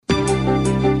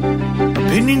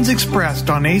opinions expressed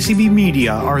on ACB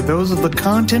Media are those of the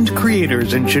content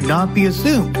creators and should not be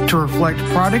assumed to reflect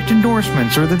product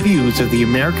endorsements or the views of the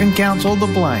American Council of the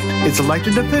Blind, its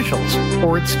elected officials,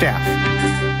 or its staff.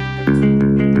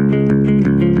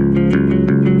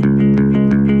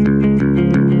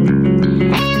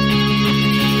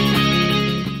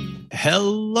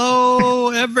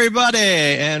 Hello, everybody,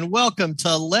 and welcome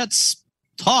to Let's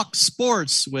Talk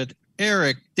Sports with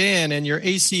Eric, Dan, and your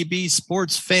ACB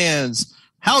sports fans.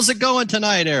 How's it going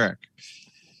tonight, Eric?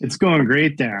 It's going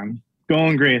great, Dan.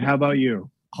 Going great. How about you?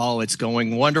 Oh, it's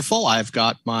going wonderful. I've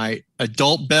got my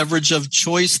adult beverage of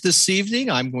choice this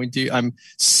evening. I'm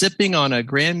sipping on a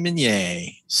Grand Marnier.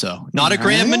 So not a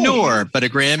Grand Manure, but a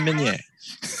Grand Marnier.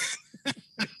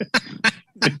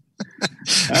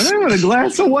 I think with a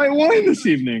glass of white wine this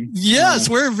evening. Yes,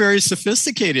 we're very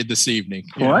sophisticated this evening.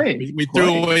 Quite. We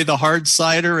threw away the hard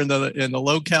cider and the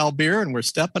low-cal beer, and we're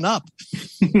stepping up.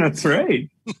 That's right.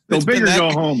 Go big or go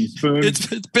home, Spoon. It's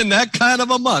been that kind of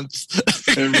a month.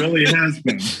 It really has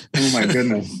been. Oh, my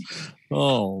goodness.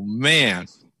 Oh, man.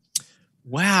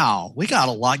 Wow. We got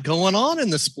a lot going on in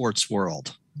the sports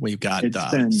world. We've got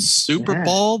Super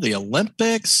Bowl, the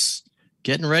Olympics,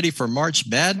 getting ready for March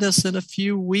Madness in a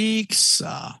few weeks.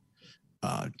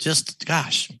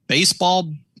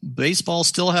 Baseball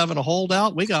still having a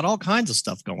holdout. We got all kinds of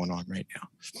stuff going on right now.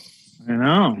 I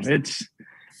know.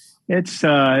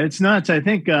 It's nuts. I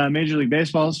think Major League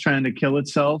Baseball is trying to kill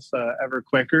itself ever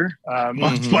quicker,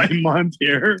 month by month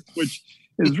here, which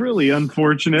is really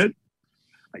unfortunate.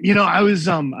 You know, I was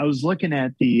looking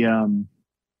at the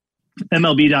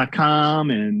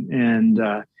MLB.com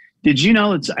and did you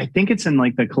know I think it's in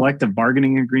like the collective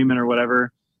bargaining agreement or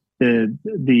whatever,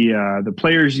 the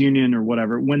players union or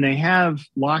whatever, when they have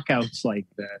lockouts like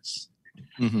this,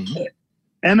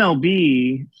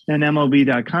 MLB and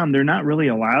MLB.com, they're not really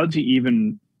allowed to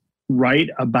even write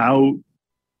about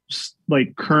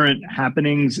like current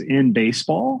happenings in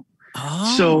baseball.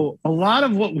 Oh. So a lot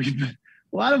of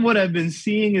what I've been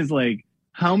seeing is like,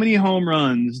 how many home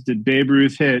runs did Babe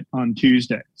Ruth hit on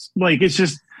Tuesdays? Like, it's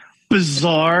just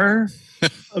bizarre,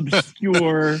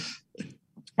 obscure,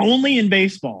 only in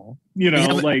baseball,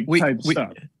 type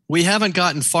stuff. We haven't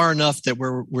gotten far enough that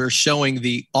we're showing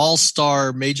the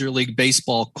All-Star Major League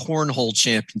Baseball Cornhole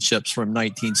Championships from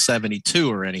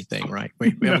 1972 or anything, right?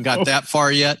 We haven't got that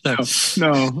far yet. No.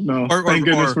 Thank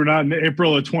goodness we're not in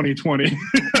April of 2020.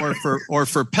 or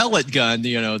for pellet gun,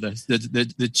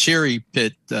 the cherry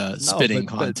pit spitting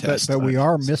contest. But we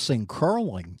are missing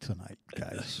curling tonight,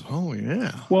 guys. Oh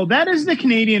yeah. Well, that is the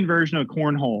Canadian version of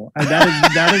cornhole.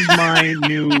 That is my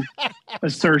new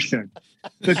assertion.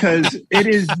 Because it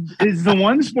is the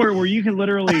one sport where you can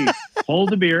literally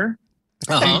hold a beer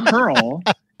and curl,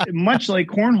 much like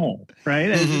cornhole,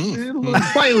 right?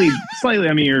 Slightly.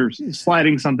 I mean, you're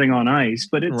sliding something on ice,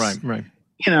 but it's right.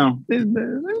 There's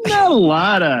not a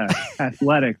lot of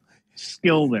athletic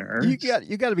skill there. You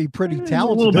got to be pretty talented.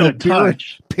 A little bit of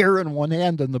touch. Beer in one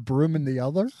hand and the broom in the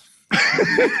other.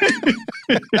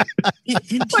 You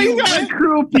got a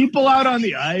crew of people out on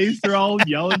the ice. They're all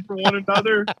yelling for one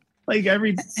another. Like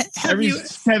every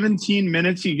 17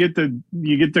 minutes you get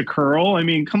the curl. I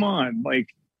mean, come on.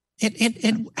 Like,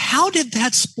 and how did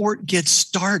that sport get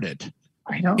started?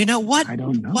 I don't. You know what? I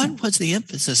don't know. What was the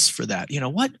emphasis for that? You know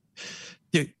what?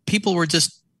 People were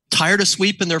just tired of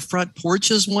sweeping their front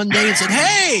porches one day and said,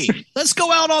 "Hey, let's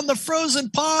go out on the frozen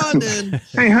pond and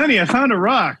hey, honey, I found a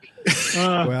rock."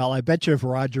 Well, I bet you if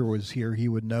Roger was here, he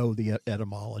would know the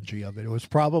etymology of it. It was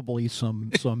probably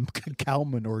some cow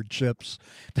manure chips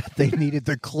that they needed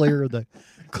to clear the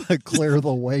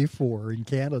way for in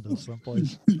Canada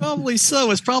someplace. Probably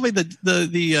so. It's probably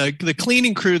the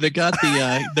cleaning crew that got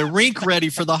the rink ready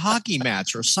for the hockey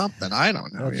match or something. I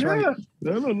don't know. That's right. I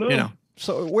don't know.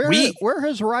 So where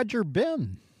has Roger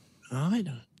been?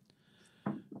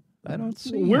 I don't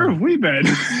see. Where have we been?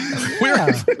 Where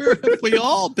have we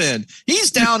all been? He's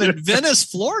down in Venice,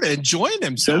 Florida, enjoying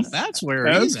himself. That's where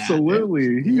he's at.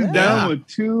 Absolutely. He's down with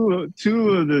two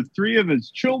of the three of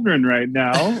his children right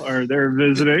now, or they're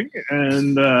visiting,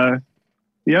 and the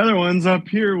other one's up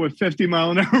here with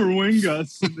 50-mile-an-hour wind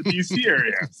gusts in the DC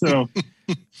area. So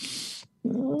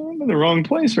I'm in the wrong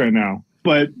place right now.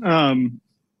 But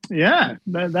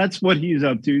that's what he's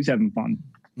up to. He's having fun.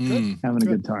 Having a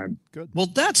good time. Good.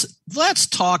 Well, let's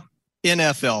talk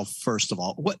NFL first of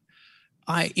all. What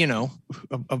a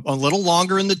little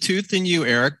longer in the tooth than you,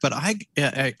 Eric, but I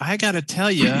got to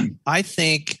tell you, I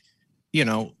think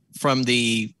from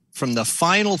the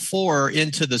Final Four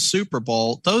into the Super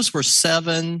Bowl, those were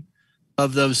 7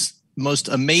 of those most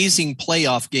amazing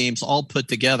playoff games all put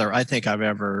together I think I've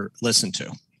ever listened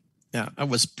to. Yeah, it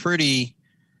was pretty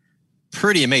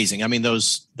pretty amazing. I mean,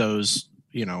 those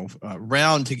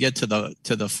round to get to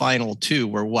the final two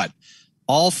were what?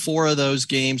 All four of those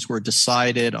games were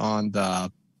decided on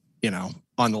the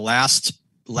last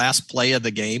play of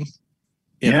the game.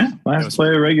 Last play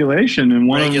of regulation, and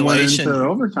one went into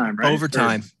overtime, right?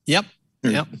 Overtime. Yep.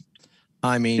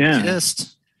 I mean,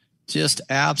 just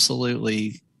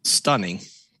absolutely stunning.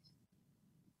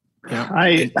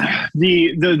 Yeah.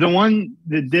 The one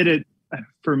that did it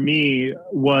for me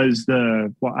was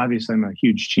obviously I'm a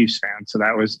huge Chiefs fan, so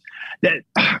that was that.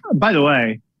 By the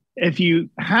way, if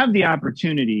you have the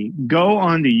opportunity, go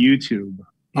on to YouTube.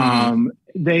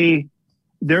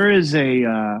 There is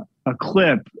a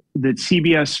clip that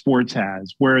CBS Sports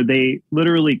has where they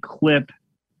literally clip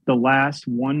the last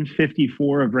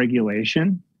 154 of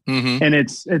regulation, and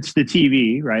it's the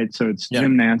TV, right? So it's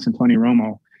Jim Nantz and Tony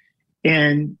Romo,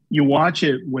 and you watch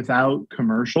it without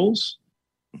commercials,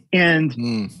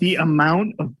 and the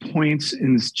amount of points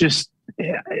is just,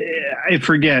 I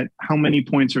forget how many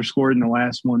points are scored in the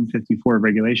last 154 of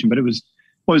regulation, but it was,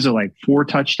 what was it, like 4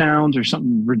 touchdowns or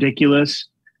something ridiculous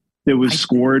that was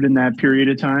scored in that period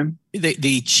of time?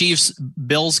 The Chiefs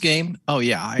Bills game. Oh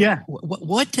yeah.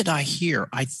 What did I hear?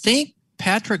 I think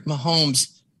Patrick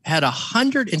Mahomes had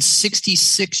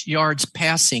 166 yards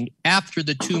passing after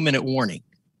the 2-minute warning.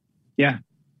 Yeah.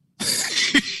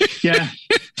 Yeah.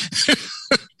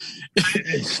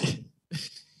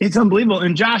 It's unbelievable.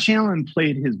 And Josh Allen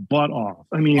played his butt off.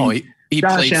 I mean, he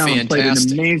Josh played Allen fantastic. played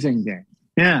an amazing game.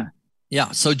 Yeah.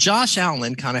 Yeah. So Josh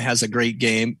Allen kind of has a great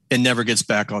game and never gets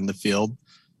back on the field.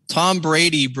 Tom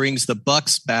Brady brings the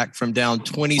Bucs back from down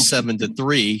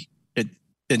 27-3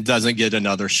 and doesn't get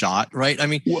another shot, right? I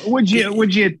mean, would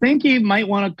you think he might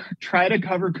want to try to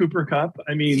cover Cooper Kupp?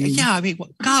 I mean,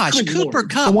 gosh, Cooper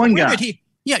Kupp, the one guy.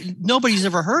 Nobody's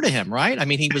ever heard of him, right? I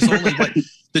mean, he was only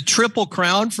the Triple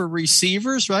Crown for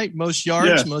receivers, right? Most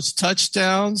yards, most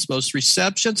touchdowns, most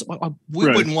receptions. We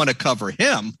wouldn't want to cover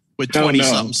him with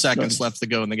 20-something seconds left to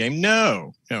go in the game.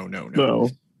 No.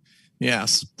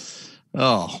 Yes.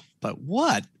 Oh, but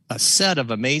what a set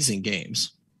of amazing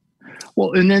games.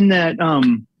 Well, and then that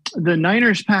the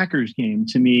Niners-Packers game,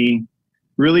 to me,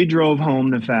 really drove home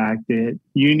the fact that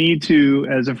you need to,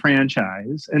 as a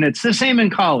franchise, and it's the same in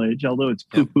college, although it's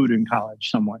poo-pooed in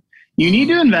college somewhat, you need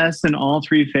to invest in all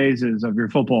 3 phases of your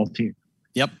football team.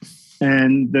 Yep.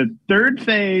 And the third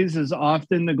phase is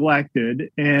often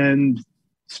neglected, and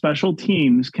special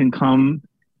teams can come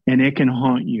and it can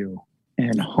haunt you.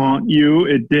 And haunt you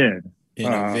it did.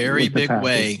 In a very big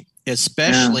way,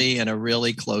 especially in a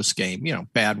really close game,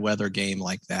 bad weather game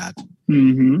like that.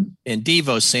 Mm-hmm. And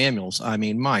Devo Samuels, I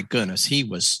mean, my goodness, he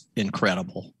was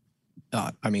incredible.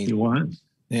 He was.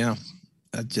 Yeah.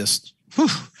 It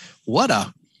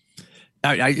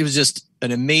was just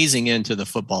an amazing end to the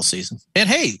football season. And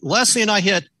hey, Leslie and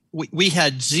I we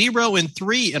had 0 and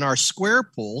 3 in our square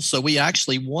pool. So we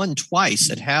actually won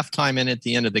twice at halftime and at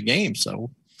the end of the game.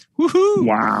 So woohoo.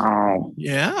 Wow.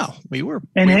 Yeah, we were.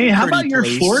 And hey, how about your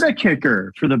Florida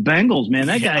kicker for the Bengals, man?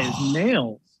 That guy is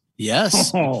nailed.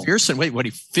 Yes. Pearson, wait, he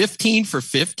 15 for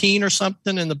 15 or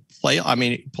something in the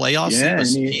playoffs? Yeah,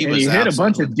 he hit a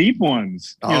bunch of deep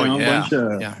ones. Wow,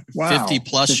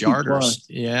 50-plus yarders.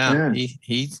 Yeah.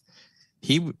 He's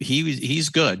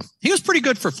good. He was pretty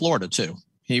good for Florida, too.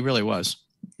 He really was.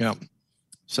 Yeah.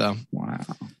 So. Wow.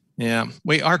 Yeah.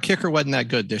 Our kicker wasn't that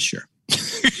good this year.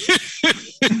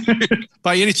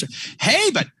 By any stretch.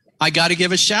 Hey, but I got to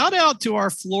give a shout out to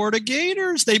our Florida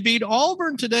Gators. They beat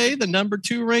Auburn today, the number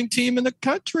 2 ranked team in the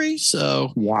country.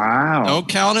 So wow, don't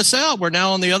count us out. We're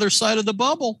now on the other side of the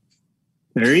bubble.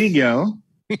 There you go.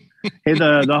 Hey,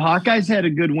 the Hawkeyes had a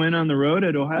good win on the road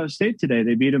at Ohio State today.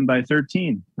 They beat them by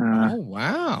 13.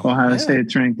 Wow! Ohio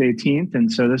State's ranked 18th,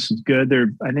 and so this is good.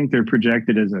 I think they're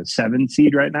projected as a 7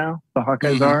 seed right now. The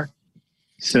Hawkeyes are.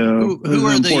 So who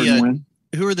are the win.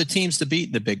 Who are the teams to beat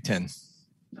in the Big Ten?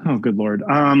 Oh, good Lord.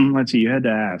 Let's see. You had to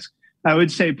ask. I would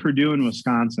say Purdue and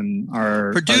Wisconsin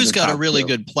are. Purdue's got a really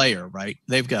good player, right?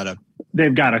 They've got a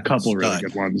couple really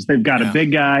good ones. They've got a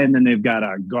big guy, and then they've got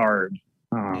a guard.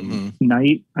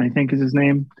 Knight, I think is his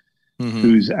name,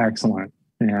 who's excellent.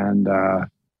 And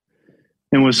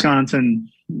in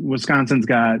Wisconsin's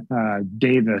got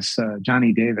Davis,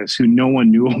 Johnny Davis, who no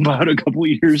one knew about a couple of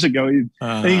years ago.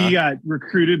 I think he got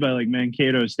recruited by like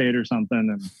Mankato State or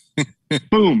something, and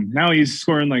boom, now he's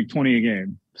scoring like 20 a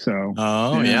game. So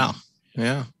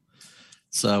yeah.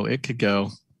 So it could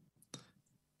go.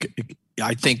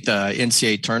 I think the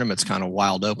NCAA tournament's kind of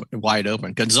wide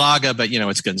open. Gonzaga, but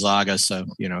it's Gonzaga, so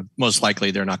most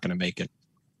likely they're not going to make it.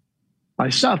 I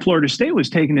saw Florida State was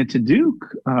taking it to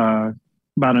Duke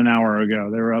about an hour ago.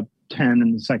 They were up 10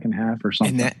 in the second half or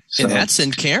something. And that's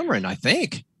in Cameron, I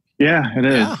think. Yeah, it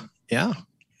is. Yeah.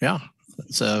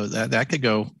 So that could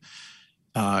go.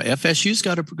 FSU's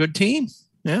got a good team.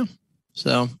 Yeah.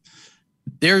 So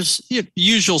there's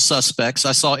usual suspects.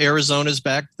 I saw Arizona's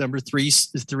back, number three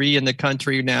in the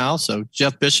country now. So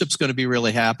Jeff Bishop's going to be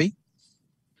really happy.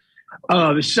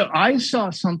 So I saw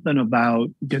something about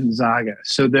Gonzaga.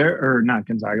 So not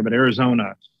Gonzaga, but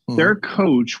Arizona. Mm-hmm. Their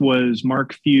coach was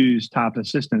Mark Few's top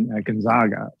assistant at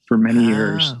Gonzaga for many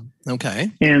years.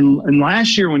 Okay. And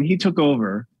last year when he took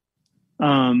over, they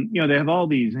have all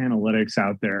these analytics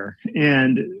out there,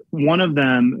 and one of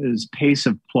them is pace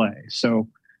of play. So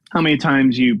how many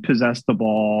times you possess the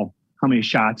ball, how many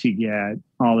shots you get,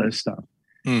 all this stuff.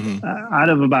 Mm-hmm. Out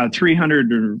of about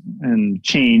 300 and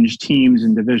change teams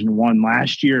in Division I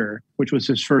last year, which was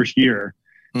his first year,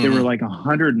 they were like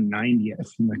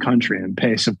 190th in the country in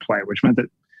pace of play, which meant that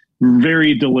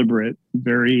very deliberate,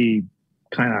 very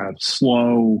kind of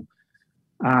slow.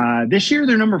 This year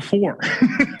they're number 4.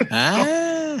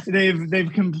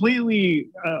 They've completely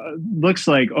looks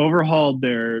like overhauled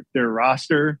their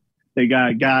roster. They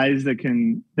got guys that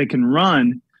can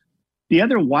run. The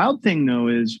other wild thing though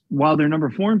is while they're number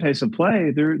 4 in pace of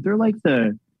play, they're like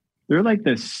the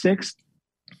 6th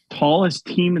tallest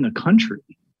team in the country.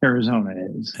 Arizona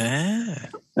is.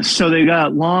 So they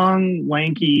got long,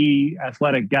 lanky,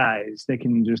 athletic guys that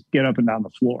can just get up and down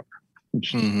the floor.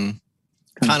 Which kind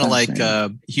of like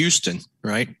Houston,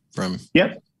 right?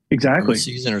 Exactly. From a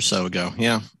season or so ago.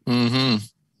 Yeah. Mm-hmm.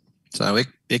 So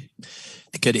it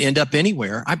could end up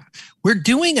anywhere. We're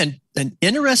doing an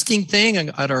interesting thing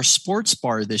at our sports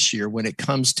bar this year when it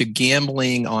comes to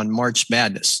gambling on March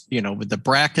Madness, with the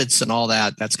brackets and all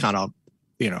that. That's kind of,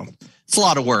 it's a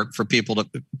lot of work for people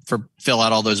to fill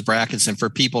out all those brackets and for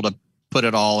people to put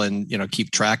it all and,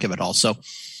 keep track of it all. So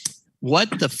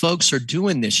what the folks are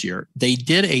doing this year, they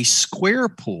did a square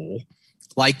pool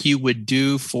like you would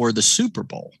do for the Super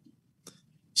Bowl.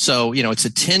 So, it's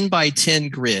a 10 by 10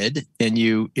 grid and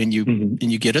you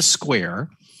get a square,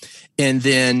 and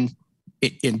then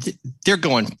they're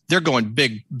going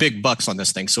big bucks on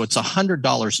this thing. So it's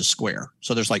 $100 a square.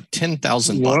 So there's like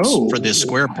 $10,000 for this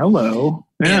square pool. Hello.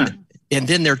 Yeah. And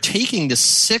then they're taking the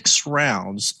 6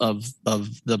 rounds of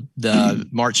the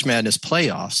March Madness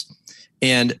playoffs.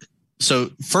 And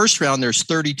so first round, there's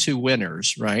 32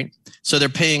 winners, right? So they're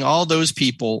paying all those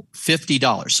people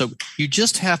 $50. So you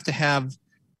just have to have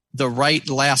the right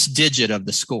last digit of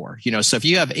the score. So if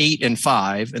you have 8 and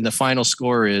 5 and the final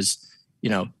score is,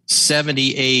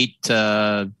 78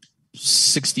 to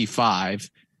 65,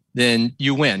 then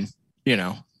you win,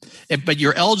 but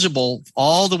you're eligible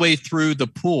all the way through the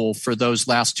pool for those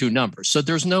last 2 numbers. So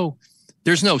there's no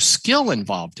skill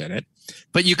involved in it,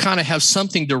 but you kind of have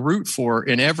something to root for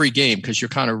in every game because you're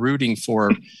kind of rooting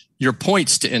for your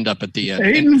points to end up at the end.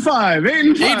 8 and 5.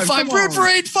 Root for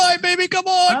 8-5, baby. Come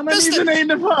on. How many's an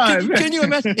 8 and 5? Can you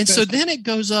imagine? And so then it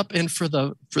goes up, and for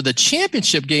the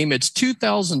championship game, it's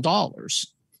 $2,000.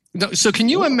 So can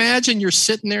you imagine you're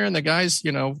sitting there and the guy's,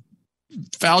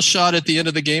 foul shot at the end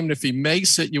of the game, and if he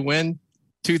makes it, you win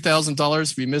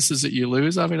 $2,000. If he misses it, you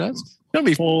lose. I mean, that'd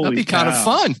be kind of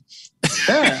fun.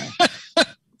 Yeah.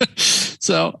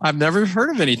 So I've never heard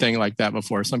of anything like that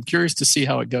before. So I'm curious to see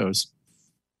how it goes.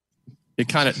 The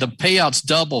payouts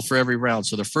double for every round.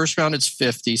 So the first round it's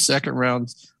 50, second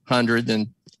round 100,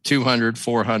 then 200,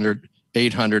 400,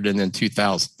 800, and then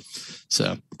 2,000.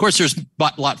 So of course there's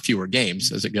a lot fewer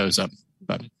games as it goes up.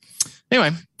 But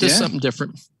anyway, just something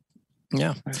different.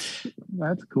 Yeah,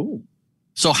 that's cool.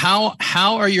 So how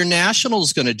are your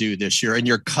Nationals going to do this year, and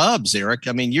your Cubs, Eric?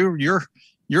 I mean,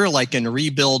 you're like in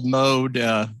rebuild mode.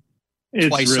 It's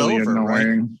twice really over,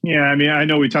 annoying. Right? Yeah, I mean, I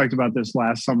know we talked about this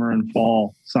last summer and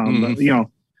fall some, but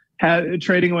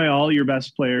trading away all your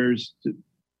best players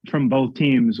from both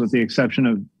teams, with the exception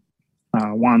of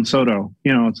Juan Soto.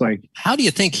 It's like, how do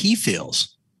you think he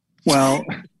feels? Well,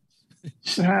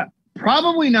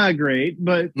 probably not great,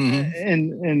 but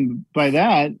and by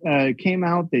that it came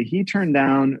out that he turned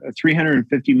down a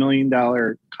 $350 million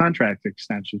contract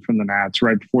extension from the Nats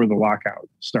right before the lockout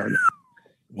started.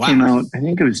 Wow. Came out, I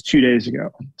think it was 2 days ago.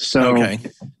 So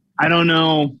I don't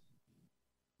know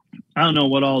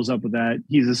what all is up with that.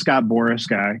 He's a Scott Boras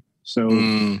guy. So,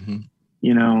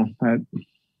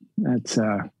 that's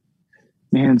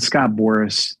man, Scott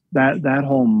Boras, that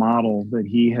whole model that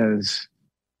he has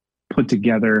put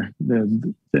together,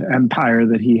 the empire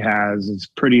that he has, is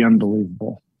pretty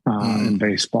unbelievable in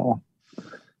baseball.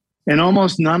 And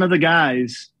almost none of the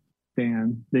guys,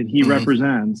 Dan, that he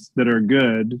represents that are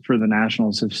good for the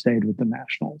Nationals have stayed with the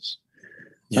Nationals.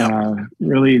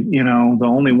 Really, the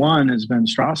only one has been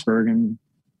Strasburg, and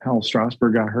Hal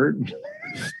Strasburg got hurt.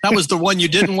 That was the one you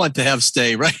didn't want to have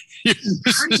stay, right?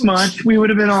 Pretty much. We would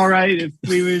have been all right if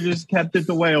we would have just kept it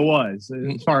the way it was,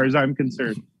 as far as I'm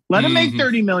concerned. Let him make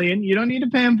 $30 million. You don't need to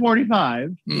pay him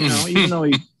 $45. You know, even though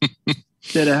he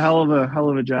did a hell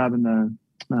of a job in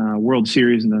the World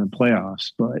Series and the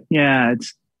playoffs. But yeah,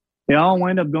 they all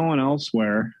wind up going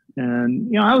elsewhere. And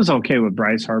you know, I was okay with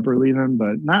Bryce Harper leaving,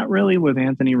 but not really with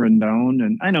Anthony Rendon.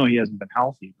 And I know he hasn't been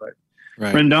healthy, but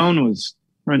right. Rendon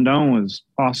was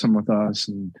awesome with us.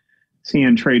 And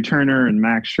seeing Trey Turner and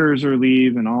Max Scherzer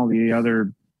leave and all the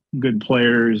other good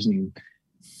players, and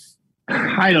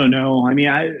I don't know. I mean,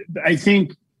 I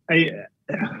think the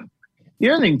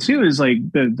other thing too is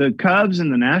like the Cubs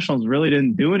and the Nationals really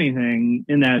didn't do anything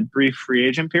in that brief free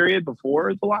agent period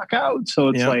before the lockout. So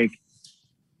it's like,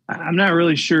 I'm not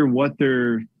really sure what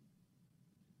their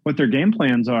game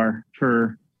plans are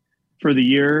for the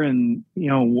year. And, you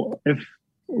know,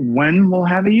 when we'll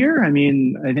have a year. I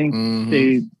mean, I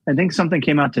think something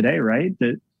came out today, right?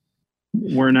 That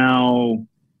we're now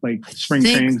like spring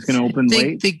training is going to open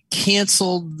late. They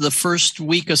canceled the first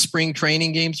week of spring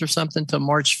training games or something to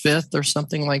March 5th or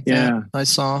something like that. I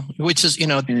saw, which is, you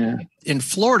know, in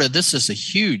Florida, this is a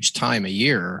huge time of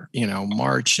year. You know,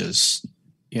 March is,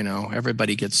 you know,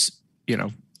 everybody gets, you know,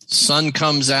 sun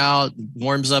comes out,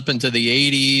 warms up into the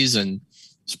 80s, and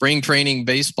spring training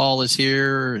baseball is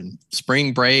here, and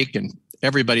spring break, and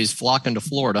everybody's flocking to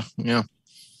Florida. Yeah.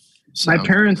 So. My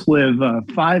parents live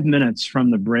 5 minutes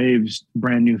from the Braves'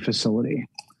 brand new facility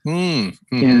in,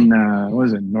 what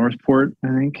is it, Northport, I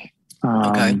think.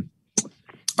 Okay.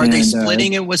 Are they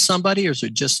splitting it with somebody, or is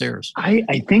it just theirs?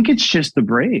 I think it's just the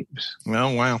Braves.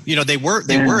 Oh, wow. You know, they were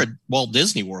at Walt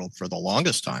Disney World for the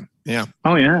longest time. Yeah.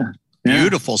 Oh, yeah.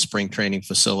 Beautiful spring training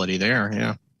facility there.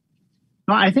 Yeah.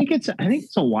 No, I think it's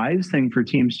a wise thing for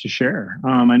teams to share.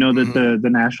 I know that the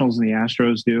Nationals and the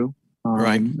Astros do.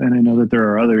 Right. And I know that there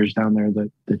are others down there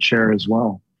that share as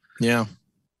well. Yeah.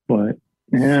 But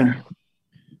yeah.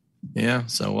 Yeah.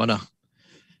 So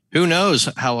who knows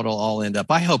how it'll all end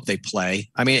up? I hope they play.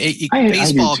 I mean,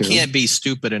 baseball can't be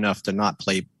stupid enough to not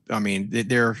play. I mean,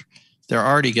 they're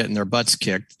already getting their butts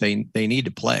kicked. They need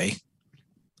to play.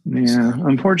 Yeah.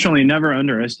 Unfortunately, never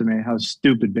underestimate how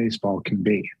stupid baseball can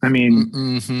be. I mean,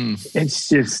 it's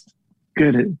just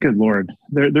good Lord.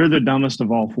 They're the dumbest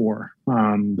of all four.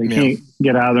 They can't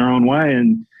get out of their own way,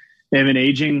 and they have an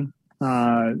aging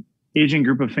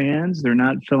group of fans. They're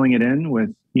not filling it in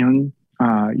with young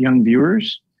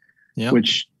viewers. Yeah.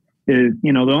 Which is,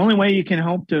 you know, the only way you can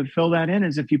hope to fill that in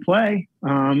is if you play.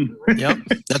 Yep,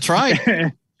 that's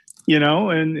right. You know,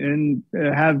 and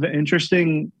have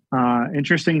interesting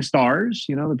stars,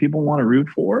 you know, that people want to root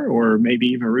for, or maybe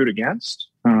even root against.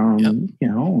 You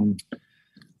know, and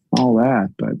all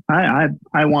that. But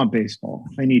I want baseball.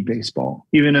 I need baseball,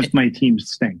 even if my teams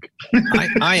stink.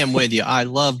 I am with you. I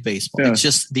love baseball. Yeah. It's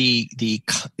just the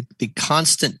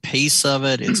constant pace of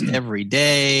it. It's every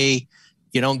day.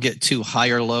 You don't get too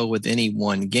high or low with any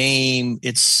one game.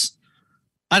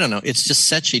 I don't know. It's just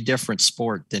such a different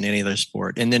sport than any other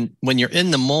sport. And then when you're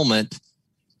in the moment,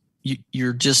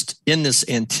 you're just in this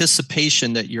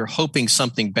anticipation that you're hoping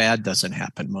something bad doesn't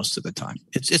happen most of the time.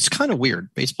 It's kind of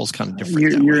weird. Baseball's kind of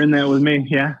different. You're in that with me.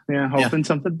 Yeah. Hoping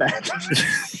something bad.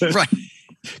 Right.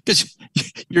 Because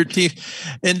your team,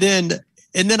 and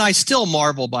then I still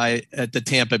marvel at the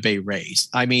Tampa Bay Rays.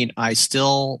 I mean, I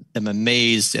still am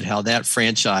amazed at how that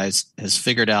franchise has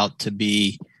figured out to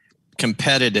be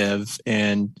competitive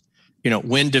and, you know,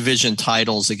 win division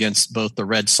titles against both the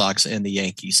Red Sox and the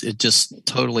Yankees. It just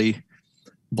totally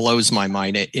blows my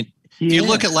mind. You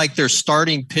look at like their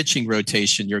starting pitching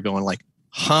rotation, you're going like,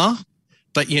 huh?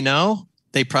 But you know,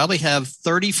 they probably have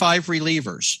 35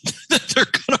 relievers that they're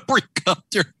going to bring up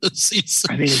during the season.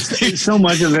 I mean, so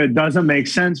much of it doesn't make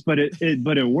sense, but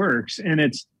it works. And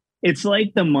it's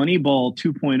like the Moneyball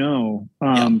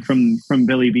 2.0 from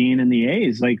Billy Beane and the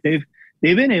A's. Like they've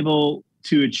been able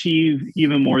to achieve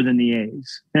even more than the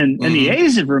A's. And the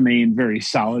A's have remained very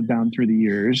solid down through the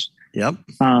years. Yep.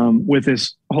 With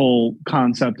this whole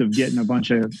concept of getting a bunch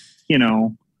of, you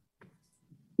know,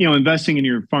 investing in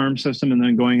your farm system and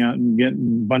then going out and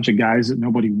getting a bunch of guys that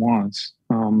nobody wants,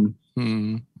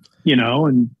 you know,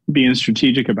 and being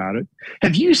strategic about it.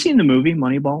 Have you seen the movie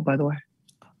Moneyball, by the way?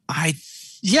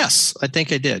 Yes, I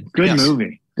think I did. Good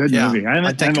movie. Good movie. I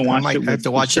haven't watched it. I have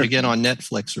to watch it again on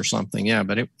Netflix or something. Yeah,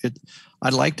 but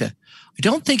I'd like to. I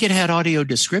don't think it had audio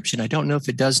description. I don't know if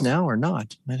it does now or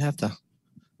not. I'd have to.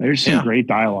 There's some great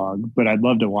dialogue, but I'd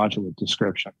love to watch it with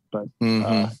description. But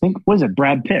I think, was it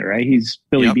Brad Pitt, right? He's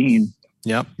Billy Beane.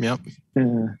 Yep.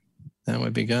 That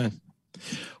would be good.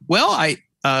 Well,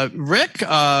 Rick,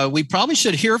 we probably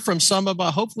should hear from some of.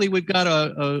 Hopefully, we've got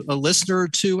a listener or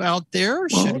two out there.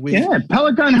 Should we? Yeah,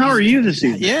 Peloton. How are you this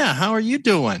evening? Yeah, how are you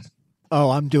doing?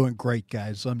 Oh, I'm doing great,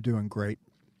 guys. I'm doing great.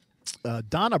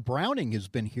 Donna Browning has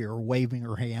been here waving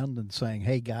her hand and saying,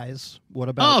 "Hey, guys, what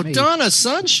about me?" Donna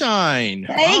Sunshine.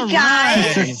 Hey, All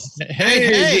guys. right.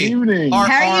 Hey. Good evening. How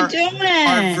are you doing?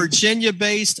 Our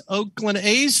Virginia-based Oakland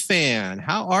A's fan.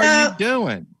 How are you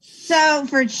doing? So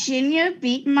Virginia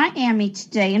beat Miami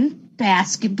today in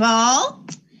basketball.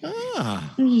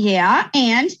 Ah. Yeah,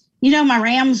 and my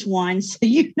Rams won, so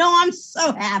I'm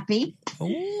so happy.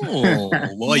 Oh,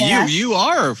 well, Yes. you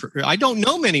are. I don't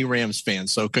know many Rams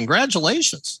fans, so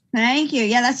congratulations. Thank you.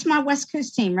 Yeah, that's my West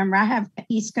Coast team. Remember, I have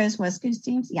East Coast, West Coast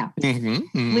teams. Yeah.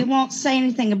 Mm-hmm. We won't say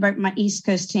anything about my East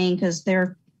Coast team because they're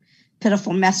a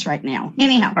pitiful mess right now.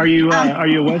 Anyhow. Are you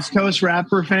a West Coast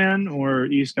rapper fan or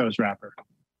East Coast rapper?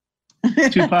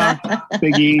 Tupac,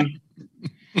 Biggie.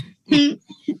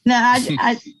 No,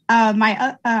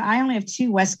 I only have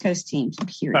two West Coast teams.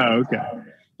 Period. Oh, okay.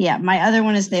 Yeah, my other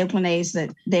one is the Oakland A's that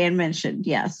Dan mentioned.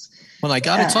 Yes. Well, I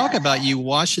got to talk about you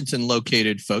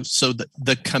Washington-located folks. So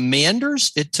the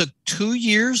Commanders, it took 2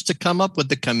 years to come up with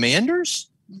the Commanders?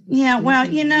 Yeah, well,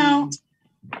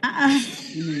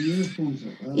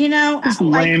 It's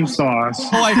lame sauce.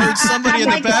 Oh, I heard somebody in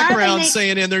the Like, why background they-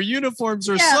 saying, and their uniforms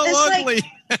are Yeah, so it's like- ugly.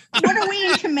 What are we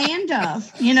in command of?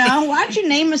 Why'd you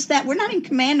name us that? We're not in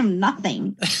command of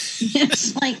nothing.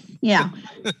 It's like, yeah,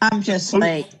 I'm just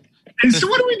like, And so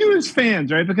what do we do as fans,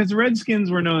 right? Because the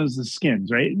Redskins were known as the Skins,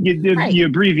 right? Right. You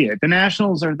abbreviate. The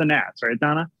Nationals are the Nats, right,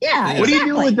 Donna? yeah. What do you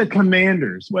do exactly. with the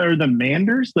Commanders? What are the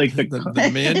Manders? Like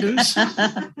The Manders?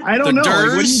 I don't the know. Like,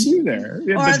 what do Durs? you do there?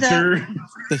 Yeah, Or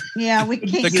Yeah, we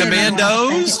can't The do another one.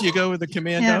 Commandos? You go with the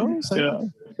Commandos? Yeah.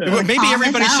 Maybe Thomas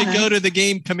everybody should Allen. go to the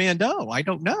game Commando. I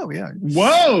don't know. Yeah.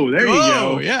 Whoa, there you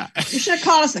Whoa, go. yeah. You should have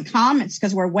called us the Comets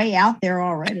because we're way out there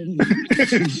already.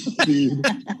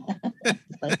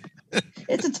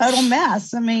 It's a total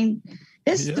mess. I mean,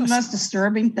 it's the Yes. most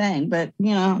disturbing thing. But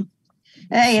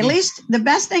hey, at least one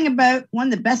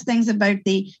of the best things about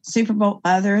the Super Bowl,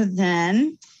 other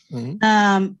than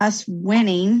us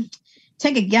winning.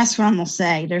 Take a guess what I'm gonna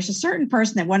say. There's a certain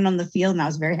person that wasn't on the field, and I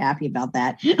was very happy about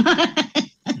that.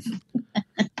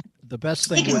 The best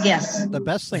thing. Take a guess. The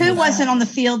best thing. Who wasn't on the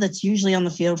field that's usually on the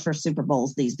field for Super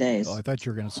Bowls these days? Oh, I thought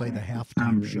you were going to say the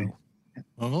halftime show.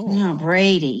 Oh. No,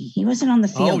 Brady. He wasn't on the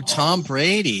field. Oh, Tom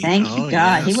Brady. Thank you,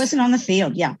 God. Yes. He wasn't on the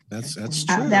field. Yeah. That's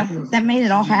true. That made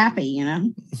it all happy, I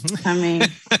mean,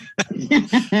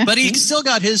 But he still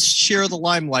got his share of the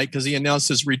limelight because he announced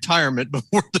his retirement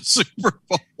before the Super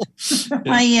Bowl.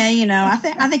 well, yeah,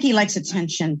 I think he likes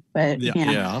attention, but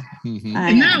Yeah. Mhm.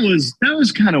 And that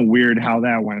was kind of weird how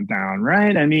that went down,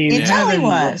 right? I mean, It totally having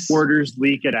was. reporters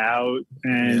leak it out,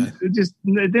 and it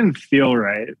didn't feel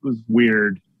right. It was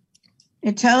weird.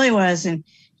 It totally was. And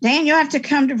Dan, you'll have to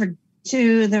come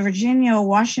to the Virginia,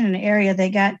 Washington area.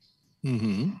 They got,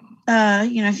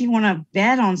 if you want to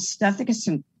bet on stuff, they got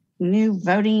some new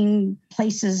voting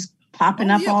places popping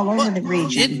up all over the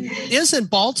region. Doesn't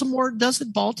Baltimore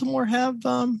have Baltimore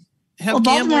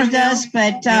gambling does,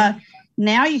 now? but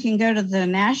now you can go to the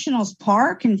Nationals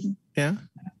Park and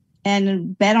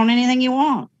bet on anything you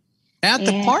want. At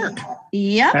the park?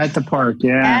 Yep. At the park,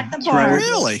 yeah. At the park.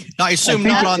 Really? I assume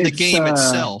think not on the it's, game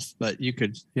itself, but you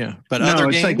could, But no, other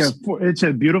it's games? it's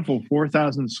a beautiful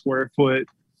 4,000 square foot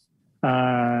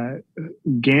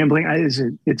gambling.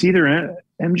 It's either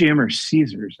MGM or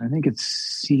Caesars. I think it's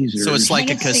Caesars. So it's like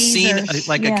a I think it's casino, Caesars,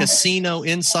 a yeah. casino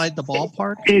inside the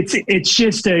ballpark? It's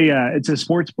just it's a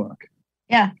sports book.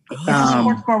 Yeah.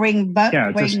 Sports bar where you can vote. Yeah,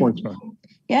 it's a sports book.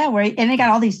 Yeah, and they got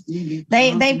all these.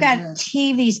 They've got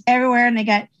TVs everywhere, and they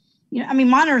got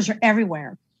monitors are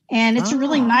everywhere, and it's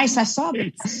really nice. I saw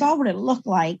what it looked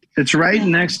like. It's right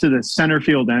next to the center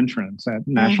field entrance at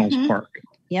Nationals Park.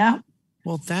 Yeah.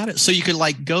 Well, so you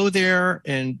could go there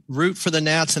and root for the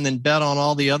Nats and then bet on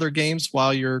all the other games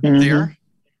while you're there.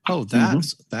 Oh,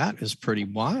 that is pretty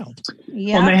wild.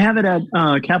 Yeah. Well, they have it at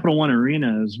Capital One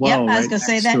Arena as well. Yep, I was right gonna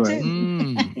say next that to too. it.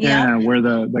 Mm. Yeah, where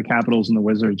the Capitals and the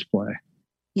Wizards play.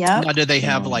 Yeah. Now, did they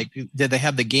have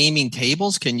the gaming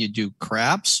tables? Can you do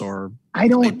craps or I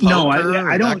don't know.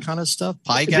 I don't that kind of stuff.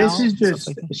 Pie Gal, This is just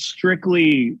stuff like that?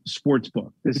 strictly sports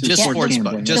book. This is Just sports book.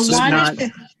 gambling. Just the one not,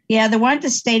 the one at the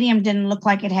stadium didn't look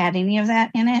like it had any of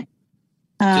that in it.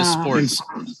 Just sports.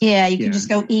 Yeah, you can just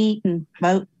go eat and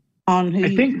vote on who.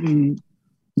 I think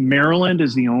Maryland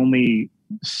is the only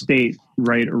state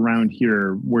right around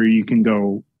here where you can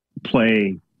go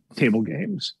play table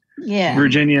games. Yeah.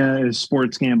 Virginia is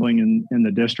sports gambling, and the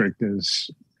district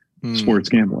is sports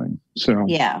gambling. So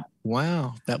Yeah.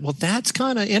 Wow. That's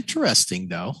kind of interesting,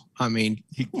 though. I mean,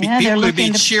 Yeah, people would be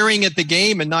cheering at the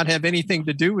game and not have anything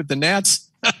to do with the Nats.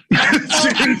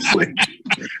 Seriously.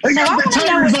 I got the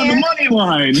Tigers on the money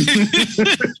line.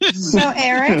 So,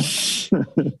 Eric,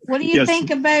 what do you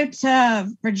think about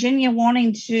Virginia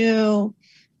wanting to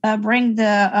bring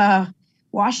the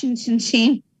Washington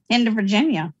team into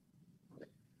Virginia?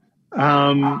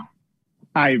 I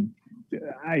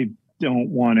don't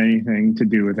want anything to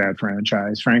do with that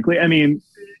franchise, frankly. I mean,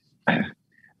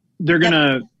 they're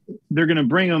gonna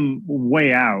bring them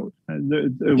way out.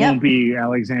 It won't be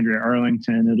Alexandria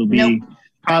Arlington. It'll be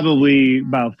probably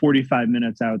about 45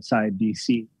 minutes outside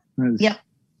DC.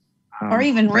 Or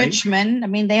even Richmond. I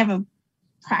mean, they have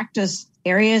practice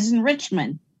areas in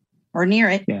Richmond or near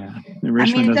it. Yeah,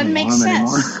 Richmond it doesn't make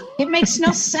sense. Anymore. It makes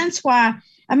no sense why.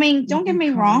 I mean, don't get me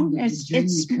wrong.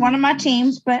 It's one of my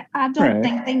teams, but I don't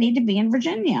think they need to be in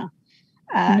Virginia.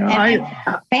 And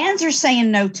fans are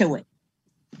saying no to it.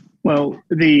 Well,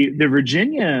 the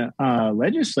Virginia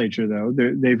legislature, though,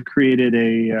 they've created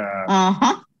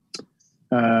a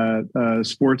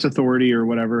sports authority or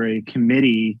whatever, a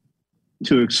committee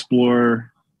to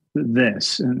explore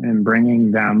this and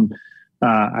bringing them,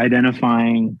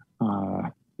 identifying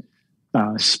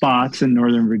spots in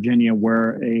Northern Virginia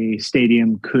where a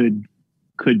stadium could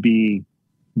be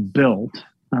built.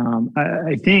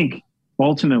 I think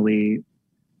ultimately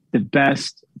the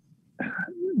best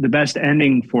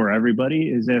ending for everybody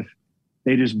is if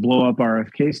they just blow up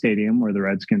RFK Stadium where the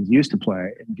Redskins used to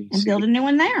play in DC and build a new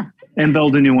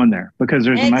one there. Because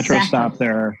there's a metro stop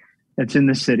there. It's in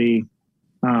the city.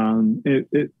 To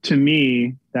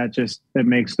me, it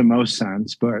makes the most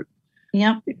sense, but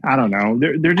I don't know.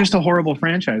 They're just a horrible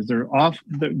franchise. They're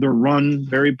run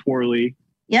very poorly.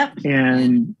 Yep.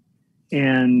 And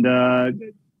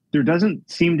there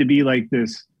doesn't seem to be like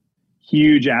this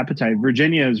huge appetite.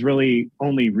 Virginia has really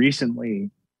only recently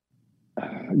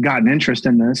gotten interest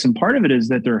in this, and part of it is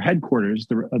that their headquarters,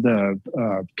 the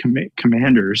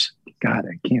Commanders. God,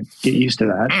 I can't get used to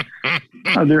that.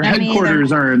 Their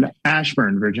headquarters are in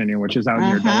Ashburn, Virginia, which is out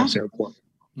near Dulles Airport.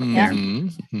 Mm-hmm.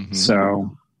 Mm-hmm.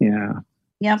 So, yeah.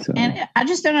 Yep. So. And I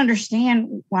just don't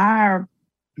understand why our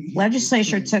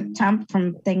legislature took time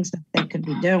from things that they could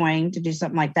be doing to do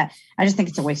something like that. I just think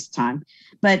it's a waste of time.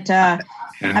 But,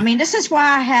 I mean, this is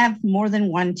why I have more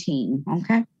than one team,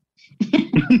 okay?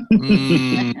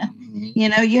 You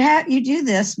know, you do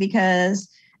this because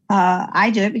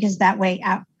I do it because that way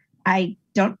I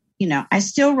don't, I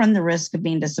still run the risk of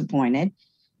being disappointed,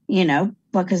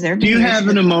 because they're. Do you have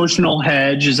an emotional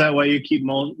hedge? Is that why you keep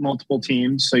multiple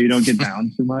teams so you don't get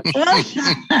down too much?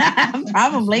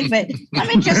 Probably, but let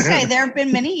me just say there have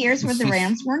been many years where the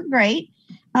Rams weren't great.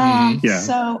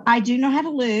 So I do know how to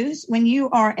lose. When you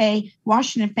are a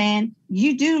Washington fan,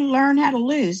 you do learn how to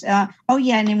lose. And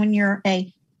then when you're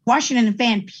a Washington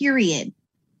fan, period.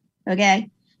 Okay.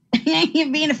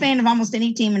 You're being a fan of almost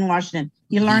any team in Washington,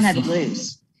 you learn how to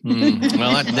lose. Well,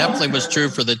 that definitely was true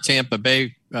for the Tampa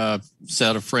Bay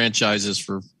set of franchises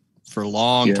for a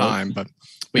long time, but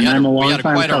we had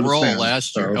quite a roll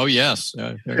last year. Oh, yes.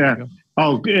 There you go.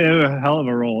 Oh, a hell of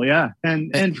a roll. Yeah.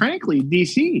 And frankly,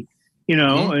 DC,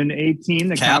 in 18,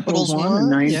 the Capitals won, in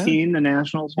 19, the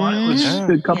Nationals won. It was a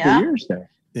good couple of years there.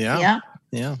 Yeah.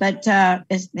 But, and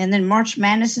then March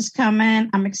Madness is coming.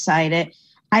 I'm excited.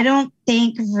 I don't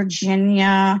think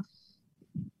Virginia,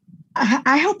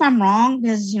 I hope I'm wrong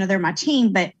because, they're my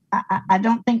team, but I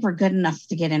don't think we're good enough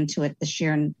to get into it this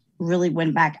year and really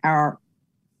win back our,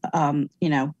 and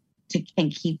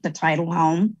keep the title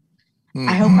home. Mm-hmm.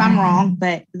 I hope I'm wrong,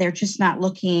 but they're just not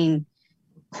looking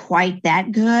quite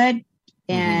that good.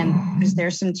 And because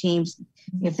there's some teams,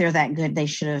 if they're that good, they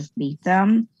should have beat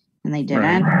them. And they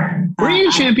didn't. Right. Were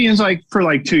you champions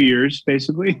for 2 years,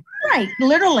 basically? Right,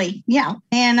 literally, yeah.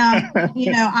 And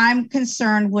I'm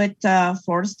concerned what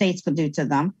Florida State's going to do to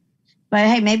them. But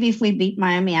hey, maybe if we beat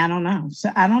Miami, I don't know. So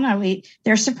I don't know.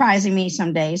 They're surprising me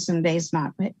some days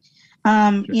not. But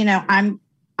I'm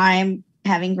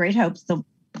having great hopes they'll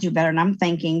do better than I'm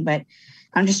thinking. But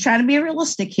I'm just trying to be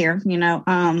realistic here,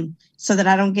 so that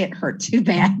I don't get hurt too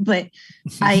bad. But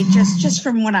I just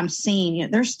from what I'm seeing,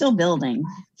 they're still building.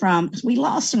 We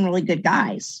lost some really good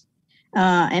guys,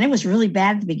 and it was really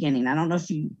bad at the beginning. I don't know if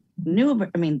you knew, but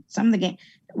some of the game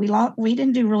we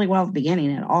didn't do really well at the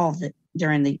beginning at all.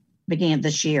 During the beginning of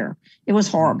this year, it was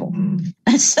horrible.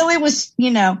 So it was,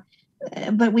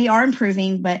 but we are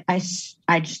improving. But I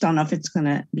just don't know if it's going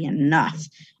to be enough.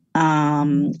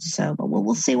 But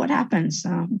we'll see what happens.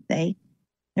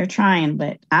 They're trying,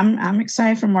 but I'm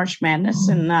excited for March Madness,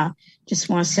 and just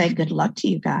want to say good luck to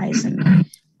you guys. And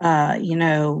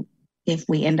if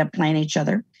we end up playing each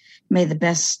other, may the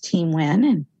best team win.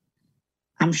 And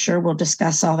I'm sure we'll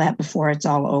discuss all that before it's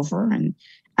all over. And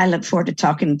I look forward to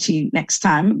talking to you next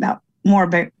time about more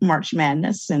about March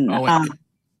Madness. And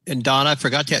and Donna, I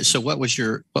forgot to ask, so what was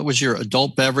your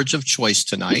adult beverage of choice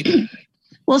tonight?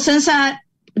 Well, since I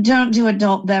don't do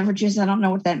adult beverages, I don't know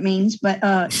what that means, but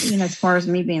as far as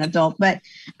me being adult, but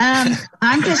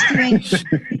I'm just doing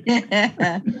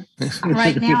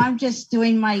right now. I'm just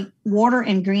doing my water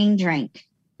and green drink.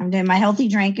 I'm doing my healthy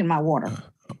drink and my water.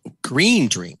 Green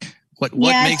drink. What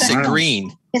makes it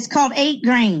green? It's called 8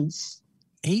 Greens.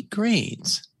 8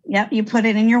 Greens. Yep, you put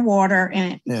it in your water,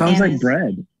 and it sounds like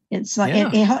bread. It's like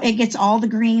it gets all the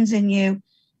greens in you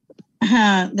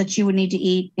that you would need to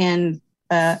eat in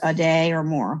a day or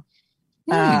more,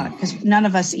 because none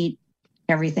of us eat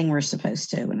everything we're supposed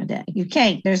to in a day. You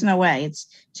can't. There's no way. It's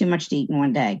too much to eat in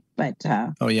one day. But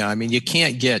I mean, you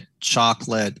can't get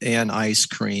chocolate and ice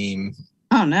cream.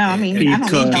 Oh no! I mean, I don't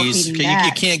cookies. You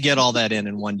can't get all that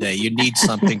in one day. You need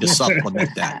something to supplement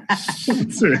that.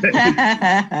 That's right.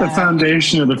 The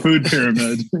foundation of the food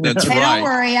pyramid. That's right. Don't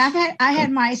worry. I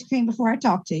had my ice cream before I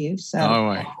talked to you.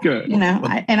 So good.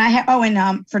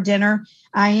 For dinner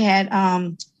I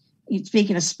had.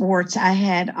 Speaking of sports, I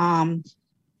had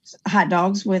hot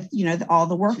dogs with all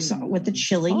the works with the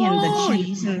chili and the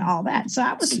cheese and all that. So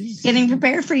I was getting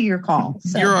prepared for your call.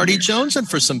 So. You're already jonesing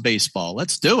for some baseball.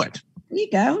 Let's do it. You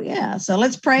go. Yeah. So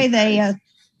let's pray they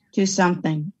do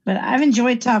something. But I've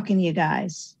enjoyed talking to you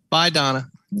guys. Bye, Donna.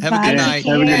 Have a good night.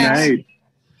 Have a good night.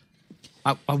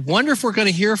 I wonder if we're going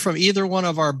to hear from either one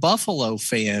of our Buffalo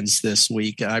fans this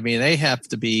week. I mean, they have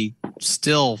to be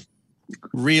still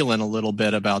reeling a little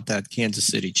bit about that Kansas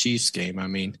City Chiefs game. I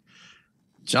mean,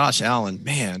 Josh Allen,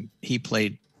 man, he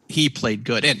played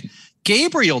good. And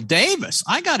Gabriel Davis,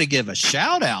 I got to give a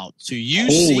shout out to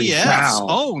UCF's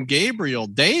own Gabriel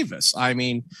Davis. I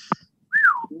mean,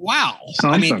 wow.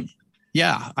 Something.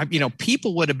 I mean,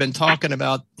 people would have been talking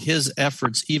about his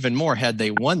efforts even more had they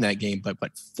won that game. But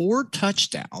 4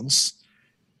 touchdowns,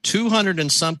 200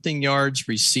 and something yards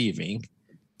receiving,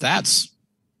 that's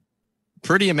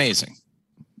pretty amazing.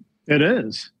 It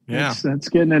is. Yeah. That's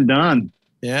getting it done.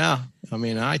 Yeah. I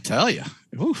mean, I tell you.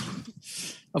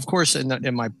 Of course, in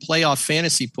my playoff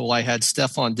fantasy pool, I had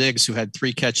Stephon Diggs, who had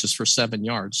 3 catches for 7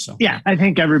 yards. So yeah, I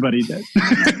think everybody did.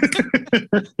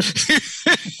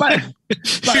 but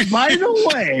by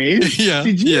the way,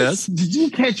 did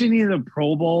you catch any of the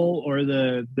Pro Bowl or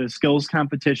the skills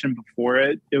competition before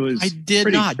it? It was I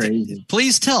did not. Crazy.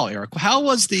 Please tell, Eric, how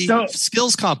was the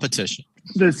skills competition?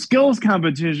 The skills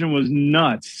competition was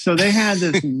nuts. So they had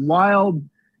this wild.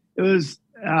 It was.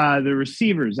 The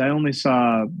receivers, I only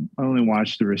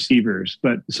watched the receivers,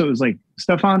 but so it was like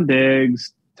Stephon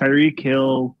Diggs, Tyreek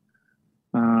Hill,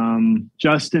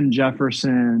 Justin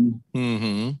Jefferson,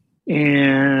 and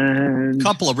a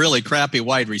couple of really crappy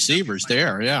wide receivers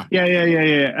there. Yeah.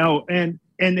 Oh, and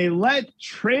they let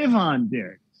Trayvon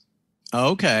Diggs.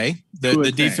 Okay.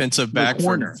 The defensive back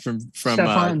from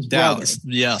Dallas.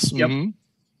 Yes. Yep. Mm-hmm.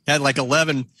 Had like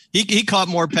 11. He caught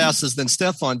more passes than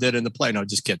Stephon did in the play. No,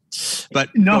 just kidding. But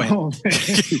no,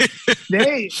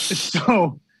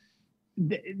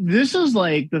 this is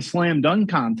like the slam dunk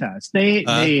contest.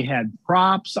 They had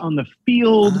props on the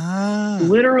field.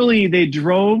 Literally, they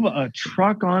drove a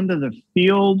truck onto the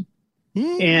field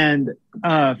and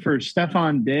for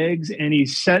Stephon Diggs, and he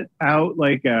set out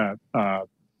like a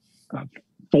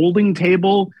folding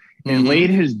table and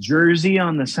laid his jersey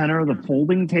on the center of the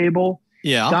folding table.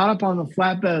 Yeah. Got up on the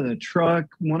flatbed of the truck.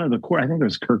 One of the I think it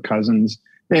was Kirk Cousins.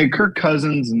 They had Kirk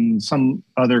Cousins and some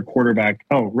other quarterback.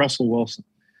 Oh, Russell Wilson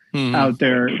out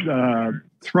there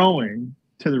throwing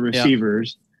to the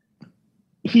receivers. Yeah.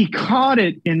 He caught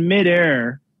it in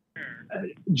midair,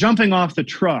 jumping off the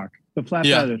truck, the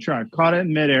flatbed of the truck, caught it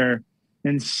in midair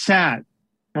and sat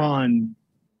on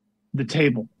the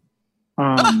table,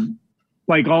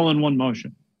 like all in one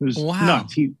motion. It was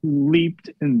nuts. He leaped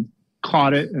and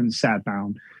caught it and sat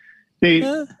down.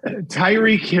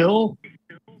 Tyreek Hill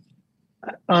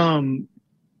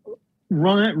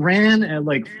ran at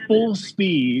like full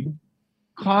speed,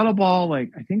 caught a ball like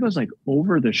I think it was like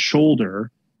over the shoulder,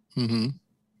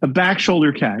 a back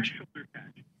shoulder catch,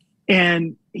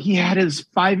 and he had his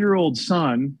 5-year-old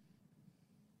son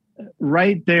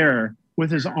right there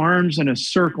with his arms in a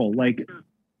circle like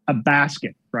a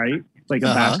basket, right? Like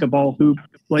a basketball hoop.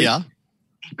 Like,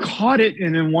 caught it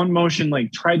and in one motion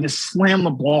like tried to slam the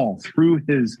ball through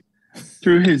his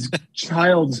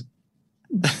child's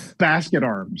basket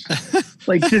arms.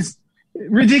 Like this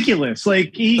ridiculous.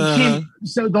 Like he came,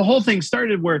 so the whole thing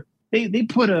started where they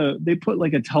put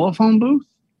like a telephone booth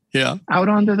out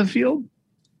onto the field,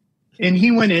 And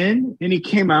he wwent in and he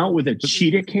came out with a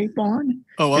cheetah cape on.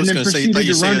 Oh, I was going to say,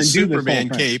 you say a Superman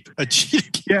cape. A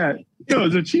cheetah cape. Yeah, it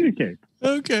was a cheetah cape.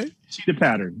 Okay. Cheetah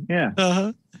pattern. Yeah.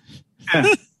 Uh-huh.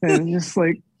 Yeah. And just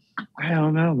like, I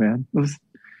don't know, man. It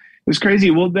was crazy.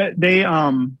 Well, they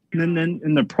and then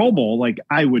in the Pro Bowl, like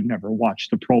I would never watch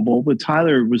the Pro Bowl, but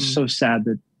Tyler was so sad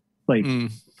that like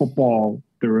football,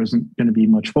 there wasn't going to be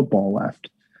much football left.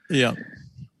 Yeah.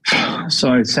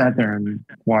 So I sat there and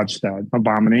watched that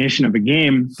abomination of a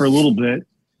game for a little bit.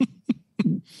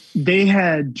 They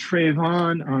had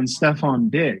Trayvon on Stephon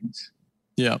Diggs.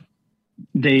 Yeah.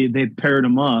 They paired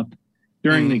him up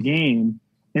during the game.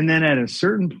 And then at a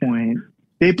certain point,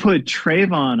 they put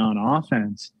Trayvon on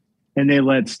offense and they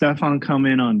let Stephon come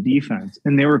in on defense.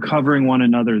 And they were covering one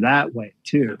another that way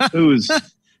too.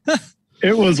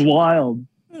 It was wild.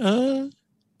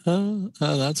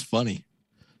 That's funny.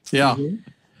 Yeah. Mm-hmm.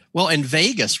 Well, in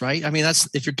Vegas, right? I mean,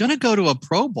 if you're going to go to a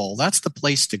Pro Bowl, that's the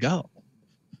place to go.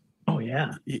 Oh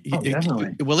yeah.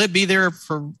 Definitely. Will it be there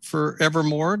for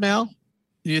forevermore now?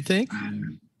 Do you think?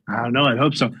 I don't know. I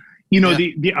hope so. You know,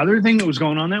 the other thing that was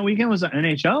going on that weekend was the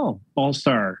NHL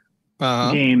All-Star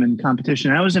game and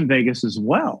competition. That was in Vegas as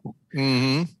well.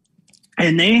 Mm-hmm.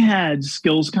 And they had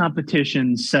skills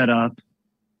competitions set up.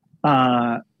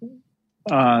 One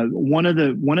of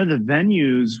the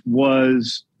venues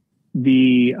was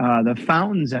the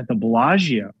fountains at the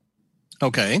Bellagio.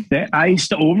 Okay. They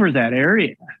iced over that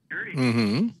area.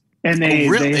 Mm-hmm. And they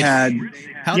had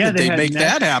how did they make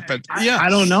that happen? Yeah. I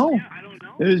don't know.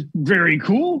 It was very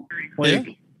cool.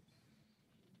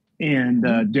 And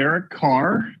Derek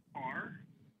Carr.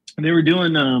 They were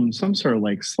doing some sort of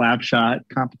like slap shot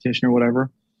competition or whatever.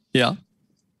 Yeah.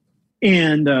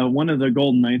 And one of the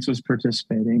Golden Knights was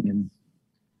participating,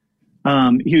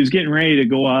 and he was getting ready to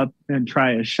go up and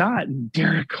try a shot. And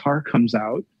Derek Carr comes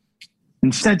out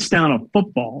and sets down a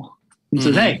football and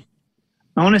says, "Hey,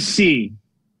 I want to see."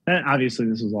 And obviously,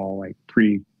 this is all like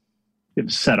it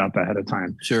was set up ahead of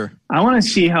time. Sure. I want to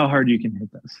see how hard you can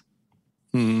hit this.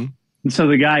 Mm-hmm. And so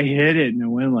the guy hit it, and it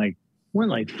went like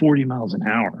 40 miles an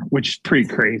hour, which is pretty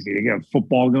crazy to get a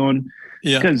football going.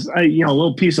 Yeah. Because a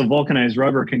little piece of vulcanized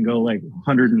rubber can go like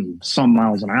 100 and some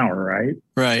miles an hour, right?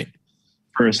 Right.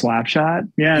 For a slap shot.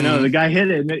 Yeah, no, the guy hit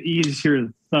it, and you just hear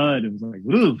the thud. It was like,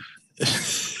 oof.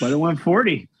 But it went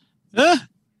 40.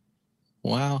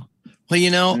 Wow.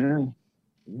 Well,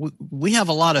 we have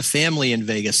a lot of family in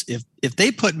Vegas. If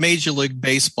they put Major League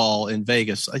Baseball in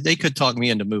Vegas, they could talk me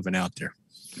into moving out there.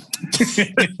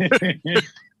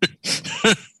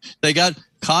 They got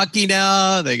hockey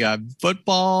now. They got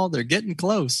football. They're getting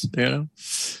close,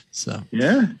 So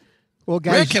yeah. Well,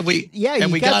 guys, Rick, have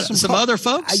we got some other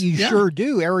folks? You sure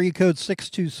do. Area code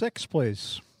 626,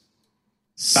 please.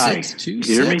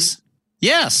 626.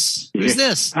 Yes. Who's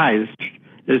this? Hi, this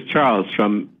is Charles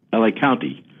from LA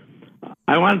County.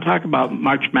 I want to talk about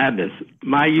March Madness.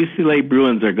 My UCLA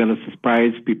Bruins are going to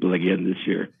surprise people again this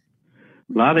year.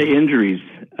 A lot of injuries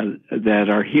that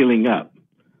are healing up.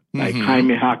 Like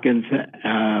Jaime Hawkins,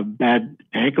 bad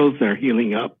ankles are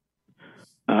healing up.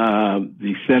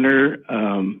 The center,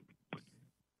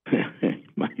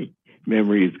 my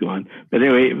memory is gone. But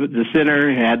anyway, the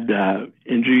center had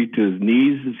injury to his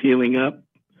knees is healing up.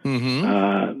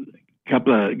 A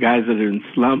couple of guys that are in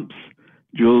slumps,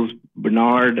 Jules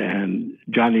Bernard and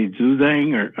Johnny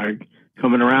Zuzang are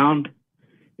coming around.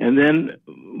 And then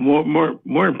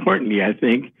more importantly, I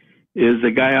think, is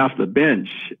the guy off the bench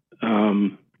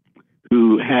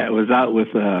who was out with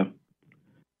a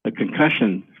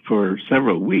concussion for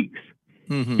several weeks.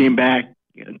 Came back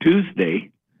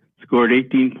Tuesday, scored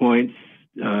 18 points,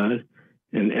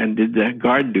 and did the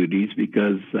guard duties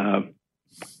because the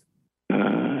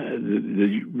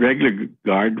regular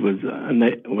guard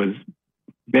was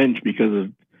benched because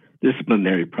of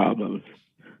disciplinary problems.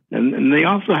 And they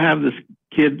also have this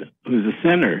kid who's a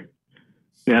center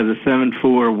who has a 7'4"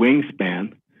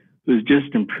 wingspan, who's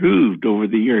just improved over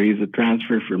the year. He's a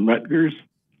transfer from Rutgers,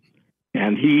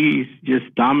 and he's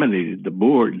just dominated the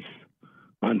boards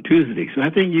on Tuesday. So I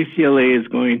think UCLA is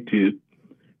going to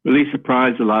really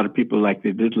surprise a lot of people like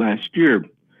they did last year.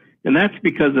 And that's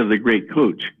because of the great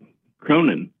coach,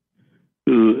 Cronin,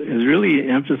 who has really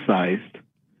emphasized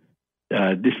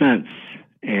defense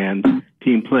and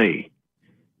team play,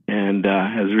 and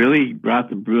has really brought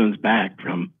the Bruins back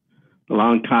from a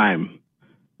long time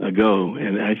ago.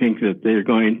 And I think that they're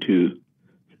going to,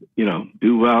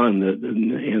 do well in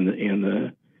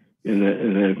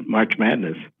the March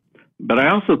Madness. But I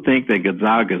also think that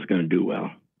Gonzaga is going to do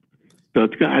well. So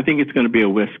I think it's going to be a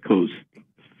West Coast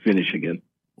finish again.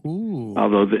 Ooh.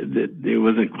 Although it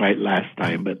wasn't quite last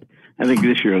time, but I think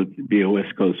this year will be a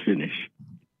West Coast finish.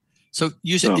 So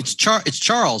you said it's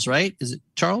Charles, right? Is it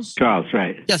Charles? Charles,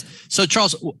 right. Yes. So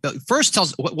Charles, first tell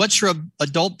us, what's your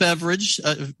adult beverage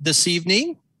this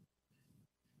evening?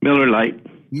 Miller Lite.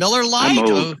 Miller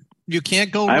Lite? You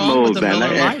can't go wrong with a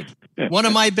Miller Lite. One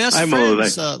of my best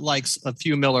friends likes a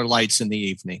few Miller Lights in the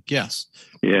evening. Yes.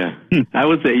 Yeah. I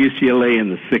was at UCLA in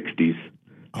the 60s.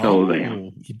 So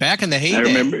back in the heyday. I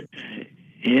remember.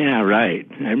 Yeah, right.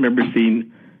 I remember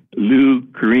seeing Lou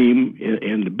Kareem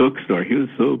in the bookstore. He was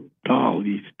so tall.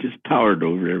 He just towered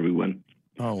over everyone.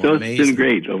 Oh, so amazing. It's been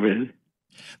great over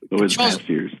the past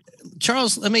years.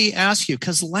 Charles, let me ask you,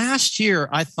 because last year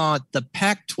I thought the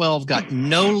Pac-12 got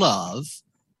no love,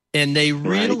 and they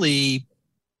really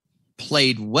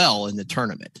played well in the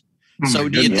tournament. So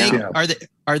do you think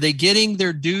are they getting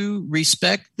their due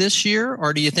respect this year,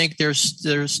 or do you think they're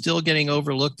still getting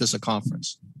overlooked as a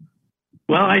conference?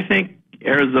 Well, I think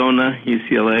Arizona,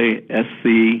 UCLA,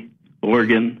 SC,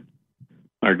 Oregon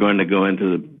are going to go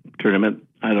into the tournament.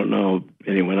 I don't know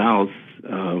anyone else,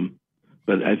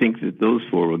 but I think that those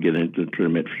four will get into the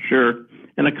tournament for sure,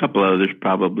 and a couple others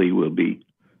probably will be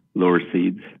lower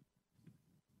seeds.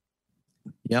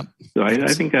 Yep. So I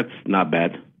think that's not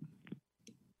bad.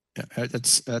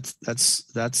 That's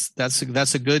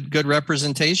a good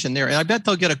representation there, and I bet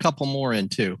they'll get a couple more in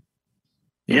too.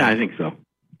 Yeah, I think so.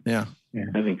 Yeah,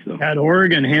 I think so. Had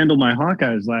Oregon handle my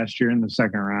Hawkeyes last year in the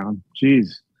second round.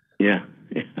 Jeez. Yeah.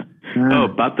 Oh,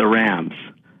 about the Rams.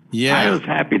 Yeah, I was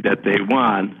happy that they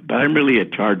won, but I'm really a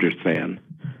Chargers fan.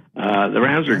 The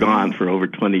Rams are gone for over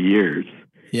 20 years.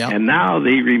 Yeah, and now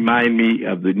they remind me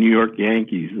of the New York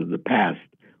Yankees of the past.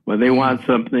 When they want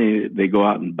something, they go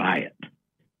out and buy it.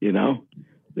 You know,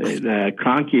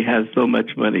 Kroenke has so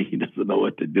much money, he doesn't know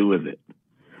what to do with it.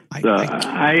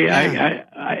 I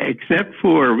except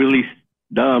for really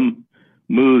dumb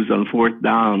moves on fourth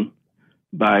down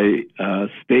by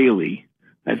Staley,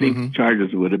 I think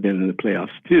Chargers would have been in the playoffs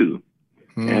too.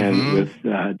 And with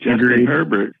Justin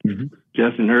Herbert,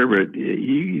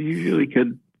 he really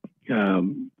could,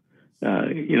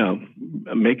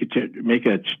 make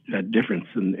a difference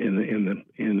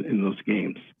in those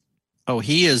games. Oh,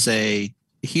 he's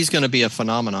going to be a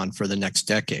phenomenon for the next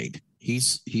decade.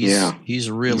 He's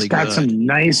really got good. Some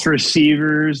nice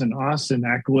receivers and Austin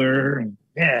Eckler, and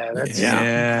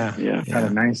got a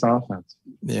nice offense.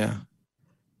 Yeah,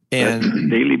 and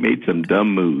Bailey made some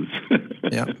dumb moves.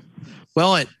 Yeah,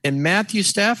 well, and Matthew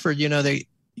Stafford,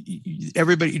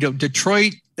 everybody,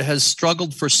 Detroit has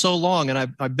struggled for so long,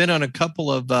 and I've been on a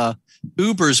couple of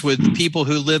Ubers with people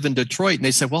who live in Detroit, and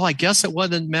they said, well, I guess it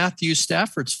wasn't Matthew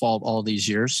Stafford's fault all these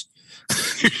years.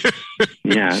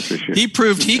 Yeah, for sure. He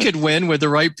proved he could win with the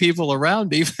right people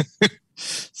around him.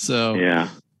 So yeah.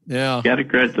 Got to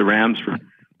credit the Rams for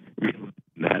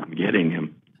that getting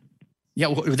him. Yeah,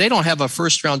 well, they don't have a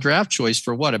first round draft choice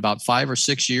for about 5 or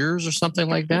 6 years or something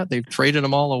like that. They've traded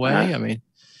them all away. I mean,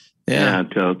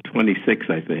 until 26,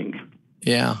 I think.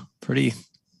 Yeah, pretty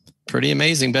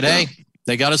amazing. But hey,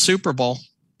 they got a Super Bowl.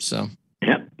 So.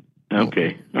 Yep.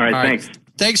 Okay. All right. Thanks.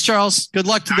 Thanks, Charles. Good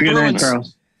luck to the Bruins.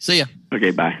 Charles. See ya.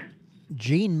 Okay. Bye.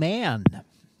 Gene Mann.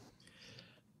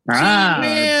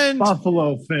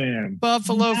 Buffalo fan.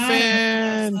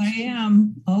 Fan. I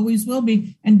am. Always will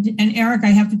be. And Eric, I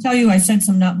have to tell you, I said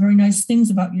some not very nice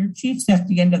things about your Chiefs at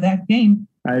the end of that game.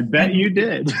 I bet you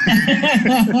did.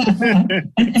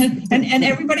 and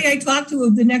everybody I talked to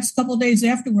the next couple of days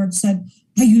afterwards said,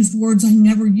 I used words I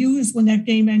never used when that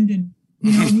game ended.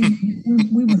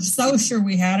 We were so sure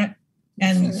we had it.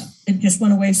 And it just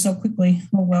went away so quickly.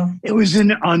 Oh, well. It was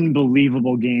an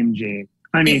unbelievable game, Jane.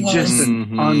 I mean, just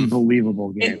an unbelievable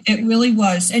game. It really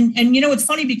was. And it's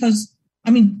funny because,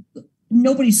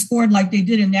 nobody scored like they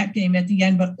did in that game at the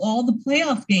end, but all the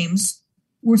playoff games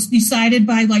were decided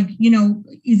by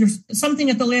either something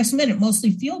at the last minute,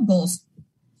 mostly field goals,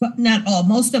 but not all,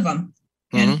 most of them.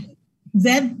 And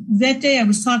that day I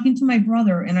was talking to my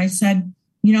brother and I said,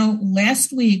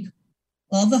 last week,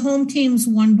 all the home teams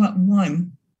won but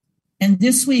one. And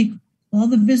this week, all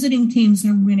the visiting teams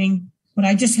are winning. But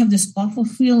I just have this awful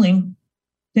feeling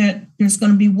that there's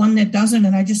going to be one that doesn't.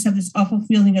 And I just have this awful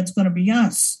feeling it's going to be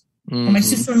us. And my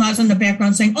sister-in-law's in the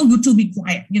background saying, oh, you two be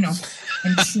quiet, And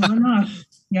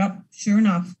sure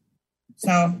enough.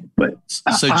 So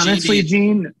honestly,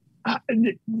 Gene,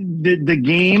 the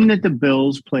game that the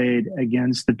Bills played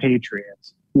against the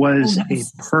Patriots was a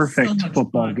perfect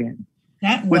football game.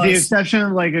 With the exception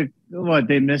of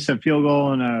they missed a field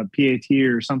goal and a PAT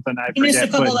or something. He missed a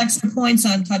couple extra points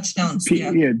on touchdowns.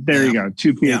 You go,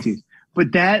 2 PATs. Yeah.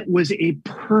 But that was a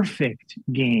perfect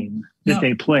game that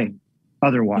they played.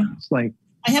 Otherwise, I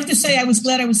have to say, I was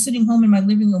glad I was sitting home in my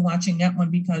living room watching that one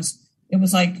because it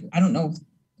was 5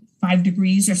 5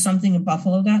 degrees or something in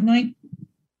Buffalo that night.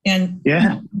 And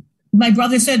my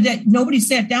brother said that nobody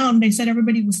sat down. They said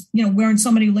everybody was, wearing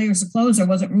so many layers of clothes. There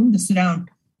wasn't room to sit down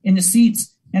in the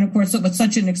seats. And of course, it was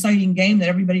such an exciting game that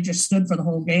everybody just stood for the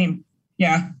whole game.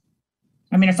 Yeah.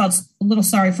 I mean, I felt a little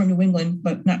sorry for New England,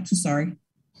 but not too sorry.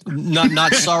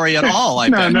 Not sorry at all. I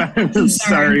bet. No,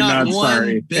 sorry, not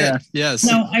sorry. Bit. Yeah. Yes.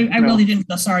 No, I really didn't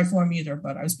feel sorry for him either,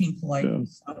 but I was being polite.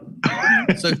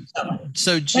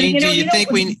 So Gene, do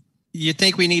you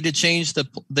think we need to change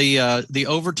the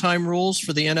overtime rules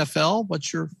for the NFL?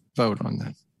 What's your vote on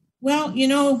that? Well,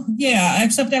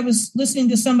 except I was listening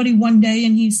to somebody one day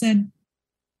and he said,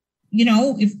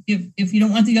 if you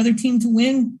don't want the other team to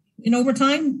win in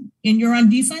overtime and you're on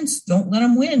defense, don't let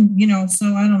them win,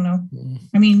 so I don't know.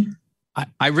 I mean,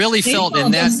 I really felt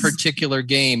in that particular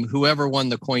game, whoever won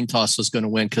the coin toss was going to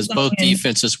win because both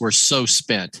defenses were so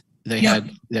spent.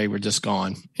 They were just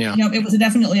gone. Yeah. It was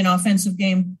definitely an offensive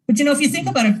game. But, if you think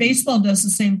about it, baseball does the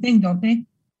same thing, don't they?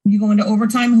 You go into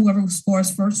overtime, whoever scores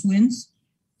first wins.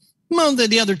 Well,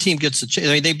 the other team gets a chance.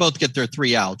 I mean, they both get their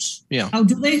 3 outs. Yeah. Oh,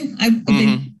 do they?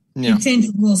 They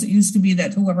changed the rules. It used to be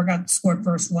that whoever got scored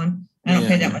first won. I don't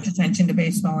pay that much attention to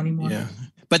baseball anymore. Yeah.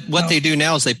 But what they do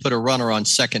now is they put a runner on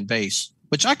second base,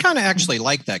 which I kind of actually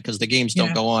like that because the games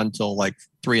don't go on until like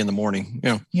 3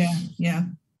 a.m. Yeah.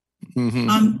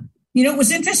 Mm-hmm. What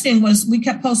was interesting was we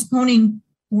kept postponing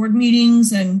board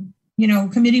meetings and,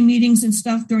 committee meetings and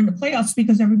stuff during the playoffs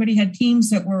because everybody had teams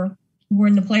that were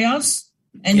in the playoffs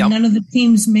and none of the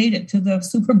teams made it to the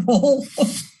Super Bowl.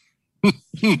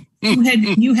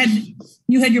 You had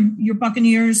your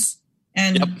Buccaneers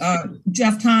and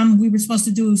Jeff Tom. We were supposed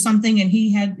to do something, and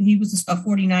he was a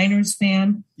 49ers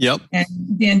fan. Yep. And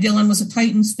Dan Dillon was a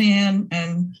Titans fan,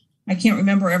 and I can't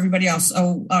remember everybody else.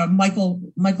 Oh, Michael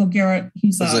Garrett.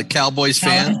 He's a Cowboys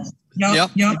fan.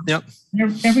 Yep.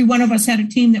 Every one of us had a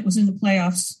team that was in the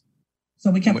playoffs,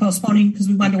 so we kept postponing because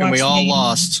we wanted to watch. And we all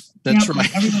lost. That's right.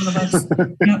 Every one of us.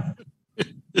 Yep.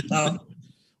 So.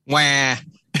 Wah.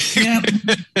 Yep.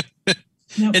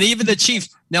 And even the Chiefs.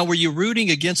 Now, were you rooting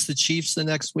against the Chiefs the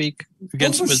next week? For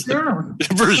sure.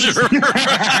 For sure.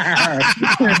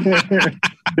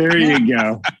 There you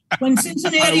go. When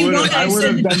Cincinnati won, I would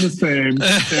have done the same.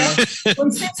 Yeah.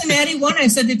 When Cincinnati won, I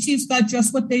said the Chiefs got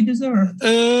just what they deserved.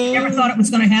 I never thought it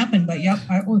was going to happen, but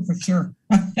for sure.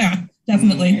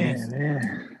 Definitely. Yeah.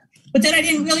 But then I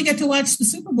didn't really get to watch the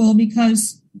Super Bowl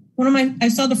because I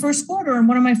saw the first quarter and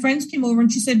one of my friends came over and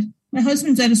she said, my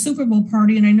husband's at a Super Bowl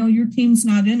party and I know your team's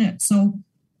not in it. So,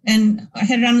 and I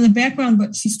had it on in the background,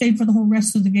 but she stayed for the whole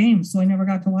rest of the game. So I never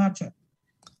got to watch it.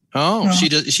 Oh, she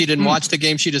didn't watch the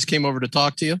game. She just came over to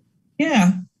talk to you.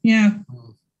 Yeah.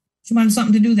 She wanted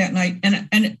something to do that night.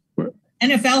 And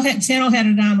NFL channel had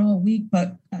it on all week,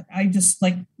 but I just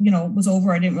it was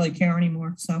over. I didn't really care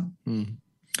anymore. So,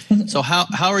 So how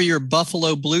are your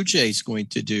Buffalo Blue Jays going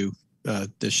to do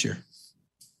this year?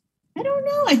 I don't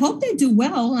know. I hope they do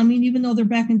well. I mean, even though they're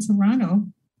back in Toronto,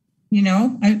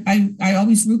 I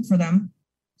always root for them,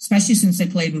 especially since they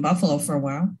played in Buffalo for a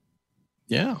while.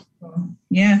 Yeah. So,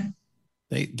 yeah.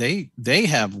 They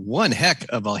have one heck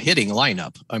of a hitting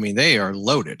lineup. I mean, they are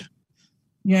loaded.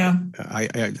 Yeah. I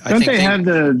think they have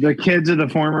the kids of the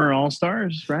former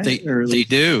All-Stars, right? They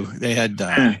do. They had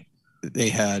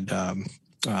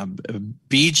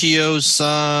Biggio's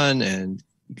son and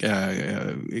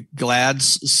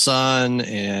Glad's son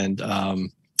and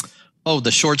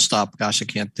the shortstop. Gosh, I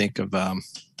can't think of. I'm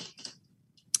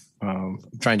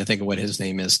trying to think of what his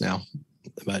name is now,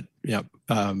 but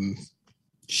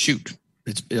shoot,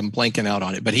 I'm blanking out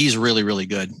on it. But he's really, really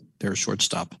good. They're a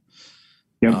shortstop.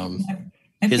 Yep.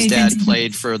 His dad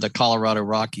played for the Colorado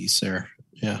Rockies there.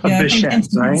 Yeah. Bichette,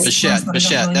 right? Bichette.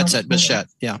 That's it. Bichette.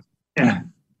 Yeah.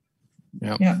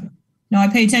 No, I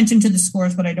pay attention to the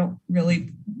scores, but I don't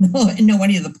really know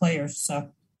any of the players. So,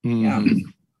 yeah.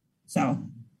 So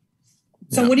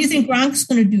what do you think Gronk's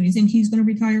going to do? You think he's going to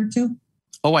retire too?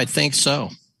 Oh, I think so.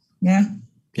 Yeah.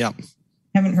 Yeah.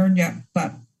 Haven't heard yet,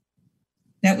 but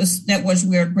that was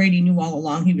weird. Brady knew all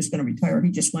along he was going to retire. He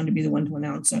just wanted to be the one to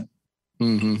announce it.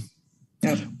 Mm-hmm.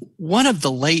 Yep. One of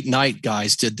the late night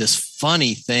guys did this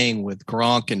funny thing with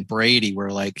Gronk and Brady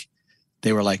where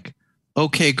they were like,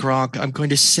 okay, Gronk, I'm going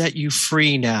to set you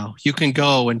free now. You can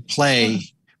go and play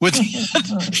with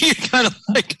you. Kind of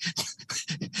like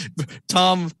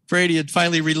Tom Brady had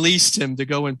finally released him to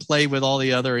go and play with all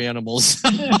the other animals.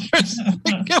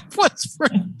 It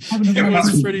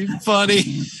was pretty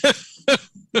funny.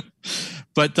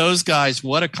 But those guys,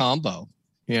 what a combo,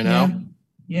 Yeah.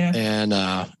 And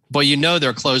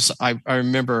they're close. I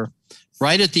remember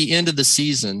right at the end of the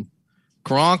season,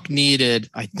 Gronk needed,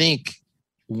 I think,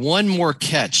 one more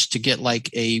catch to get like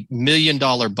 $1 million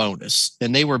bonus,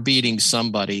 and they were beating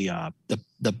somebody,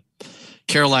 the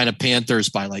Carolina Panthers,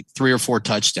 by like 3 or 4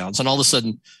 touchdowns. And all of a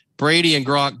sudden, Brady and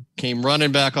Gronk came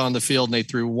running back on the field, and they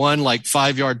threw one like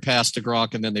 5-yard pass to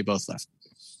Gronk, and then they both left.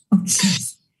 Oh,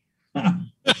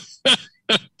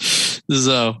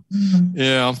 So,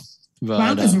 yeah. But,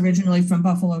 Gronk is originally from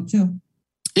Buffalo too.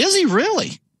 Is he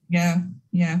really? Yeah.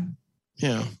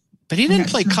 But he didn't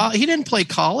play. He didn't play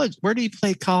college. Where did he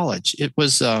play college? It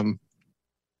was. Dang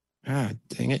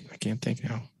it! I can't think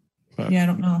now. But, yeah, I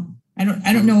don't know. I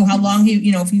don't know how long he.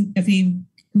 If he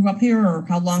grew up here or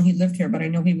how long he lived here, but I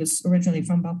know he was originally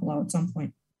from Buffalo at some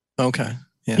point. Okay.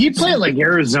 Yeah. He played like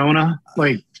Arizona,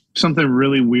 like something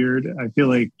really weird. I feel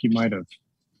like he might have.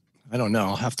 I don't know.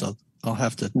 I'll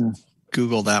have to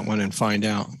Google that one and find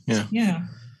out. Yeah.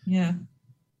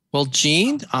 Well,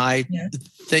 Gene,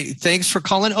 thanks for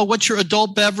calling. Oh, what's your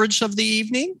adult beverage of the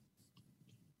evening?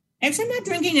 Actually, I'm not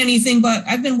drinking anything, but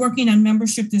I've been working on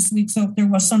membership this week, so if there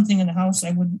was something in the house,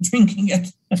 I wouldn't be drinking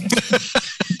it.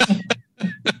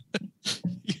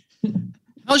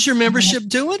 How's your membership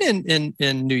doing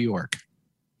in New York?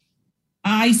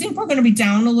 I think we're going to be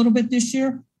down a little bit this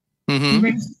year. Mm-hmm.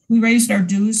 We raised our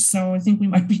dues, so I think we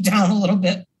might be down a little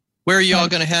bit. Where are y'all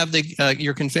going to have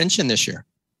your convention this year?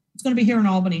 It's going to be here in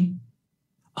Albany.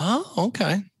 Oh,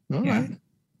 okay. All right.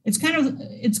 It's kind of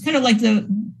like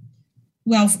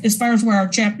as far as where our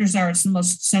chapters are, it's the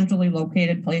most centrally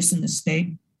located place in the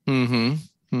state. Mm-hmm.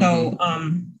 So,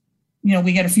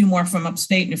 we get a few more from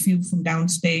upstate and a few from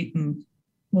downstate, and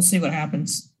we'll see what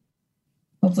happens.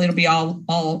 Hopefully it'll be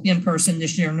all in person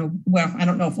this year. I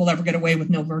don't know if we'll ever get away with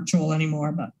no virtual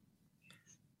anymore, but.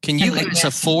 Can you guys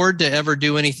afford to ever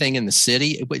do anything in the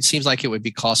city? It seems like it would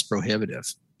be cost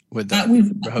prohibitive with the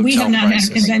hotel we have not prices.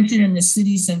 had a convention in the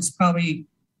city since probably,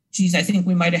 I think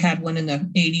we might have had one in the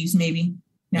 80s maybe.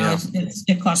 Now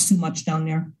it costs too much down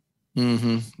there.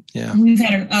 Mm-hmm. Yeah. We've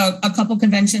had a couple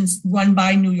conventions run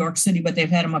by New York City, but they've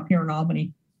had them up here in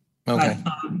Albany. Okay.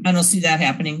 But, I don't see that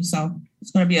happening. So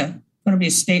it's going to be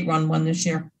a state-run one this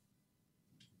year.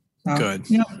 So, good.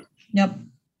 Yep.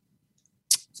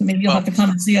 So maybe you'll have to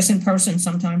come and see us in person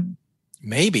sometime.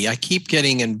 Maybe. I keep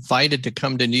getting invited to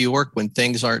come to New York when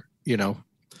things aren't,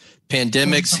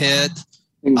 pandemics hit.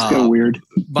 Things go weird.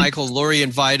 Michael Lurie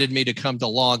invited me to come to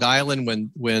Long Island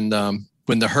when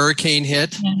the hurricane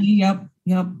hit. Yep.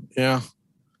 Yeah.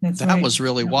 That was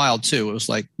really wild too. It was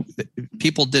like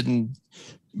people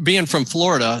being from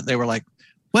Florida, they were like,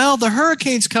 well, the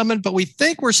hurricane's coming, but we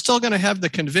think we're still going to have the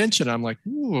convention. I'm like,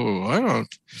 ooh, I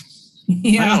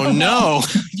don't know.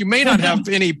 You may not have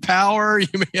any power. You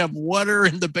may have water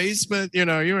in the basement.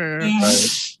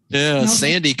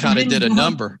 Sandy kind of did a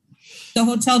number. The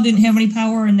hotel didn't have any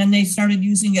power, and then they started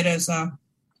using it as a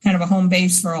kind of a home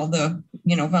base for all the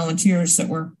volunteers that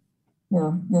were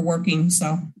working.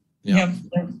 So they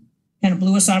kind of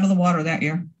blew us out of the water that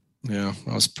year. Yeah,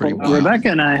 that was pretty wild. Rebecca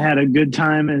and I had a good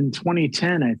time in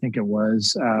 2010. I think it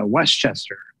was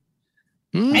Westchester.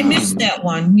 I missed that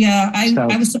one. Yeah,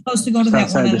 I was supposed to go to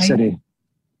that one. Outside the city.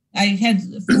 I had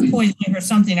food poisoning or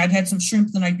something. I'd had some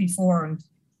shrimp the night before and,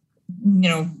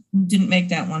 didn't make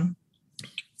that one.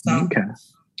 So okay.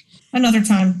 Another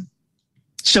time.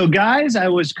 So, guys, I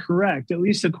was correct, at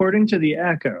least according to the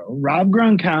Echo. Rob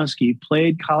Gronkowski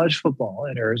played college football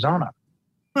at Arizona.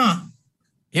 Huh.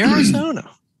 Arizona.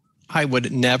 I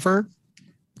would never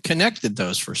connected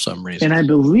those for some reason. And I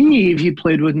believe he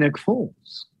played with Nick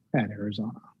Foles at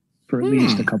Arizona for at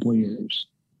least a couple of years.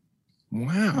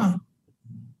 Wow. Huh.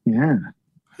 Yeah.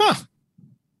 Huh.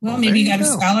 Well, maybe you got a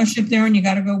scholarship there and you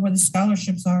got to go where the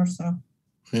scholarships are. So.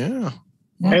 Yeah.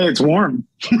 Hey, it's warm.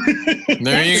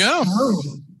 There you go.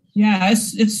 Yeah,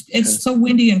 it's so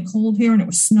windy and cold here, and it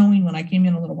was snowing when I came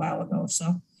in a little while ago.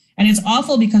 So, and it's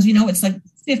awful because it's like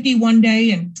 50 one day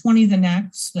and 20 the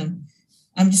next, and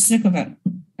I'm just sick of it.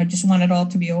 I just want it all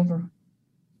to be over.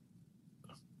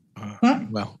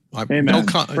 No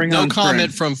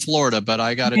comment from Florida, but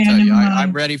I got to tell you,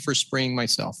 I'm ready for spring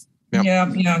myself. Yep.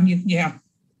 Yeah.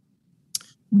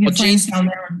 We have friends down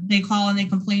there. They call and they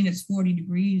complain it's 40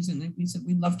 degrees, and we said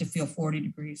we'd love to feel 40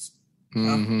 degrees.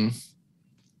 Mm-hmm.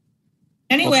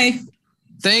 Anyway,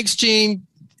 thanks, Gene.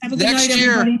 Have a good next night,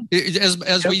 year, everybody.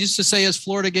 as we used to say as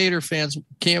Florida Gator fans,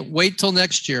 can't wait till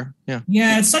next year. Yeah,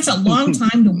 it's such a long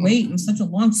time to wait and such a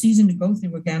long season to go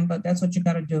through again, but that's what you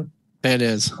got to do. It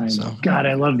is. God,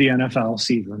 I love the NFL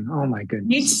season. Oh my goodness.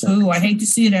 Me too. I hate to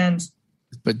see it end.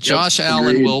 But Josh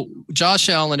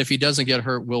Allen, if he doesn't get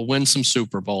hurt, will win some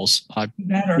Super Bowls. I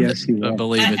yes, he will.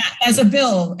 believe it. As a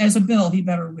Bill, he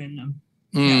better win them.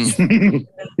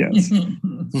 Yes.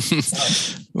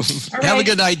 Have a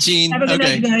good night, Gene. Have a good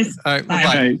night, guys. All right. Bye.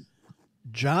 Bye.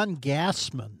 John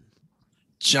Gassman.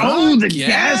 John the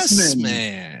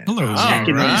Gassman. Hello. All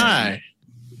right.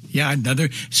 Yeah, another.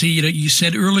 See, you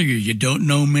said earlier you don't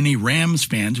know many Rams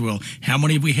fans. Well, how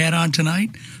many have we had on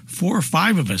tonight? 4 or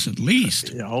 5 of us at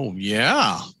least. Oh,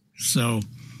 yeah. So,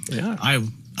 Yeah.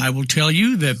 I will tell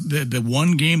you that the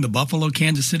one game, the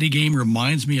Buffalo-Kansas City game,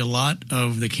 reminds me a lot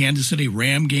of the Kansas City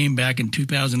Ram game back in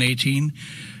 2018,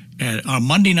 a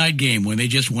Monday night game when they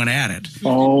just went at it.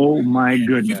 Oh, my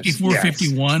goodness.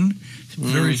 54-51,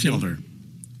 very similar.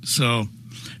 So,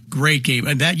 great game.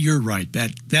 And you're right.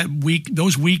 That week,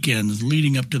 those weekends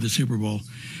leading up to the Super Bowl,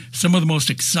 some of the most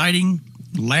exciting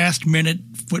last-minute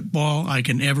football I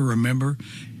can ever remember,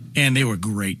 and they were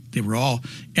great. They were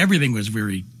everything was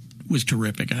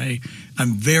terrific.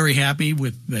 I'm very happy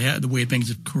with the way things,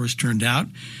 of course, turned out.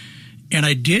 And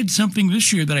I did something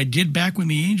this year that I did back when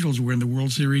the Angels were in the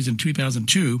World Series in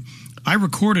 2002. I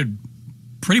recorded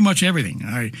pretty much everything.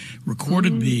 I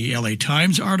recorded the LA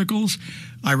Times articles.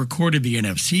 I recorded the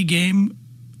NFC game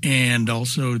and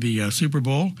also the Super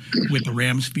Bowl with the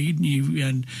Rams feed.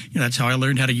 And that's how I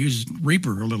learned how to use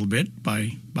Reaper a little bit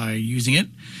by using it.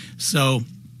 So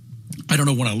I don't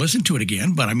know when I'll listen to it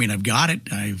again, but I mean, I've got it.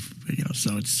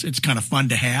 So it's kind of fun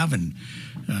to have and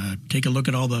take a look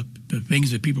at all the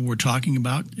things that people were talking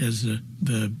about as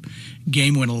the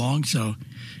game went along. So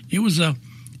it was a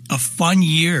fun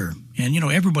year, and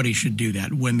everybody should do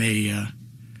that when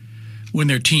when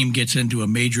their team gets into a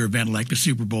major event like the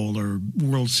Super Bowl or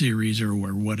World Series or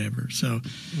whatever. So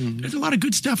there's a lot of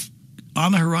good stuff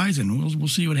on the horizon. We'll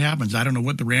see what happens. I don't know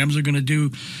what the Rams are going to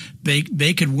do.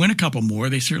 They could win a couple more.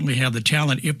 They certainly have the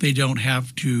talent if they don't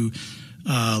have to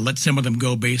let some of them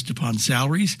go based upon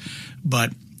salaries.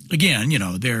 But again,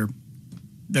 they're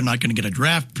not going to get a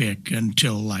draft pick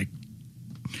until like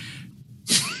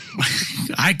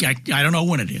I don't know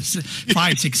when it is,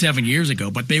 5, 6, 7 years ago.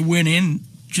 But they went in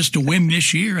just to win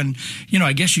this year, and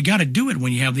I guess you got to do it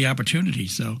when you have the opportunity.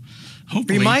 So.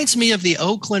 Hopefully. Reminds me of the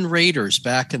Oakland Raiders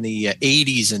back in the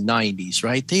 80s and 90s,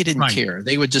 right? They didn't care.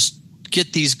 They would just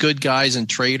get these good guys and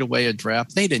trade away a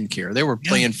draft. They didn't care. They were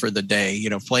playing for the day,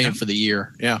 playing for the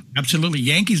year. Yeah, absolutely.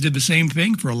 Yankees did the same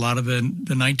thing for a lot of the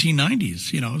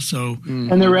 1990s, so.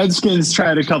 And the Redskins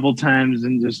tried a couple times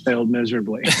and just failed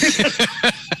miserably.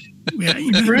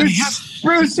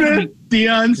 Bruce Smith,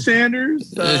 Deion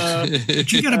Sanders. But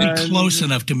you got to be close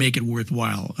enough to make it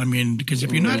worthwhile. I mean, because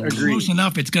if you're not close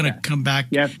enough, it's going to come back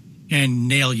and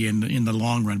nail you in the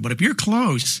long run. But if you're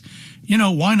close,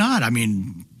 why not? I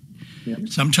mean,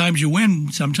 sometimes you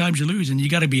win, sometimes you lose, and you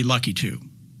got to be lucky too.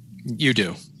 You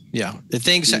do, yeah. The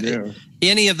things,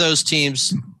 any of those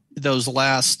teams, those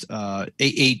last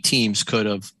 8 teams could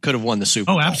have won the Super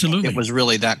Bowl. Oh, absolutely. It was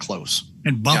really that close.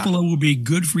 And Buffalo will be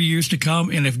good for years to come.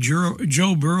 And if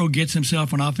Joe Burrow gets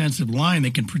himself an offensive line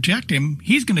that can protect him,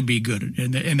 he's going to be good,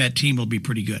 and that team will be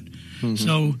pretty good. Mm-hmm.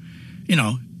 So,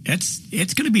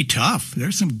 it's going to be tough.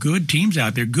 There's some good teams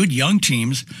out there, good young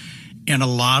teams, and a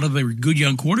lot of the good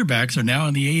young quarterbacks are now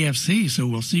in the AFC. So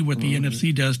we'll see what the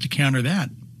NFC does to counter that.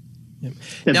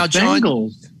 Now,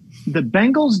 the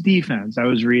Bengals defense, I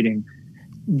was reading,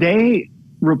 they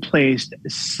replaced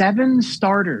 7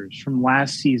 starters from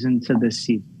last season to this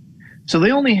season. So they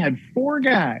only had 4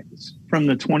 guys from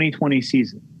the 2020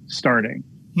 season starting.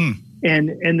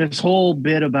 And this whole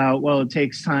bit about, well, it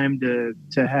takes time to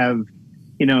have,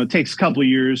 it takes a couple of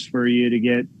years for you to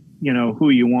get, who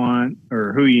you want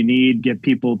or who you need, get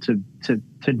people to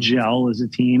gel as a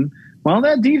team. Well,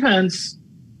 that defense,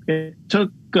 it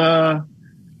took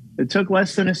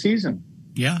less than a season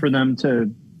for them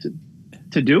to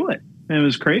do it. And it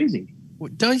was crazy.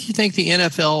 Don't you think the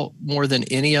NFL, more than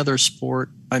any other sport,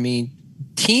 I mean,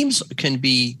 teams can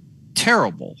be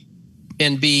terrible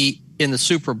and be in the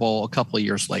Super Bowl a couple of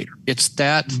years later. It's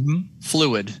that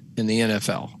fluid in the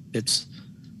NFL. It's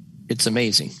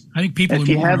amazing. I think people, if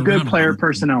you have good player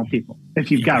personnel,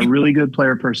 if you've got really good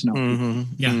player personnel,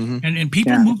 and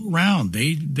people move around.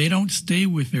 They don't stay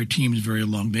with their teams very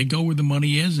long. They go where the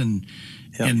money is, and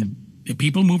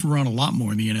people move around a lot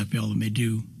more in the NFL than they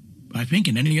do, I think,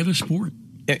 in any other sport.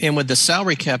 And with the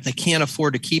salary cap, they can't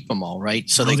afford to keep them all, right?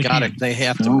 So they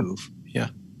have to move. Yeah.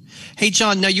 Hey,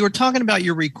 John, now you were talking about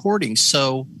your recording.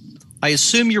 So I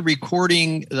assume you're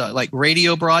recording like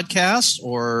radio broadcasts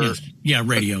or? Yes. Yeah,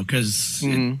 radio, because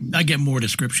I get more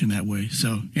description that way.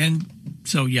 So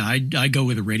I go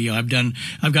with the radio. I've gotten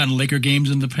Laker games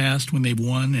in the past when they've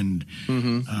won, and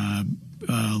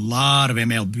a lot of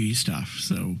MLB stuff.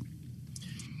 So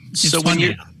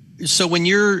So when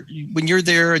you're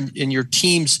there and your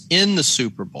team's in the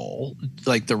Super Bowl,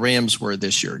 like the Rams were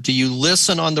this year, do you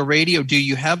listen on the radio? Do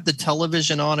you have the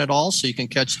television on at all so you can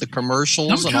catch the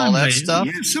commercials and all that stuff?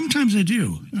 Yeah, sometimes I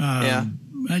do.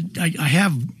 I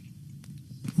have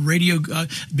radio.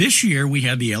 This year we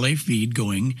had the LA feed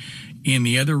going. In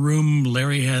the other room,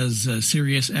 Larry has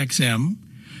Sirius XM.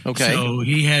 Okay. So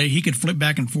he could flip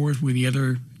back and forth with the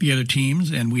other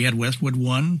teams, and we had Westwood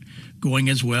One going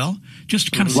as well. Just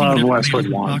to kind of see what Westwood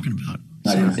we're One talking about.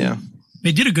 Yeah.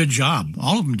 They did a good job.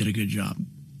 All of them did a good job.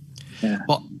 Yeah.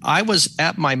 Well, I was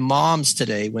at my mom's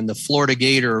today when the Florida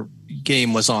Gator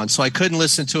game was on, so I couldn't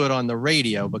listen to it on the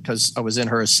radio because I was in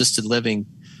her assisted living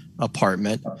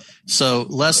apartment. So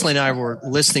Leslie and I were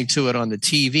listening to it on the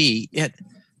TV.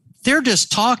 They're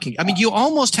just talking. I mean, you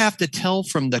almost have to tell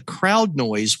from the crowd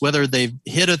noise whether they've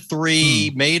hit a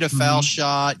three, made a foul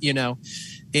shot,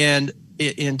 and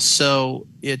so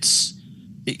it's,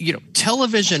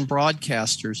 television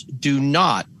broadcasters do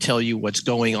not tell you what's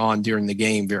going on during the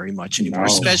game very much anymore,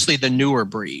 especially the newer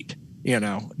breed. You're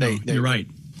right.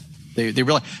 They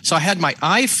really. So I had my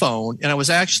iPhone, and I was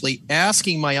actually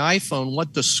asking my iPhone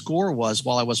what the score was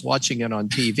while I was watching it on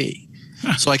TV.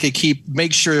 So I could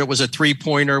make sure it was a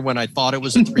 3-pointer when I thought it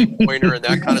was a 3-pointer and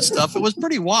that kind of stuff. It was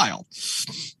pretty wild.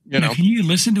 Now, can you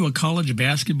listen to a college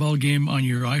basketball game on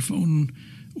your iPhone,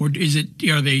 or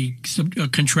are they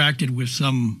contracted with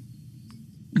some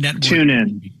network?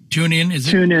 TuneIn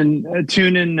is it?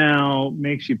 TuneIn now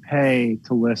makes you pay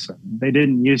to listen. They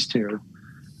didn't used to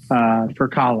for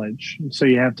college, so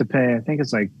you have to pay. I think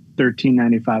it's like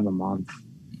 $13.95 a month.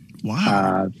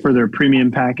 Wow. For their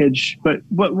premium package. But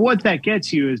what that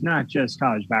gets you is not just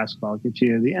college basketball. It gets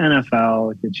you the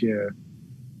NFL. It gets you,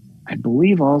 I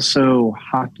believe, also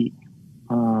hockey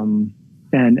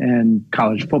and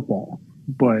college football.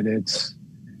 But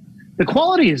the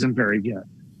quality isn't very good.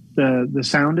 The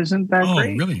sound isn't that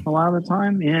great really? A lot of the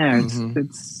time. Yeah,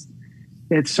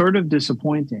 it's sort of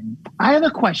disappointing. I have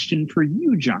a question for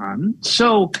you, John.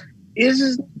 So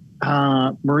is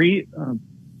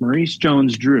Maurice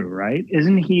Jones-Drew, right?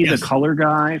 Isn't he the color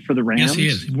guy for the Rams? Yes, he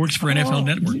is. He works for NFL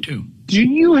Network, too. Do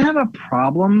you have a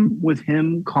problem with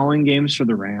him calling games for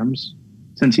the Rams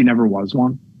since he never was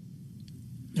one?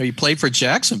 He played for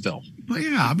Jacksonville. Well,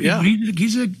 yeah.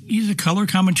 He's a color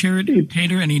commentator,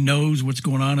 and he knows what's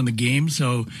going on in the game.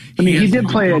 So he did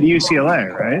play at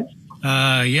UCLA, right?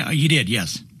 Yeah, he did,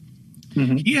 yes.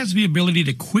 Mm-hmm. He has the ability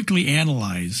to quickly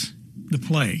analyze the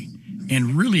play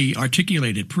and really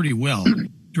articulate it pretty well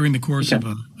during the course of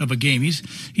a game.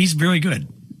 He's very good.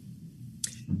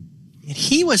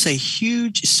 He was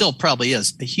still probably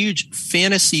is, a huge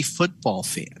fantasy football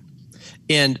fan.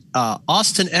 And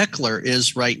Austin Eckler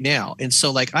is right now. And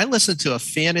so I listen to a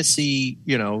fantasy,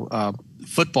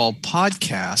 football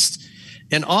podcast,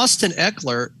 and Austin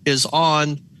Eckler is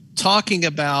on talking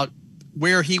about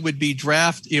where he would be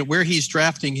where he's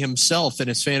drafting himself in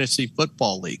his fantasy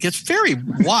football league. It's very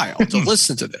wild to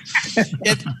listen to this.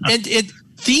 And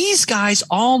these guys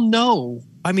all know.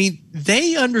 I mean,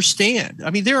 they understand.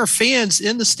 I mean, there are fans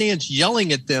in the stands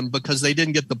yelling at them because they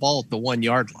didn't get the ball at the 1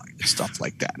 yard line and stuff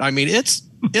like that. I mean, it's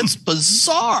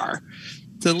bizarre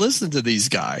to listen to these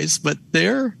guys, but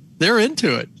they're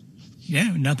into it.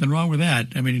 Yeah, nothing wrong with that.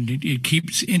 I mean, it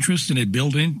keeps interest and it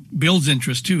builds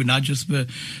interest too, not just the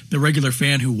regular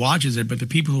fan who watches it, but the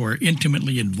people who are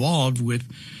intimately involved with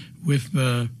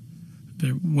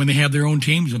when they have their own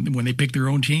teams and when they pick their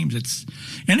own teams. It's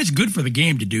good for the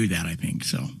game to do that, I think.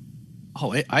 So,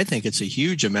 I think it's a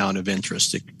huge amount of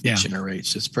interest it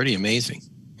generates. It's pretty amazing.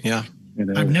 Yeah.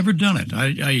 I've never done it.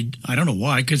 I don't know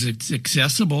why, because it's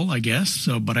accessible, I guess.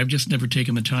 So, but I've just never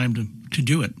taken the time to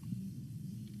do it.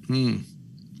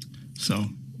 So,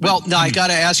 well, now I got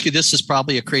to ask you. This is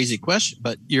probably a crazy question,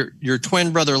 but your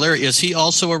twin brother Larry, is he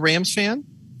also a Rams fan?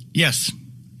 Yes.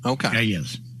 Okay. Yeah, he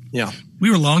is. Yeah. We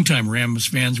were longtime Rams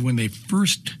fans when they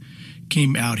first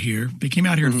came out here. They came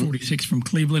out here in 46 from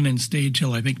Cleveland and stayed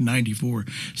till I think 94.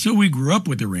 So we grew up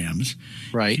with the Rams.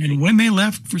 Right. And when they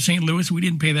left for St. Louis, we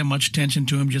didn't pay that much attention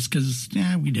to them just because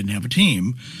we didn't have a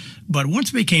team. But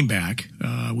once they came back,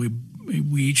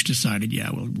 we each decided,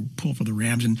 we'll pull for the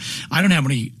Rams. And I don't have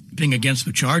anything against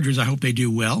the Chargers. I hope they do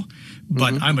well.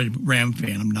 But I'm a Ram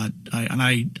fan. I'm not.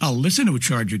 I'll listen to a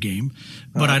Charger game,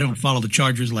 but I don't follow the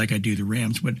Chargers like I do the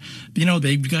Rams. But they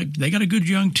got a good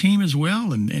young team as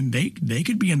well, and they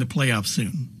could be in the playoffs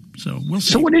soon. So we'll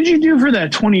see. So what did you do for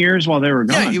that 20 years while they were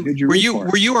gone?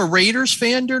 Were you a Raiders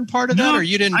fan during part of that, or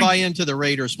you didn't buy into the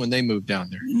Raiders when they moved down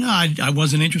there? No, I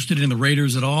wasn't interested in the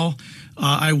Raiders at all.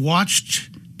 I watched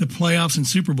the playoffs and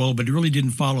Super Bowl, but really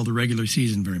didn't follow the regular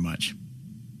season very much.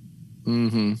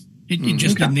 Mm-hmm. It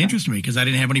just didn't interest me because I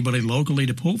didn't have anybody locally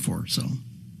to pull for. So,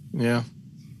 yeah,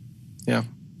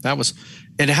 that was.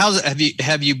 And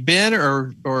have you been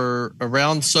or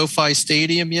around SoFi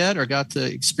Stadium yet, or got to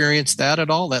experience that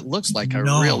at all? That looks like a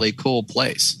really cool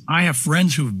place. I have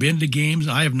friends who've been to games.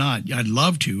 I have not. I'd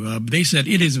love to. They said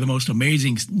it is the most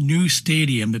amazing new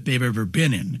stadium that they've ever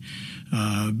been in,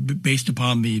 based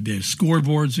upon the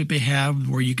scoreboards that they have,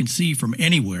 where you can see from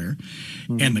anywhere,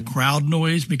 and the crowd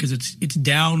noise, because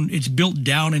it's built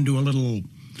down into a little.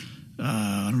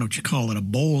 I don't know what you call it, a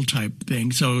bowl type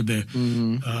thing. So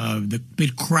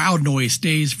the crowd noise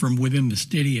stays from within the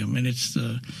stadium, and it's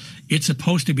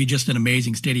supposed to be just an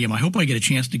amazing stadium. I hope I get a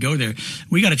chance to go there.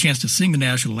 We got a chance to sing the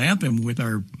national anthem with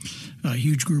our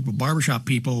huge group of barbershop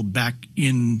people back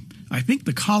in, I think,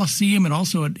 the Coliseum and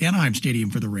also at Anaheim Stadium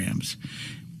for the Rams.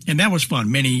 And that was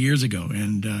fun many years ago.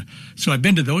 And so I've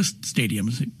been to those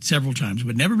stadiums several times,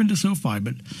 but never been to SoFi.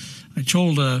 But I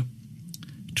told a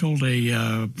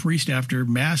priest after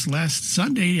Mass last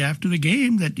Sunday after the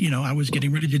game that, I was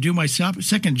getting ready to do my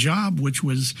second job, which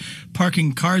was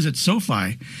parking cars at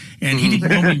SoFi. And he didn't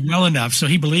know me well enough, so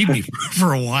he believed me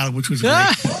for a while, which was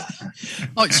great.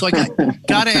 So I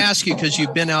got to ask you, because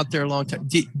you've been out there a long time.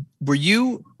 Were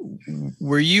you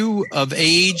of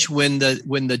age when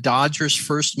the Dodgers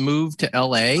first moved to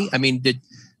LA? I mean,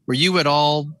 were you at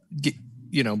all...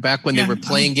 back when they were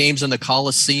playing games in the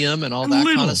Coliseum and all that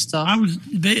kind of stuff?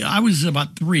 I was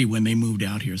about 3 when they moved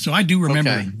out here. So I do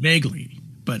remember it vaguely,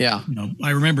 but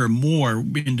I remember more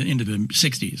into the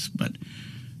 60s, but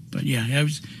yeah,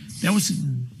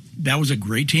 that was a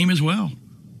great team as well.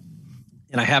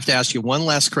 And I have to ask you one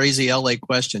last crazy LA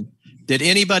question. Did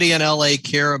anybody in LA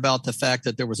care about the fact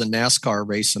that there was a NASCAR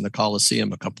race in the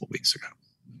Coliseum a couple of weeks ago?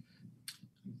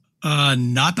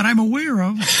 Not that I'm aware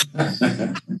of.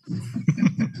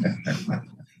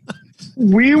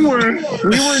 We were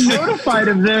notified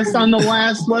of this on the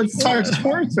last Let's Talk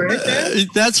Sports, right?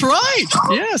 That's right.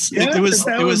 Yes, it was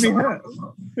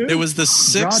the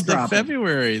 6th of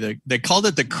February. They called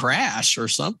it the crash or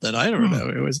something. I don't know.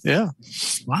 It was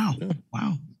Wow.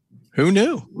 Who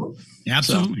knew?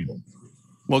 Absolutely. So,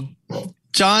 well,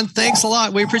 John, thanks a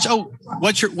lot. We appreciate. Oh,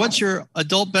 what's your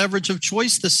adult beverage of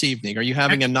choice this evening? Are you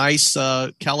having a nice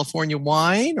California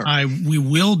wine? Or? We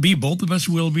will be. Both of us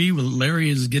will be. Larry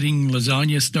is getting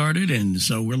lasagna started, and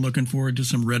so we're looking forward to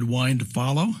some red wine to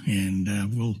follow. And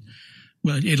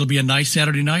it'll be a nice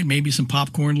Saturday night. Maybe some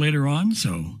popcorn later on.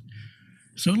 So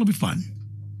it'll be fun.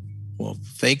 Well,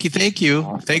 thank you.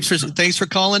 Awesome. Thanks for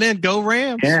calling in. Go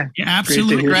Rams. Yeah,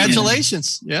 absolutely.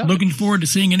 Congratulations. Yeah. Looking forward to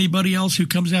seeing anybody else who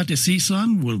comes out to see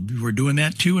Sun. We're doing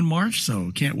that too in March,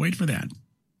 so can't wait for that.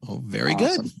 Oh, very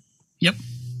good. Yep.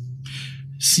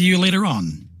 See you later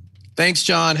on. Thanks,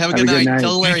 John. Have a good night.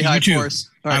 Tell Larry hi for us.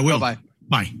 All right, I will. Bye.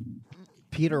 Bye.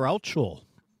 Peter Altschul.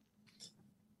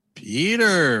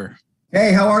 Peter.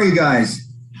 Hey, how are you guys?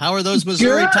 How are those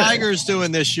Missouri Tigers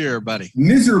doing this year, buddy?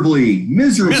 Miserably.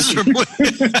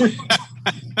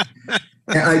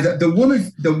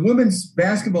 The women's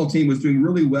basketball team was doing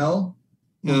really well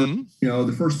for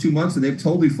the first 2 months, and they've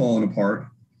totally fallen apart.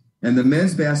 And the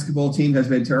men's basketball team has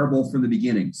been terrible from the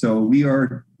beginning. So we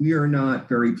are not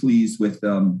very pleased with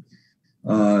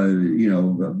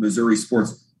Missouri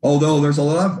sports. Although there's a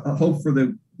lot of hope for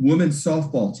the women's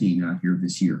softball team out here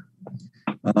this year.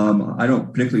 I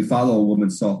don't particularly follow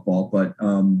women's softball, but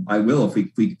I will if we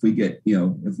get,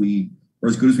 if we are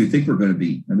as good as we think we're going to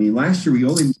be. I mean, last year we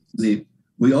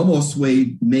almost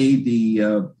made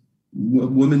the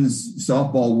women's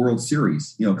softball World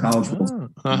Series, college World,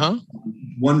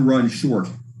 1 run short.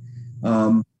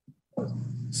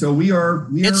 So we are.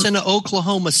 It's in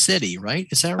Oklahoma City, right?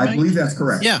 Is that right? I believe that's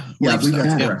correct. Yeah, I believe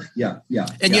that's correct. Yeah.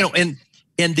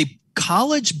 And the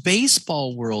College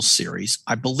Baseball World Series,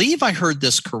 I believe I heard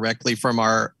this correctly from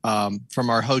our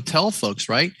hotel folks,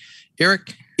 right?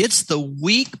 Eric, it's the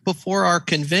week before our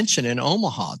convention in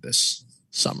Omaha this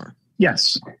summer.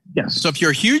 Yes. So if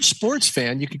you're a huge sports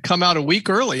fan, you could come out a week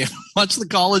early and watch the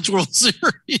College World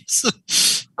Series.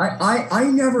 I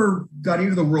never got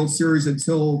into the World Series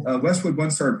until Westwood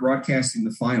One started broadcasting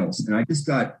the finals, and I just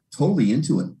got totally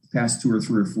into it the past 2 or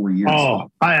 3 or 4 years. Oh,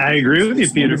 I agree with you,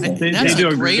 Peter. They do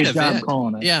a great job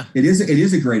calling it. Yeah, it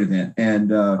is a great event, and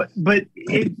but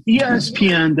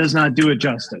ESPN does not do it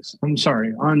justice. I'm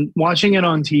sorry. On watching it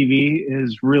on TV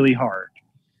is really hard,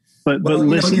 but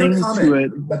listening to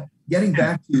it. Getting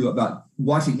back to about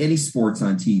watching any sports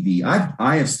on TV,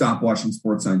 I have stopped watching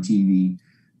sports on TV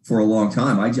for a long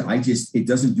time. I just it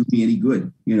doesn't do me any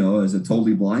good, as a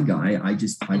totally blind guy. And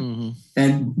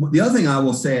the other thing I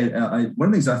will say, one of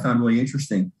the things I found really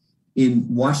interesting in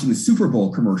watching the Super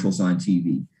Bowl commercials on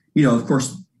TV, of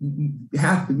course,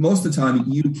 most of the time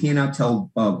you cannot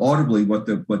tell audibly what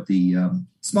the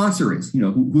sponsor is. You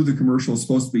know who the commercial is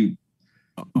supposed to be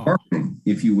marketing,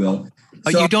 if you will.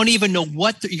 So, you don't even know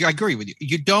what. I agree with you.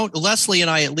 You don't. Leslie and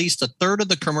I, at least a third of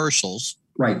the commercials,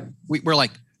 right? We're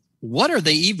like, what are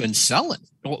they even selling?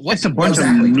 It's a bunch of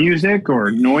music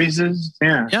or noises.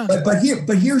 Yeah. But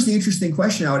here's the interesting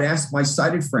question I would ask my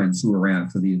sighted friends who were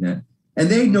around for the event, and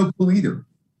they had no clue either.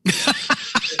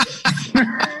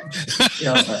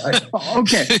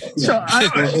 Okay, so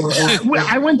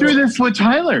I went through this with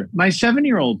Tyler, my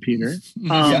 7-year-old Peter,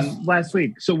 last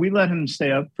week. So we let him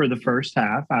stay up for the first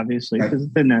half, obviously, because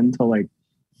it didn't end until like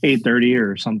 8:30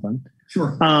 or something.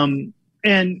 Sure.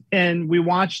 And we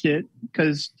watched it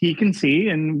because he can see,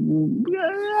 and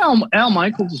Al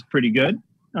Michaels is pretty good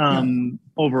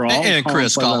overall. And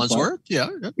Chris Collinsworth,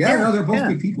 no, they're both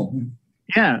good people.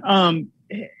 Yeah.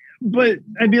 But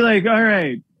I'd be like, all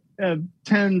right,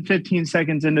 10, 15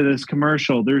 seconds into this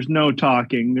commercial, there's no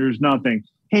talking, there's nothing.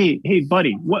 Hey,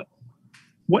 buddy, what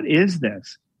is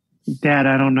this? Dad,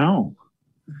 I don't know.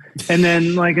 And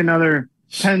then like another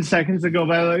 10 seconds to go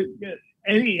by, like,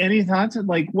 any thoughts?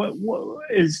 Like, what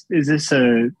is this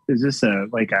a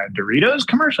like a Doritos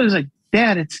commercial? He's like,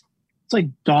 Dad, it's like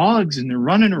dogs and they're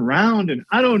running around and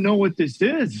I don't know what this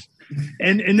is.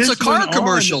 And this it's a car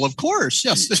commercial, of course.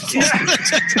 Yes.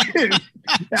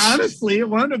 Honestly, it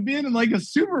wound up being like a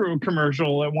Subaru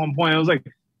commercial at one point. I was like,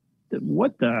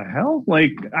 what the hell?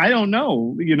 Like, I don't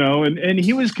know, and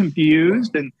he was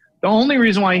confused. And the only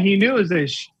reason why he knew is they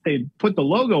put the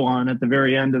logo on at the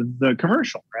very end of the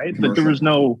commercial, right? But there was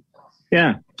no,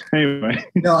 anyway.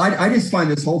 No, I just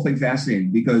find this whole thing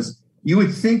fascinating because you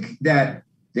would think that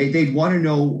they'd want to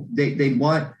know, they'd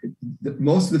want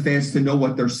most of the fans to know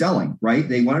what they're selling, right?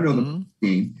 They want to know the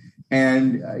game.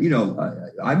 And,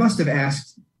 I must have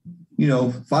asked,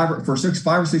 5 or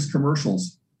 6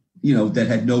 commercials, that I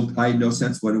had no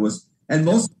sense what it was. And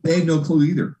most, they had no clue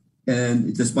either. And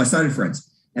it's just my sighted friends.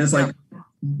 And it's like,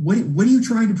 what are you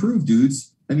trying to prove,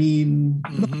 dudes? I mean,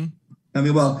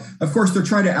 well, of course they're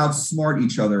trying to outsmart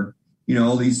each other.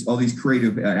 All these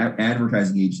creative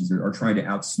advertising agencies are trying to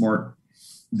outsmart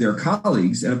their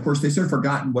colleagues. And of course they sort of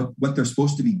forgotten what they're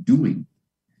supposed to be doing.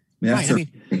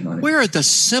 Where are the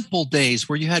simple days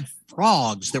where you had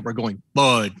frogs that were going,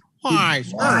 Bud? Why?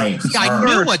 I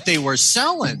knew what they were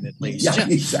selling at least. Yeah,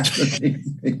 exactly.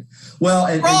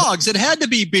 Well, frogs. It had to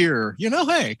be beer.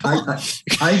 Hey, come on.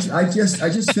 I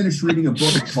just finished reading a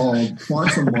book called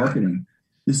Quantum Marketing.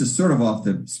 This is sort of off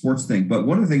the sports thing, but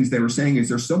one of the things they were saying is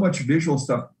there's so much visual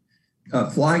stuff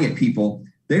flying at people,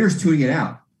 they're just tuning it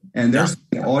out, and their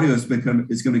audio is going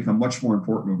to become much more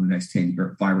important over the next 5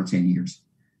 or 10 years.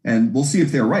 And we'll see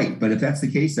if they're right. But if that's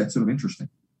the case, that's sort of interesting.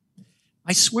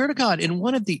 I swear to God, in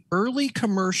one of the early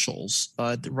commercials,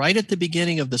 right at the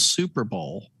beginning of the Super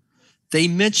Bowl, they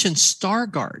mentioned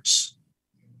Stargardt's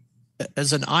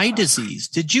as an eye disease.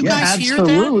 Did you guys hear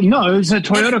that? No, it was a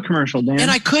Toyota commercial, Dan.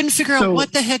 And I couldn't figure out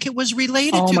what the heck it was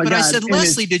related to. But I said,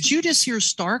 Leslie, did you just hear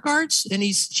Stargardt's? And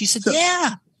she said,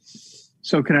 yeah.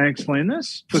 So can I explain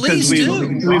this? Please do.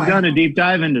 We've done a deep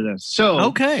dive into this.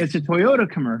 So it's a Toyota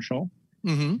commercial.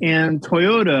 Mm-hmm. And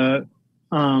Toyota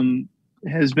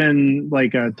has been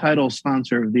like a title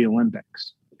sponsor of the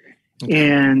Olympics.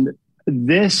 Okay. And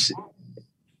this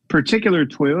particular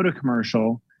Toyota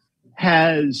commercial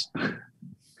has,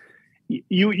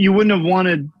 you wouldn't have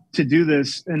wanted to do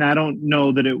this, and I don't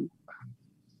know that it,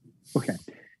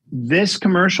 this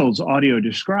commercial is audio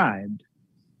described.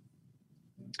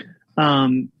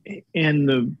 And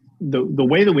the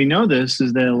way that we know this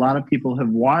is that a lot of people have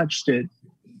watched it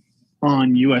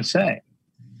on USA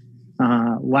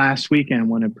last weekend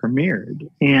when it premiered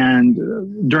and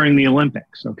during the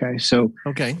Olympics. So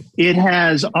it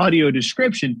has audio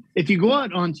description. If you go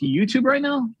out onto YouTube right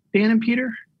now, Dan and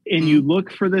Peter, and you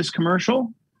look for this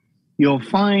commercial, you'll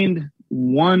find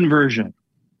one version,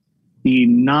 the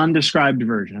non-described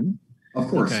version. Of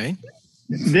course. Okay.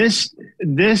 This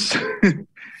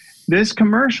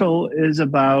commercial is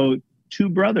about 2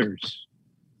 brothers,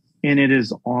 and it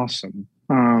is awesome.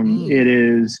 It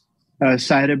is a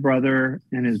sighted brother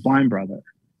and his blind brother.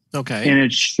 Okay. And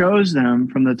it shows them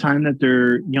from the time that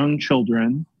they're young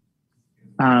children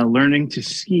learning to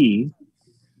ski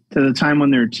to the time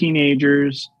when they're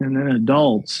teenagers and then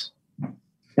adults.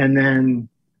 And then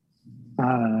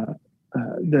the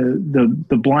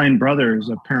blind brother is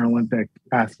a Paralympic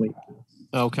athlete.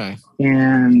 Okay.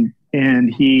 And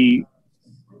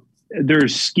they're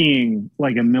skiing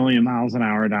like 1,000,000 miles an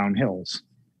hour down hills.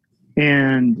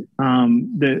 And I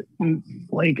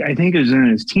think it was in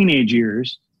his teenage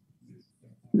years,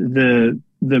 the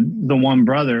one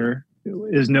brother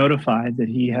is notified that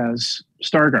he has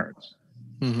Stargard's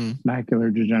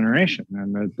macular degeneration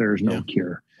and that there's no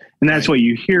cure. And that's what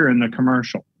you hear in the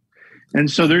commercial. And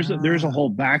so there's a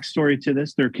whole backstory to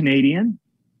this. They're Canadian.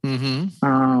 And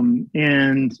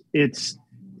it's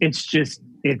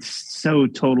so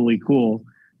totally cool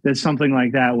that something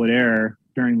like that would air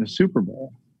during the Super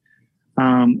Bowl.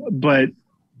 But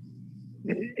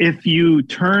if you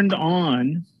turned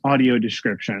on audio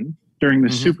description during the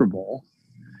Super Bowl,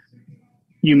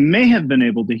 you may have been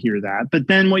able to hear that. But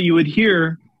then what you would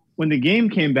hear when the game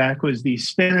came back was the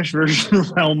Spanish version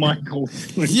of Al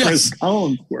Michaels when Chris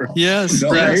Collins were. Yes.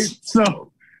 Right.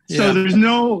 So there's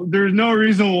no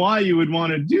reason why you would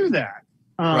want to do that.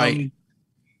 Right.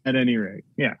 At any rate.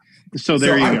 Yeah. So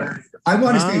there you go. I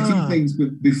want to say two things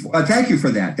before. Thank you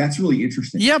for that. That's really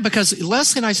interesting. Yeah, because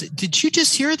Leslie and I said, "Did you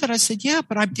just hear that?" I said, "Yeah,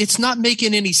 but it's not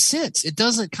making any sense. It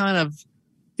doesn't kind of.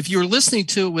 If you were listening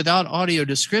to it without audio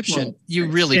description, you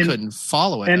really couldn't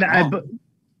follow it." And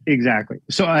exactly.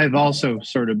 So I've also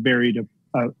sort of buried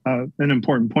an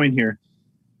important point here.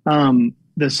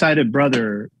 The Sighted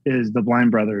Brother is the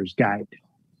Blind Brother's guide.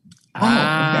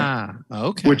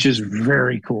 Okay. Which is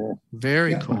very cool.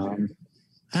 Very cool.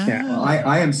 Yeah, well,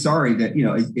 I am sorry that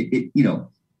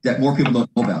that more people don't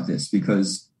know about this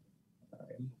because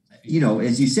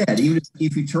as you said, even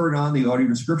if you turn on the audio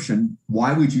description,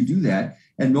 why would you do that?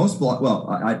 And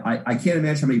I can't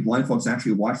imagine how many blind folks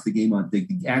actually watch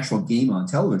the actual game on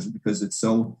television because it's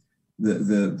so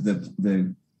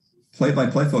the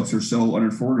play-by-play folks are so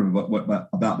uninformed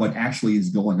about what actually is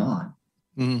going on.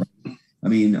 Right? I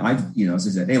mean, as I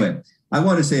said, anyway, I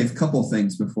want to say a couple of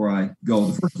things before I go.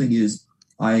 The first thing is.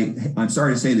 I'm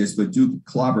sorry to say this, but Duke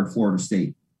clobbered Florida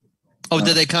State. Oh,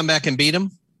 did they come back and beat them?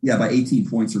 Yeah, by 18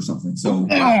 points or something. So,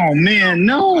 oh man,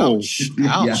 no! Ouch.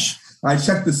 Yeah, I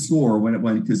checked the score when it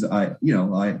went because I'm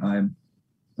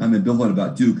ambivalent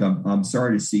about Duke. I'm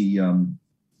sorry to see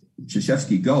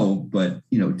Krzyzewski go, but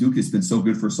Duke has been so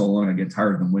good for so long. I get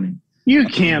tired of them winning. You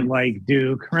can't like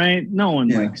Duke, right? No one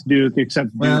likes Duke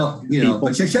except Duke people.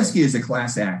 But Krzyzewski is a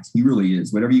class act. He really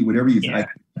is. Whatever you.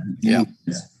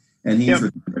 And he's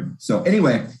so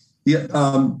anyway. The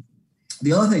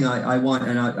other thing I want,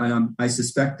 and I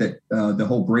suspect that the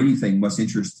whole Brady thing must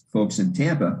interest folks in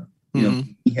Tampa.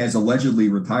 He has allegedly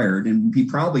retired, and he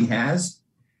probably has.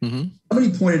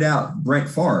 Somebody pointed out Brett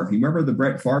Favre. You remember the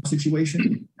Brett Favre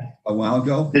situation a while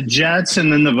ago? The Jets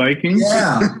and then the Vikings.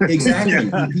 Yeah, exactly.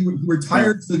 He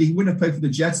retired so that he wouldn't have played for the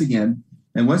Jets again.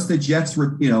 And once the Jets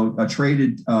were,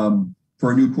 traded.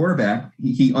 For a new quarterback,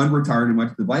 he unretired and went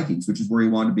to the Vikings, which is where he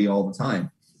wanted to be all the time.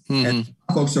 And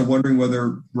folks are wondering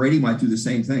whether Brady might do the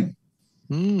same thing.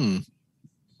 I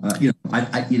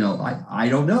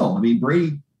don't know. I mean,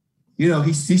 Brady,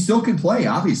 he still can play,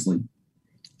 obviously.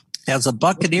 As a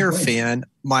Buccaneer fan,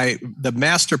 the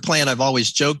master plan I've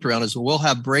always joked around is we'll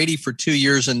have Brady for 2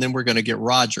 years and then we're going to get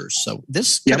Rodgers. So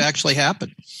this could actually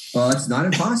happen. Well, it's not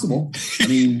impossible. I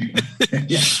mean,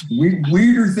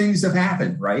 weirder things have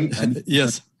happened, right?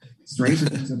 Yes. Stranger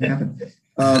things have happened.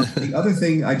 The other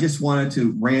thing, I just wanted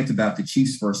to rant about the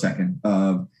Chiefs for a second.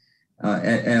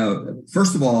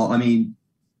 First of all, I mean,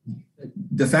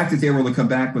 the fact that they were able to come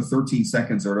back with 13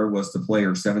 seconds or was to play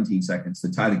or 17 seconds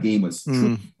to tie the game was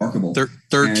remarkable.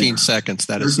 13 seconds.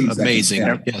 That is amazing.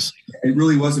 Seconds, yeah. Yes. It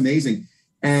really was amazing.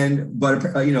 But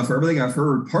for everything I've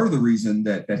heard, part of the reason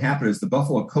that happened is the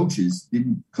Buffalo coaches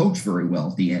didn't coach very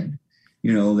well at the end.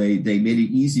 They made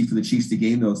it easy for the Chiefs to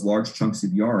gain those large chunks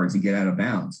of yards and get out of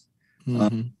bounds.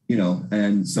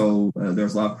 And so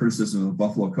there's a lot of criticism of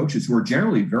Buffalo coaches who are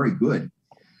generally very good.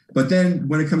 But then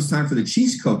when it comes time for the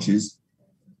Chiefs coaches,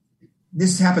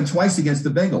 this happened twice against the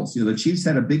Bengals. The Chiefs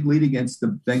had a big lead against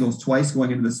the Bengals twice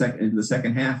going into the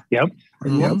second half. Yep.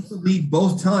 And lost the lead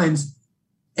both times.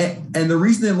 And the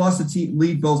reason they lost the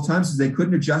lead both times is they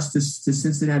couldn't adjust to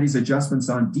Cincinnati's adjustments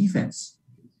on defense.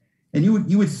 And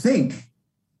you would think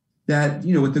that,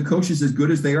 with the coaches as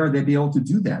good as they are, they'd be able to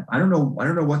do that. I don't know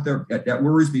what that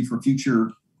worries me for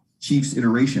future Chiefs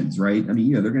iterations, right? I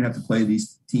mean, they're going to have to play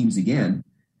these teams again.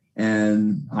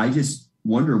 And I just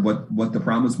wonder what the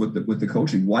problem is with the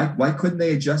coaching. Why couldn't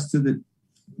they adjust to the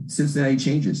Cincinnati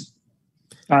changes?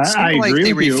 I agree.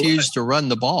 They refused to run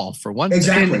the ball for one.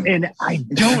 Exactly. And I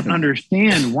don't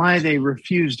understand why they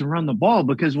refused to run the ball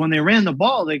because when they ran the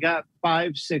ball, they got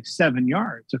 5, 6, 7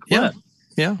 yards a clip.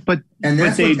 Yeah. That's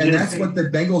what the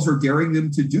Bengals are daring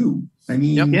them to do. I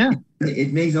mean,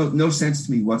 it makes no sense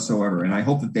to me whatsoever. And I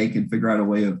hope that they can figure out a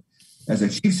way of, as a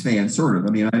Chiefs fan, sort of. I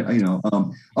mean,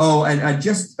 and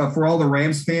just for all the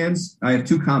Rams fans, I have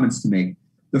 2 comments to make.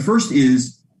 The first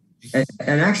is,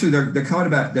 and actually, the comment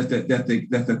about that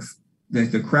the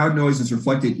the crowd noise is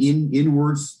reflected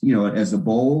inwards, as a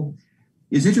bowl,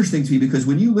 is interesting to me, because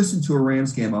when you listen to a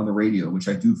Rams game on the radio, which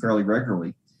I do fairly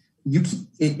regularly,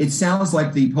 it sounds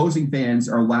like the opposing fans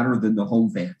are louder than the home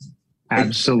fans.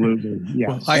 Absolutely. Yeah.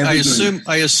 Well, I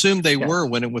assume they were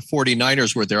when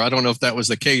 49ers were there. I don't know if that was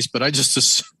the case, but I just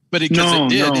assume. But it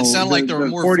sounded like there were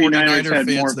more 49er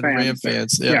fans than Ram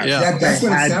fans. Yeah. That's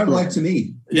what it sounded like to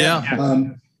me.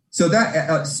 Yeah. So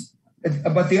that,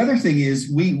 but the other thing is,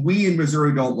 we in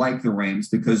Missouri don't like the Rams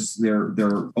because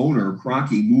their owner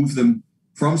Kroenke moved them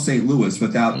from St. Louis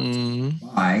without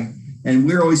buy, and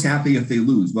we're always happy if they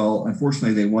lose. Well,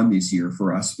 unfortunately, they won this year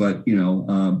for us, but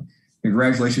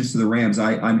congratulations to the Rams.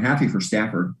 I'm happy for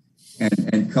Stafford,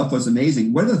 and Kupp was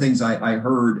amazing. One of the things I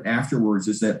heard afterwards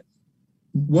is that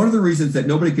one of the reasons that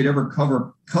nobody could ever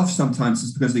cover Kupp sometimes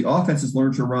is because the offenses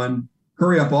learned to run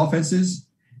hurry-up offenses,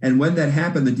 and when that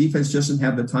happened, the defense just didn't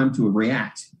have the time to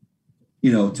react,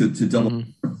 to double.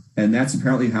 And that's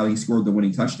apparently how he scored the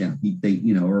winning touchdown.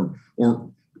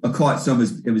 Or caught some of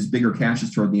his bigger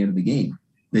catches toward the end of the game.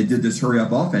 They did this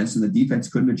hurry-up offense, and the defense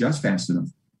couldn't adjust fast enough.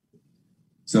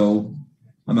 So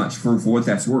I'm not sure for what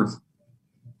that's worth.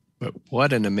 But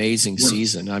what an amazing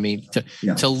season! I mean,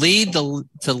 to lead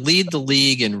the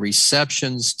league in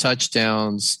receptions,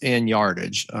 touchdowns, and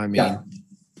yardage. I mean,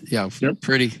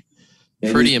 pretty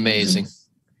amazing.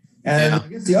 And I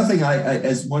guess the other thing, I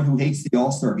as one who hates the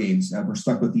All-Star games, we're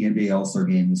stuck with the NBA All-Star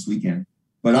game this weekend.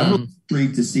 But I'm really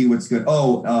intrigued to see what's good.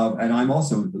 And I'm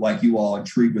also, like you all,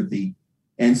 intrigued with the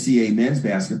NCAA men's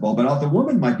basketball. But the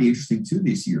women might be interesting too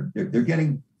this year.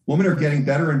 Women are getting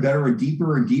better and better and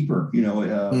deeper and deeper.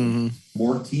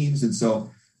 More teams, and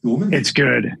so the women. It's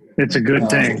good. It's a good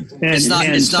thing. And it's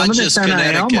not just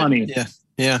NIL money.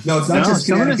 Yeah. No, it's not just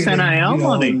some of this NIL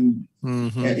money.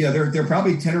 There are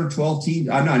probably 10 or 12 teams.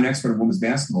 I'm not an expert in women's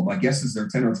basketball. My guess is there are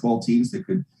 10 or 12 teams that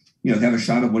could, have a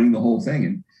shot of winning the whole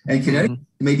thing. And Connecticut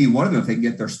may be one of them if they can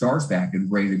get their stars back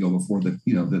and ready to go before the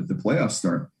playoffs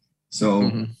start.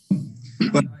 So,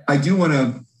 but I do want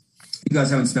to. You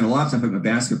guys haven't spent a lot of time talking about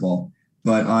basketball,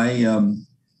 but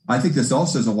I think this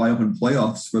also is a wide open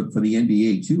playoffs for the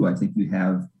NBA too. I think you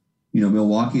have,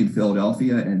 Milwaukee and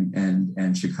Philadelphia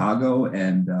and Chicago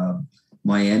and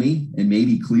Miami and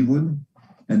maybe Cleveland.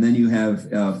 And then you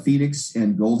have Phoenix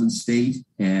and Golden State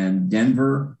and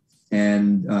Denver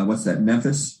and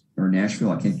Memphis or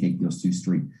Nashville. I can't keep those two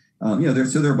straight. There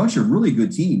are a bunch of really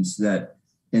good teams that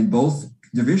in both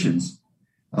divisions.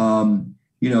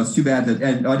 It's too bad that,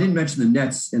 and I didn't mention the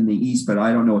Nets in the East, but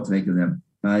I don't know what to make of them.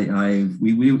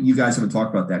 You guys haven't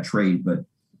talked about that trade, but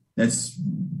that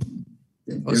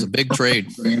was a big trade.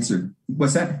 Answer.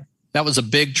 What's that? That was a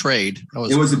big trade.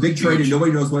 It was a big trade, and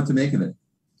nobody knows what to make of it.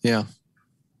 Yeah.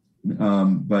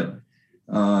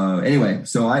 Anyway,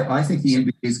 so I think the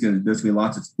NBA is there's going to be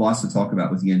lots to talk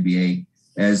about with the NBA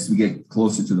as we get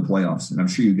closer to the playoffs, and I'm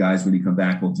sure you guys, when you come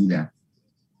back, will do that.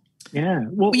 Yeah.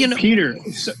 Well, Peter,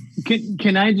 so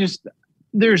can I just,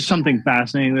 there's something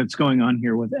fascinating that's going on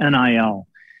here with NIL,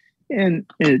 and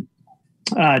it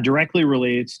directly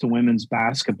relates to women's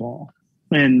basketball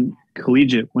and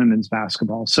collegiate women's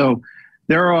basketball. So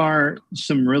there are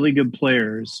some really good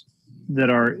players that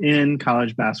are in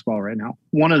college basketball right now.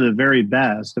 One of the very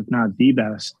best, if not the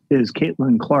best, is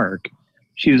Caitlin Clark.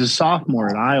 She's a sophomore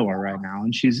at Iowa right now,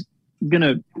 and she's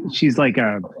like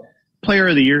a player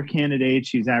of the year candidate.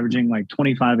 She's averaging like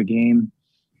 25 a game.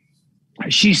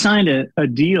 She signed a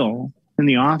deal in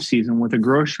the offseason with a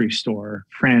grocery store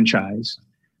franchise,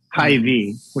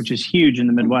 Hy-Vee, which is huge in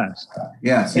the Midwest.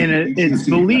 Yes. And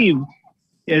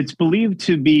it's believed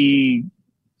to be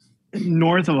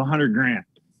north of $100,000.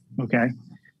 Okay.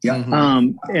 Yeah.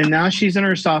 And now she's in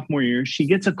her sophomore year. She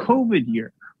gets a COVID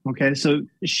year. Okay. So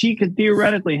she could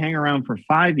theoretically hang around for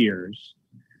 5 years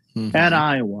at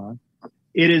Iowa.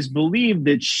 It is believed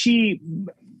that she,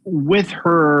 with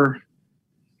her,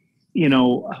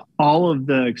 all of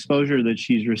the exposure that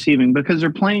she's receiving, because they're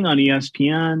playing on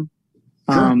ESPN,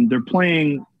 they're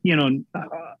playing,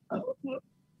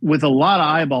 with a lot of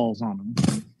eyeballs on them.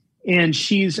 And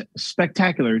she's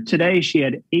spectacular. Today, she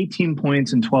had 18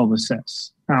 points and 12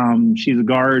 assists. She's a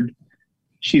guard.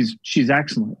 She's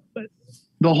excellent. But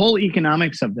the whole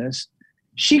economics of this,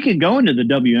 she could go into the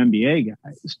WNBA,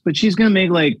 guys, but she's going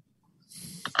to make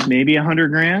maybe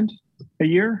 $100,000 a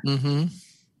year. Mm-hmm.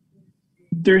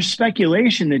 There's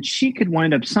speculation that she could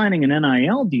wind up signing an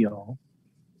NIL deal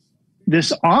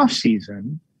this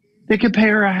offseason that could pay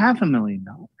her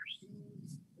 $500,000.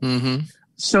 Mm-hmm.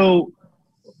 So,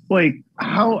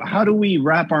 how do we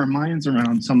wrap our minds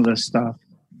around some of this stuff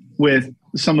with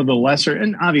some of the lesser,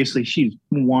 and obviously she's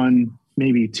one,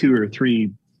 maybe two or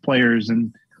three players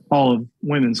in all of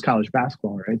women's college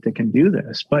basketball, right, that can do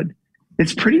this. But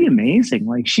it's pretty amazing.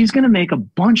 Like, she's going to make a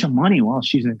bunch of money while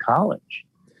she's in college,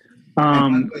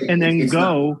 and then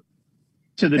go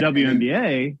to the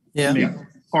WNBA and make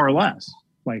far less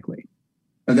likely.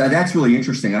 That's really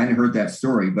interesting. I hadn't heard that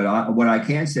story, but what I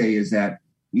can say is that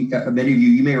many of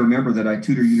you may remember that I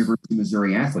tutor University of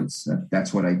Missouri athletes.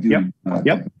 That's what I do.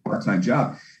 Part-time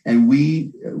job. And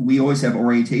we always have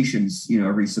orientations,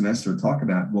 every semester to talk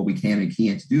about what we can and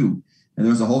can't do. And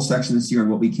there's a whole section this year on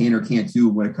what we can or can't do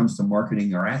when it comes to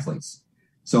marketing our athletes.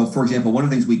 So, for example, one of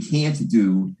the things we can't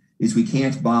do is we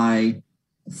can't buy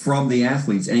from the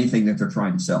athletes anything that they're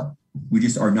trying to sell. We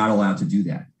just are not allowed to do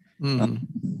that.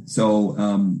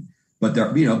 But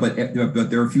there, but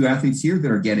there are a few athletes here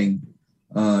that are getting,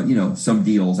 some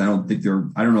deals. I don't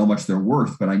know how much they're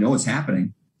worth, but I know it's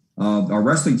happening. Our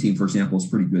wrestling team, for example, is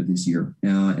pretty good this year.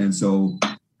 And so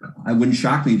I wouldn't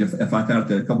shock me if I found out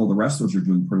that a couple of the wrestlers are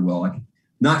doing pretty well, like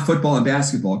not football and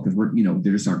basketball, because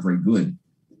they just aren't very good.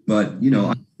 But,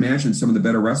 I imagine some of the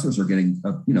better wrestlers are getting,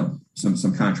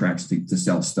 some contracts to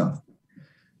sell stuff.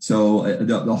 So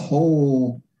the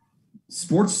whole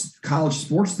college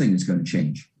sports thing is going to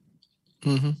change.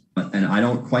 And I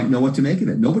don't quite know what to make of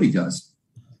it. Nobody does.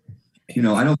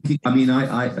 What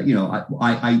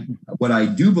I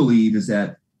do believe is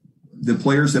that the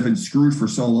players have been screwed for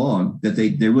so long that they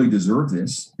really deserve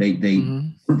this. They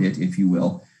earned it, if you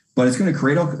will. But it's going to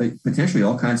create potentially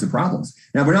all kinds of problems.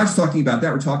 Now, we're not just talking about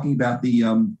that. We're talking about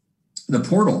the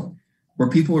portal, where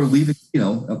people are leaving.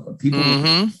 People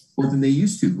more than they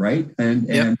used to, right?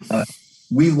 And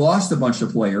we lost a bunch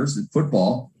of players in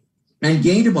football and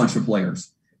gained a bunch of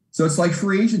players. So it's like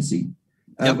free agency.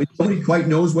 Nobody quite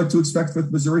knows what to expect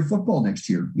with Missouri football next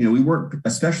year. We weren't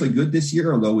especially good this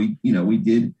year, although we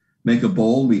did make a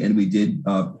bowl. We did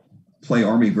play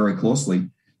Army very closely,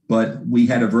 but we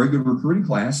had a very good recruiting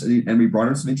class, and we brought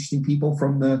in some interesting people I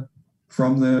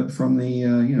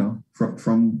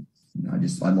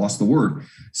lost the word.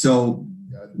 So,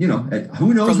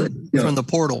 who knows? From the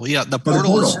portal. Yeah. The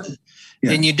portal is,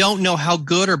 and you don't know how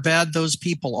good or bad those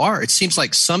people are. It seems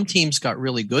like some teams got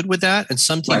really good with that, and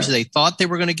some teams they thought they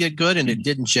were going to get good, and it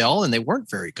didn't gel, and they weren't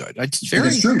very good. It's true.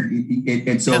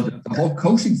 And so the whole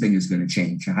coaching thing is going to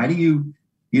change. How do you,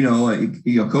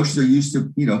 coaches are used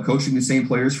to, coaching the same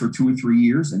players for 2 or 3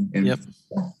 years, and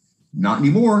not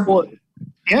anymore. Well,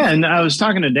 yeah, and I was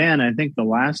talking to Dan, I think the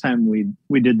last time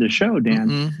we did the show,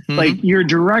 Dan, like your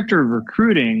director of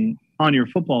recruiting on your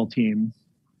football team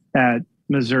at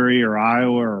Missouri or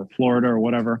Iowa or Florida or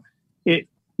whatever,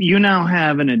 you now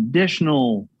have an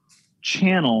additional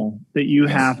channel that you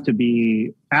have to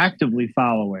be actively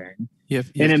following. And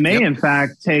it may, in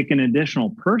fact, take an additional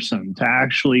person to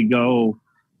actually go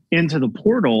into the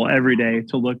portal every day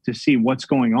to look to see what's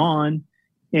going on.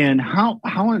 And how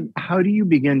do you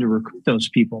begin to recruit those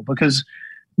people? Because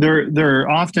they're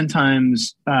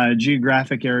oftentimes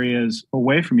geographic areas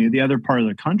away from you, the other part of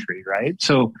the country, right?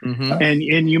 So, and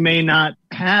you may not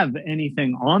have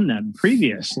anything on them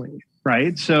previously,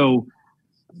 right? So,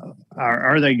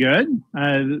 are they good?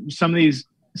 Some of these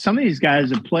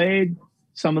guys have played.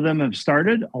 Some of them have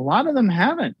started. A lot of them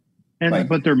haven't,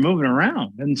 but they're moving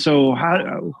around. And so,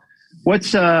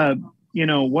 what's a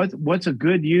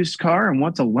good used car and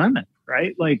what's a lemon,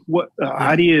 right? Like,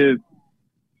 how do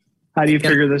you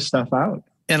figure this stuff out?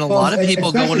 And a lot of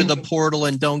people go into the portal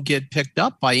and don't get picked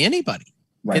up by anybody.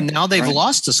 Right. And now they've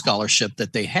lost a scholarship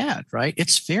that they had, right?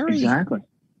 It's very exactly.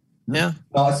 Yeah.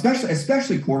 Well,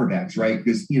 especially quarterbacks, right?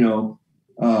 Because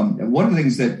one of the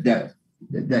things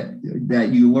that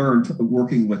you learn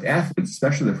working with athletes,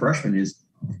 especially the freshmen, is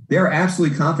they're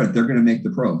absolutely confident they're going to make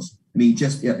the pros. I mean,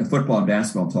 just football and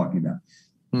basketball I'm talking about.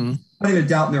 Not even a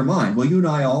doubt in their mind. Well, you and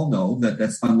I all know that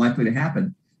that's unlikely to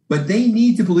happen. But they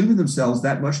need to believe in themselves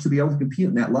that much to be able to compete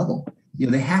at that level.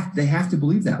 They have to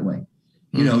believe that way.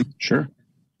 Sure.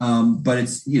 But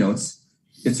it's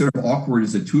sort of awkward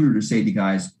as a tutor to say to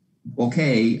guys,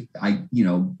 okay,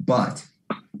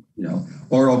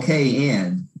 or okay,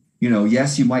 and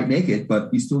yes, you might make it,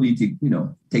 but you still need to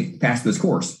pass this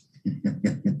course.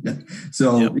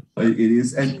 So it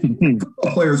is, and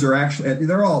football players are actually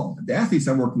the athletes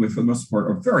I'm working with for the most part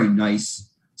are very nice,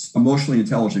 emotionally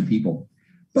intelligent people.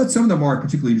 But some of them aren't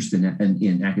particularly interested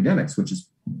in academics, which is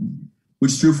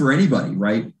true for anybody,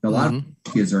 right? A lot of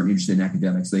kids aren't interested in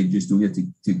academics; they just do it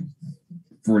to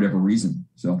for whatever reason.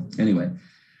 So anyway,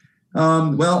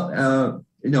 I'm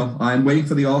waiting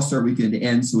for the All-Star weekend to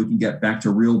end so we can get back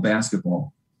to real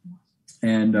basketball.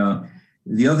 And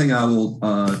the other thing I will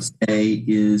say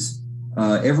is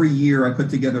every year I put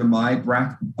together my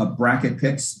bracket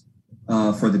picks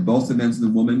for both the men's and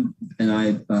the women, and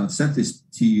I sent this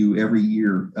to you every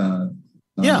year.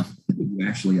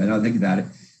 Actually, I don't think about it.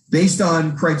 Based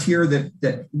on criteria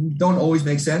that don't always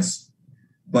make sense,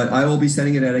 but I will be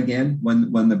sending it out again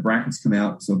when the brackets come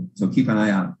out. So keep an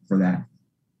eye out for that.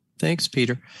 Thanks,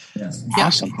 Peter. Yes.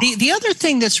 Awesome. The other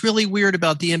thing that's really weird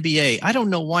about the NBA, I don't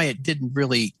know why it didn't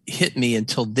really hit me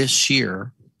until this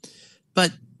year,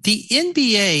 but the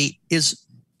NBA is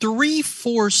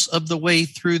 3/4 of the way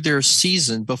through their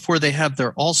season before they have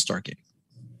their All-Star game.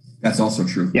 That's also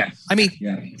true. Yeah. I mean,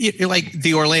 like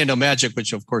the Orlando Magic,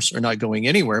 which of course are not going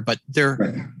anywhere, but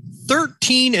they're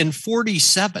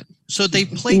 13-47. So they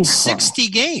played 60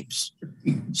 games.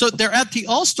 So they're at the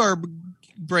All-Star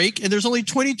break and there's only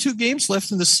 22 games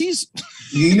left in the season.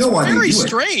 You know why? Very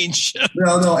strange.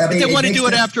 No. I mean, they want to do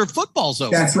it after football's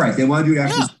over. That's right. They want to do it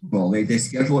after the Super Bowl. They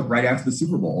schedule it right after the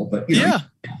Super Bowl. But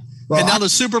well, and now the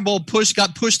Super Bowl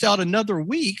got pushed out another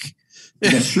week.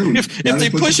 That's true. If they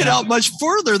push it out much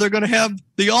further, they're going to have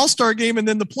the All-Star game and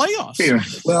then the playoffs. Yeah.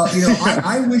 Well,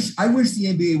 I wish the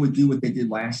NBA would do what they did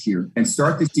last year and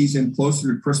start the season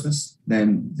closer to Christmas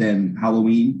than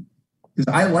Halloween,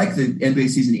 because I like the NBA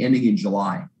season ending in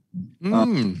July.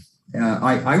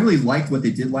 I really liked what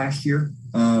they did last year.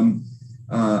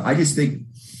 I just think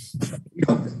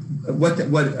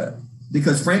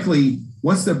because frankly,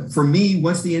 once the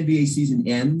NBA season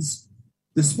ends,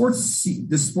 the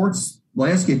sports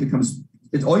landscape becomes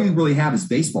all you really have is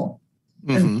baseball.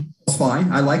 And it's fine.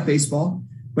 I like baseball,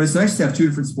 but it's nice to have two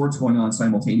different sports going on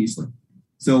simultaneously.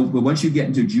 So, but once you get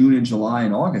into June and July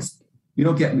and August, you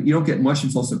don't get much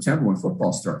until September when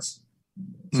football starts.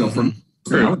 So I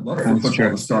would love for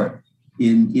football to start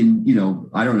in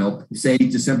I don't know, say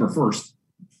December 1st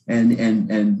and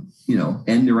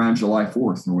end around July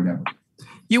 4th or whatever.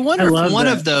 You wonder if one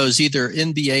of those, either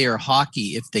NBA or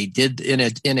hockey, if they did in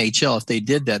NHL, if they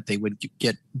did that, they would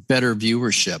get better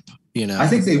viewership. I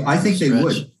think they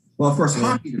would. Well, of course,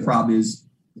 hockey. The problem is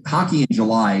hockey in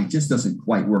July just doesn't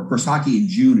quite work. Of course, hockey in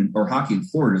June or hockey in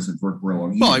Florida doesn't work real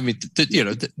well. Well, I mean,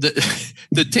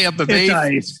 the Tampa Bay,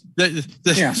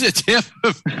 the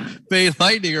Tampa Bay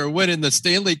Lightning are winning the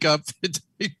Stanley Cup.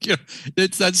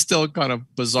 That's still kind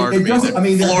of bizarre to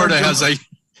me. Florida has a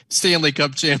Stanley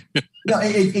Cup champion. No,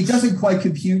 it doesn't quite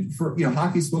compute for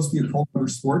hockey's supposed to be a cold weather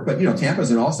sport, but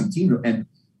Tampa's an awesome team, and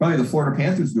probably the Florida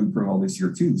Panthers doing pretty well this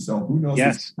year too. So who knows?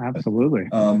 Yes, absolutely.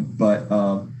 But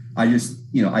I just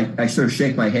I sort of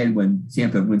shake my head when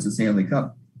Tampa wins the Stanley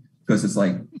Cup, because it's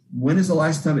like, when is the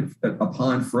last time a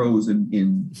pond froze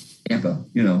in Tampa?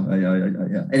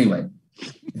 Anyway,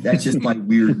 that's just my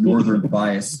weird northern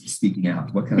bias speaking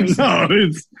out. What can I say? No,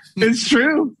 it's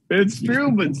true. It's true.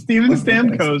 But Steven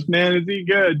Stamkos, man, is he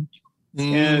good?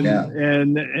 And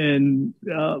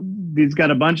he's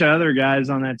got a bunch of other guys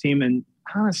on that team. And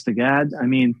honest to God, I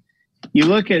mean, you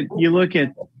look at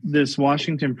this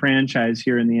Washington franchise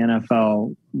here in the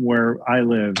NFL where I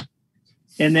live,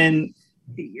 and then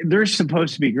they're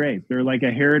supposed to be great. They're like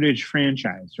a heritage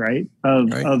franchise, right? Of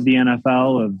the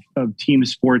NFL, of team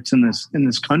sports in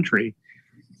this country.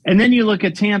 And then you look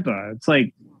at Tampa. It's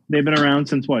like they've been around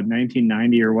since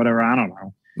 1990 or whatever. I don't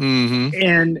know.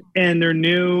 And they're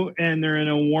new, and they're in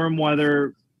a warm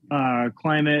weather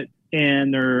climate,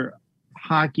 and they're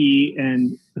hockey,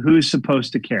 and who's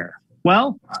supposed to care?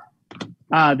 Well,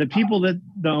 the people that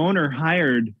the owner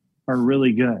hired are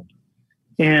really good,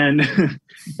 and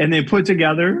they put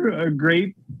together a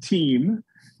great team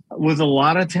with a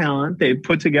lot of talent. They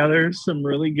put together some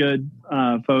really good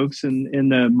folks in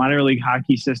the minor league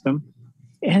hockey system,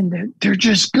 and they're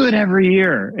just good every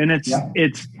year. And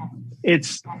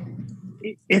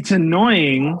it's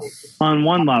annoying on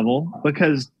one level,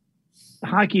 because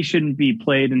hockey shouldn't be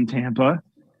played in Tampa,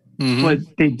 but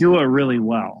they do it really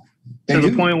well. To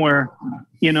the point where,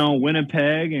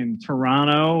 Winnipeg and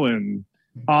Toronto and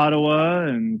Ottawa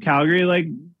and Calgary, like,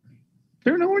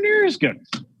 they're nowhere near as good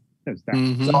as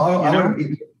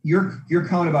that. Your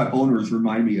comment about owners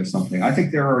remind me of something. I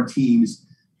think there are teams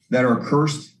that are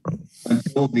cursed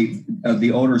until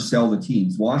the owners sell the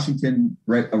teams. Washington,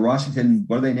 what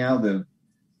are they now? The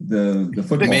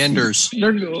football Commanders. Team.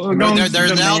 They're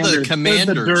now the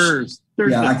Commanders.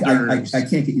 I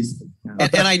can't get used.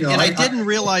 And I didn't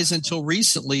realize until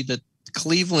recently that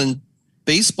Cleveland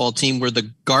baseball team were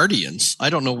the Guardians. I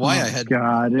don't know why I had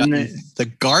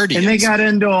the Guardians. And they got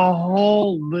into a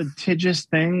whole litigious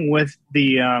thing with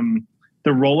the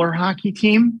roller hockey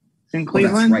team in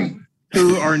Cleveland,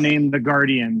 who are named the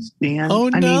Guardians. Dan,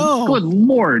 I mean, good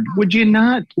Lord, would you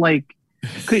not there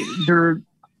are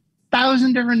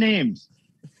 1,000 different names?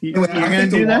 You're going to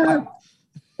do that?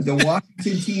 the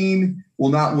Washington team will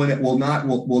not win it. Will not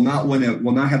win it.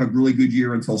 Will not have a really good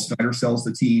year until Snyder sells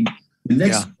the team. The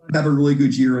Knicks will have a really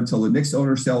good year until the Knicks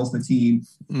owner sells the team.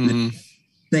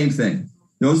 Same thing.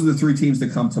 Those are the three teams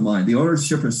that come to mind. The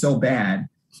ownership is so bad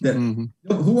that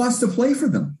who wants to play for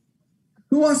them?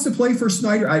 Who wants to play for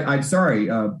Snyder? I'm sorry,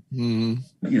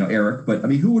 Eric, but I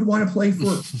mean, who would want to play for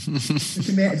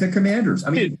the Commanders?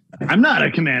 I mean, I'm not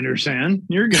a Commanders fan.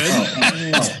 You're good.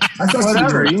 I thought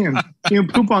whatever. You can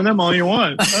poop on them all you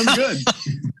want. I'm good.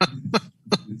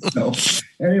 So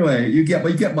anyway, you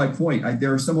get my point.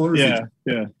 There are some owners that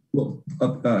will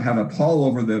have a pall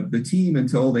over the team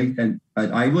until they, and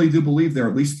I really do believe there are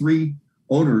at least three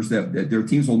owners that their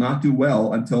teams will not do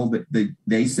well until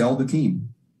they sell the team.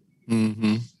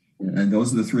 And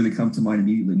those are the three that come to mind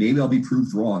immediately. Maybe I'll be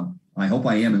proved wrong. I hope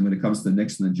I am when it comes to the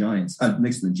Knicks and the Giants,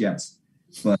 Knicks and the Jets.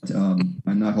 But I'm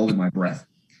not holding my breath.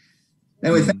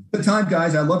 Anyway, thanks for the time,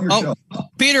 guys. I love your show.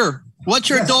 Peter, what's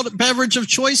your adult beverage of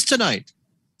choice tonight?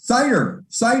 Cider.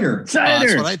 That's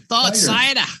what I thought.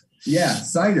 Cider. Yeah,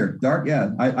 cider. Dark.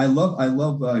 Yeah, I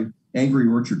love Angry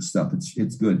Orchard stuff.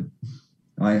 It's good.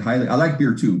 I like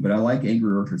beer too, but I like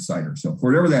Angry Orchard cider. So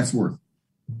for whatever that's worth.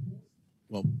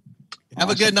 Well, have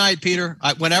a good night, Peter.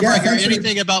 Whenever I hear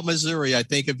anything about Missouri, I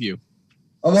think of you.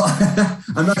 Oh, well,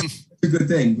 I'm not a good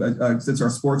thing since our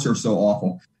sports are so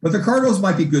awful. But the Cardinals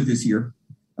might be good this year.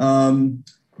 And,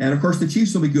 of course, the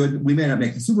Chiefs will be good. We may not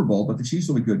make the Super Bowl, but the Chiefs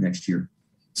will be good next year.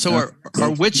 So are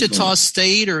Wichita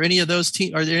State or any of those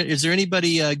teams? Is there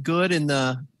anybody good in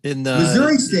the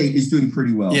Missouri State is doing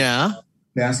pretty well. Yeah,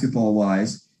 basketball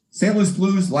wise. St. Louis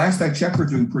Blues, last I checked, are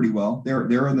doing pretty well.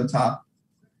 They're in the top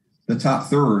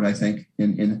third, I think,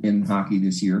 in hockey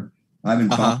this year. I've been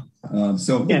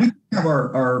we have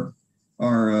our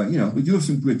we do have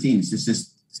some good teams. It's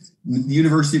just the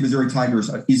University of Missouri Tigers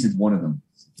isn't one of them.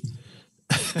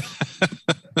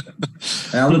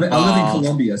 I live in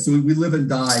Columbia, so we live and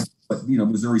die. But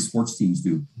Missouri sports teams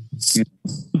do.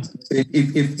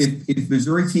 If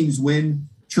Missouri teams win,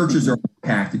 churches are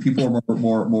packed, and people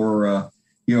are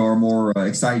more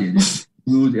excited.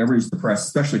 Everybody's depressed,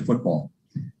 especially football.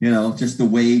 Just the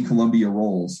way Columbia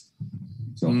rolls.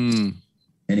 So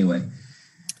anyway,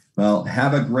 well,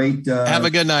 have a great have a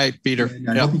good night, Peter.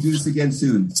 I hope you do this again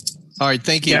soon. All right,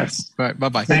 thank you. Yes. All right,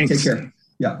 bye-bye. Thanks. Take care.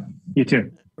 Yeah. You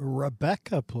too.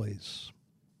 Rebecca, please.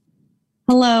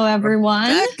 Hello, everyone.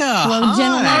 Rebecca, hello,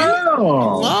 gentlemen.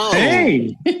 Hello.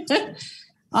 Hey.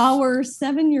 Our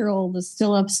 7-year-old is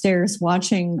still upstairs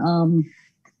watching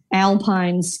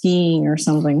alpine skiing or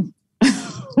something.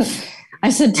 I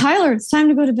said, Tyler, it's time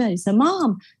to go to bed. He said,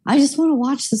 Mom, I just want to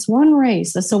watch this one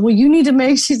race. I said, well, you need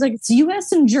to she's like, it's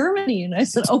U.S. and Germany. And I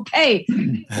said, okay,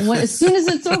 as soon as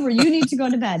it's over, you need to go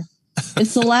to bed.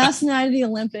 It's the last night of the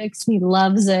Olympics. He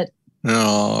loves it.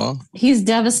 Oh, he's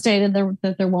devastated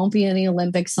that there won't be any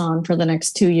Olympics on for the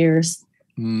next 2 years.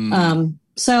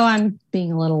 So I'm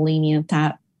being a little lenient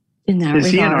in that regard.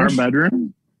 Is he in our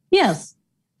bedroom? Yes,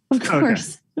 of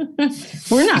course. Okay.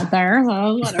 We're not there,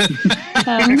 so whatever.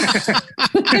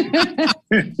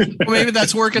 Well, maybe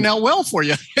that's working out well for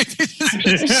you.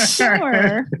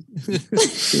 Sure.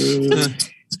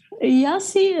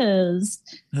 Yes, he is.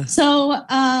 So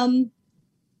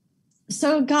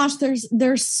gosh,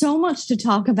 there's so much to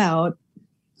talk about.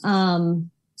 And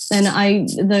a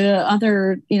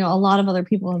lot of other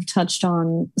people have touched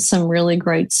on some really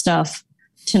great stuff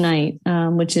tonight,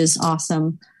 which is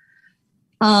awesome.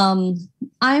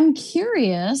 I'm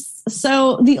curious.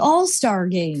 So the All-Star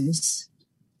games,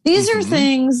 these are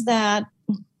things that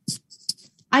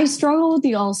I struggle with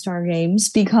the All-Star games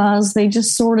because they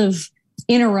just sort of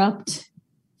interrupt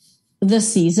the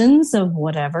seasons of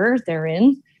whatever they're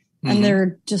in. And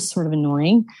they're just sort of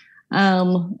annoying.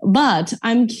 But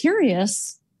I'm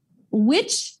curious,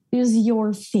 which is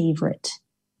your favorite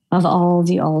of all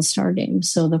the All-Star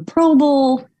games? So the Pro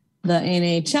Bowl, the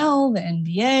NHL, the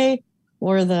NBA,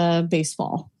 or the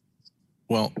baseball?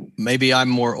 Well, maybe I'm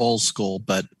more old school,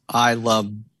 but I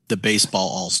love the baseball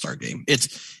All-Star game. It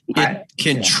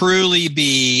can truly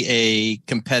be a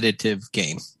competitive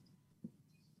game.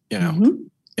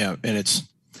 Yeah,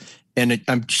 and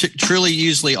I'm truly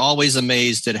usually always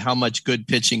amazed at how much good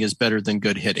pitching is better than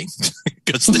good hitting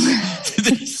because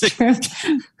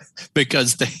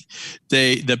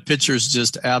the pitchers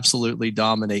just absolutely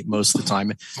dominate most of the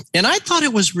time. And I thought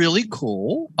it was really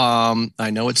cool. I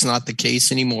know it's not the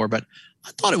case anymore, but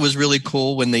I thought it was really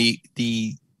cool when the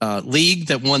league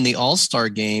that won the All-Star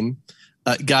game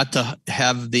got to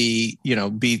have the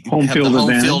home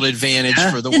field advantage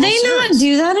for the World Series. Did they not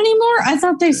do that anymore? I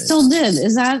thought they still did.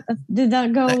 Did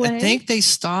that go away? I think they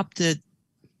stopped it.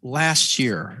 last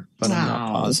year, but I'm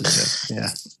not positive. Yeah.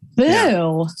 Boo.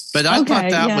 Yeah. But I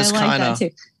thought that was kind of.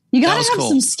 You got to have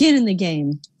some skin in the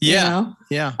game. Yeah. You know?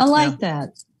 Yeah. I like that.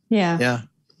 Yeah. Yeah.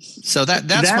 So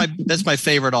that's my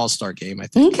favorite All-Star game, I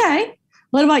think. Okay.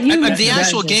 What about you? The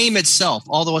actual game itself,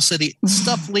 although I said the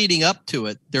stuff leading up to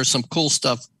it, there's some cool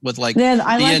stuff with like the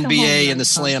NBA and the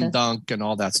slam dunk and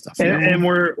all that stuff. And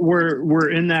we're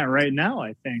in that right now,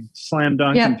 I think. Slam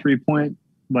dunk and 3-point,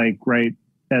 like right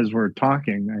as we're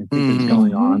talking, I think is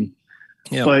going on.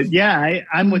 Yeah. But yeah,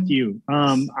 I'm with you.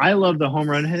 I love the home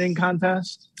run hitting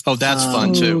contest. Oh, that's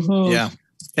fun too. Yeah.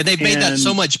 And they've made that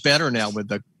so much better now with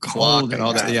the clock and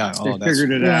all that. Yeah. They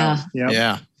figured it out. Yep.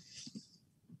 Yeah.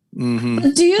 Mm-hmm.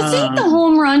 Do you think the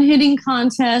home run hitting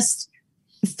contest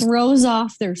throws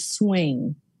off their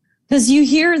swing? Because you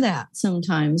hear that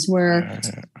sometimes where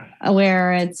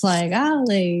it's like,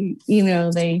 they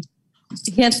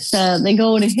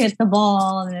go to hit the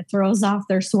ball and it throws off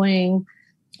their swing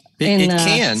in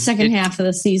the second half of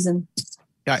the season.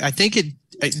 I think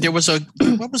there was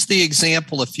what was the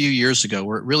example a few years ago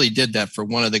where it really did that for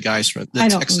one of the guys from the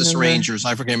Texas Rangers?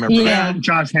 I forget. Remember that?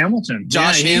 Josh Hamilton.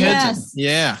 Hamilton. Yes.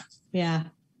 Yeah. Yeah.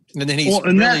 And then he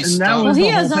was he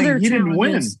has other he didn't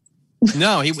win.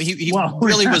 No, he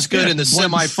really was good in the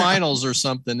semifinals or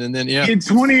something. And then, in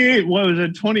 28, what was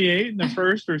it, 28 in the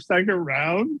first or second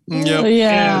round? Yep.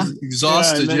 Yeah.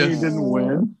 Exhausted. And then he didn't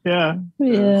win. Yeah.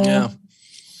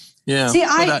 Yeah. See,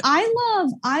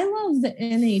 I love the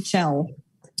NHL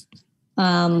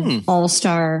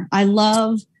All-Star. I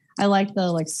like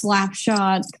the slap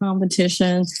shot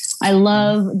competition. I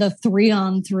love the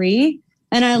 3-on-3.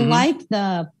 And I like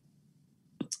that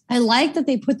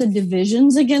they put the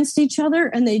divisions against each other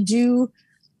and they do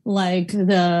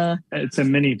it's a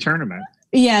mini tournament.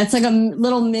 Yeah, it's like a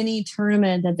little mini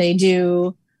tournament that they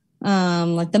do,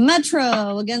 like the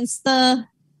Metro against the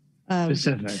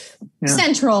Pacific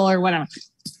Central or whatever.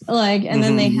 And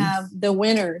then they have the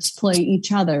winners play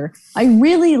each other. I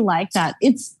really like that.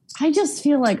 I just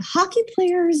feel like hockey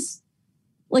players,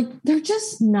 they're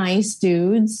just nice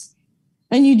dudes.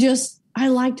 And I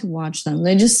like to watch them.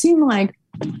 They just seem like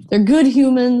they're good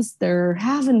humans. They're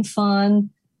having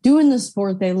fun, doing the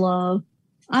sport they love.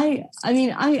 I like,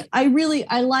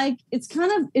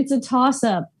 it's a toss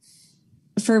up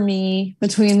for me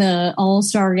between the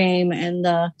All-Star game and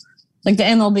the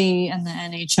MLB and the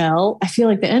NHL. I feel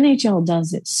like the NHL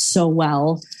does it so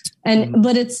well.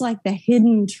 But it's like the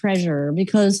hidden treasure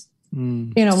because,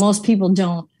 most people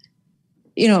don't,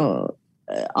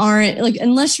 aren't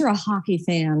unless you're a hockey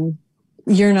fan,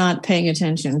 you're not paying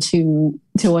attention to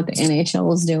what the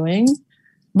NHL is doing,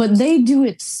 but they do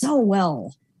it so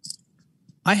well.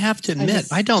 I have to admit,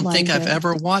 I don't think I've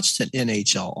ever watched an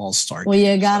NHL All-Star game. Well,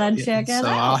 you gotta check it out. So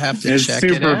I'll have to check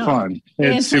it out. It's super fun.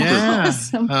 It's super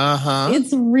awesome.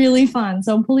 It's really fun.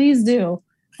 So please do.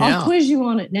 I'll quiz you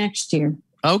on it next year.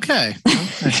 Okay.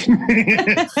 Hey,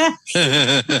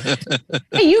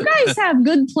 you guys have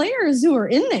good players who are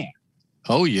in there.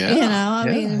 Oh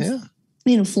yeah.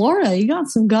 In Florida, you got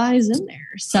some guys in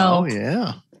there. So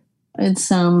it's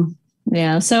so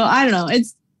I don't know.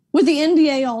 It's with the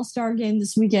NBA All-Star game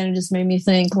this weekend, it just made me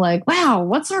think wow,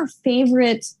 what's our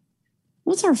favorite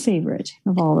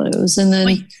of all those? And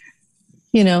then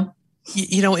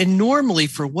and normally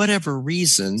for whatever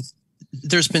reason,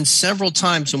 there's been several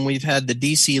times when we've had the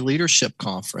DC Leadership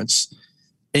Conference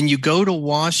and you go to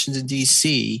Washington,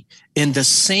 DC in the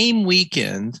same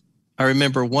weekend. I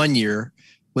remember one year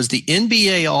was the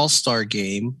NBA All-Star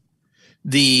game,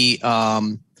 the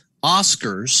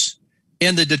Oscars,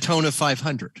 and the Daytona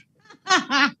 500.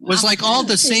 It was all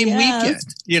the same weekend,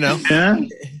 Yeah.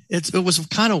 It was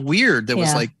kind of weird. That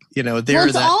was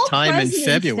that time in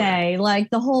February. Day,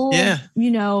 the whole,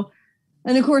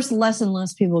 and of course, less and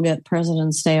less people get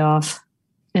President's Day off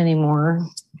anymore.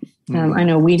 I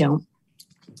know we don't.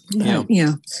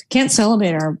 Can't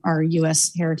celebrate our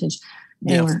U.S. heritage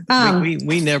anymore.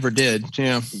 We never did.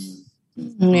 Yeah.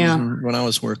 Yeah. When I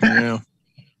was working. Yeah.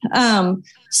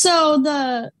 So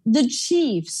the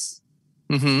Chiefs.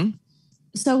 Mm-hmm.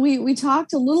 So we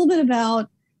talked a little bit about.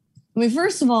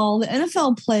 First of all, the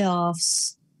NFL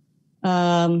playoffs.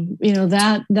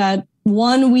 That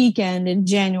one weekend in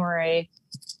January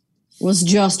was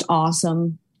just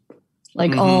awesome.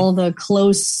 All the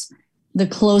close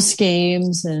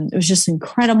games, and it was just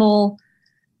incredible.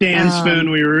 Dan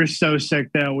Spoon, we were so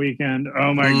sick that weekend.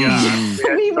 Oh my God.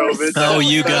 We were so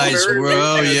you guys were.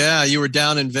 Oh, yeah. You were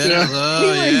down in Venice. Oh, we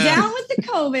were down with the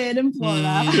COVID in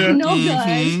Florida. No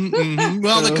good.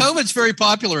 Well, the COVID's very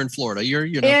popular in Florida.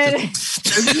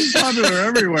 It's popular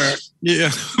everywhere.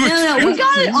 Yeah. No, we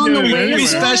got it on the way. We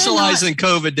specialize in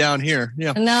COVID down here.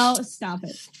 Yeah. No, stop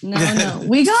it. No.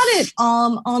 We got it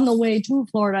on the way to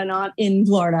Florida, not in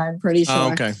Florida, I'm pretty sure.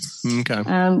 Oh, okay.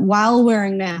 While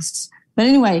wearing masks. But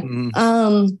anyway,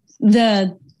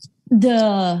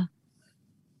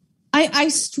 I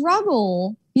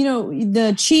struggle. You know,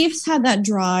 the Chiefs had that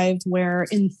drive where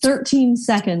in 13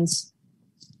 seconds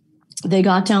they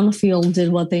got down the field,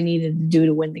 did what they needed to do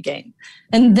to win the game,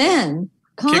 and then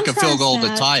kick a field goal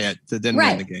to tie it to then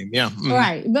win the game. Yeah,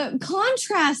 right. But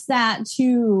contrast that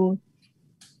to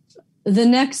the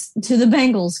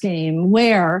Bengals game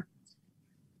where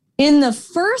in the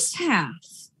first half.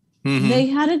 They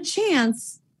had a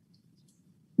chance.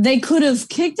 They could have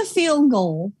kicked a field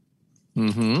goal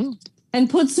and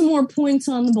put some more points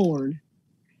on the board.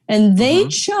 And they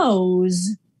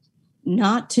chose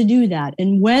not to do that.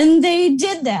 And when they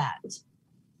did that,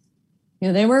 you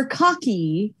know, they were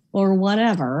cocky or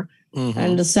whatever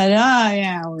and decided, oh,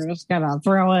 yeah, we're just going to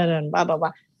throw it and blah, blah,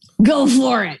 blah. Go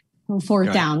for it on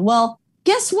fourth down. Well,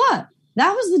 guess what?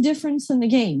 That was the difference in the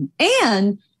game.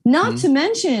 And not to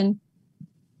mention,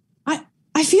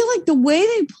 I feel like the way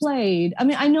they played, I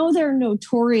mean, I know they're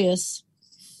notorious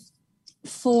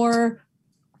for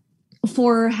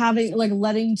having like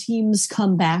letting teams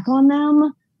come back on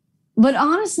them. But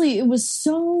honestly, it was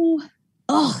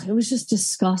it was just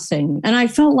disgusting. And I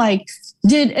felt like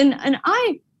and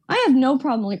I have no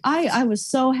problem. Like I was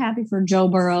so happy for Joe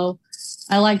Burrow.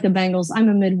 I like the Bengals. I'm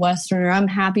a Midwesterner. I'm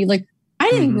happy. Like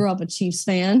I didn't grow up a Chiefs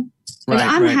fan. Like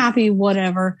I'm happy,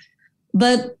 whatever.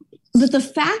 But the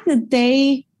fact that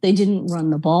they didn't run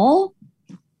the ball,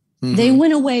 they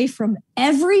went away from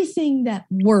everything that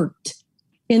worked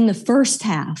in the first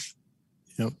half.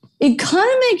 Yep. It kind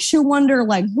of makes you wonder,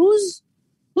 like, who's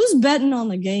betting on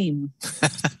the game?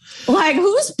 Like,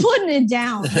 who's putting it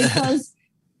down? Because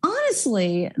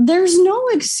honestly, there's no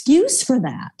excuse for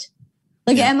that.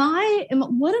 Like,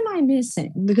 what am I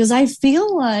missing? Because I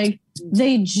feel like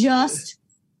they just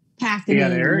packed it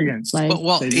in. Arrogance. Like,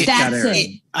 that's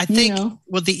it. I think,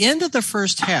 the end of the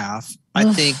first half,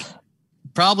 I think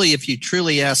probably if you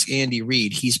truly ask Andy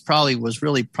Reid, he's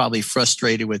probably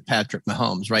frustrated with Patrick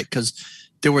Mahomes, right? Because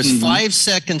there was 5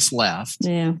 seconds left.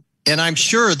 Yeah. And I'm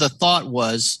sure the thought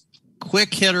was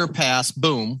quick hitter pass,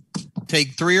 boom,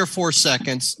 take 3 or 4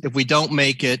 seconds. If we don't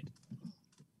make it,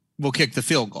 we'll kick the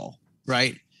field goal,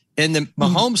 right? And then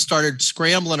Mahomes started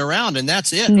scrambling around, and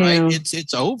that's it, right?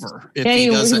 It's over. If he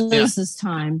doesn't lose his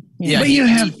time. Yeah. But you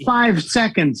have 5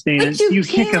 seconds, Dan. You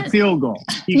kick a field goal.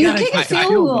 You got to kick a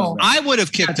field goal. I would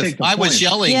have kicked I was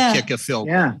yelling, kick a field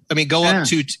goal. Yeah. I mean, go up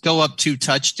 2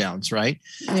 touchdowns, right?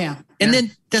 Yeah. And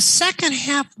then the second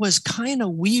half was kind of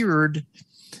weird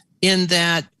in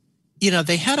that,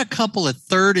 they had a couple of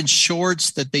 3rd and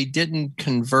shorts that they didn't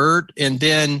convert, and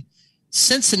then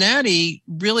Cincinnati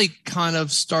really kind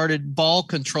of started ball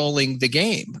controlling the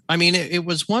game. I mean, it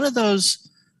was one of those,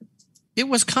 it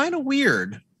was kind of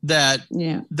weird that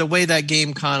the way that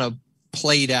game kind of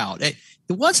played out. It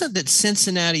wasn't that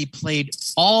Cincinnati played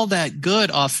all that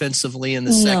good offensively in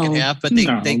the second half, but they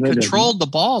controlled the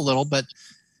ball a little, but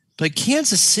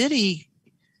Kansas City,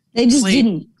 they just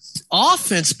didn't.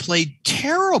 Offense played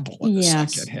terrible in the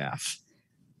second half.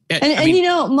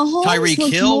 Mahomes,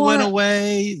 Tyreek Hill went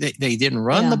away. They didn't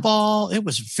run the ball. It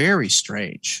was very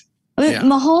strange.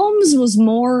 Mahomes was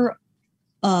more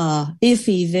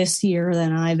iffy this year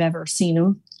than I've ever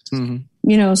seen him.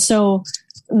 So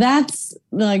that's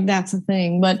a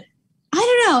thing. But I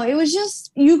don't know. It was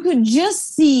just, you could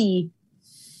just see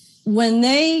when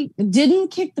they didn't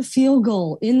kick the field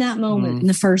goal in that moment in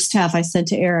the first half. I said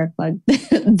to Eric, like,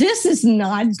 this is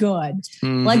not good.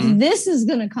 Like, this is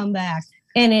going to come back.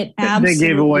 And it absolutely they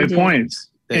gave away points,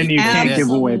 and you can't give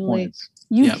away points.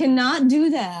 You cannot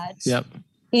do that.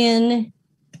 In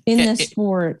this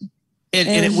sport,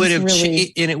 and it would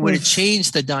have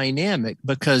changed the dynamic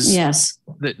because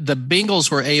the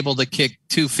Bengals were able to kick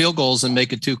 2 field goals and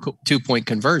make a 2-point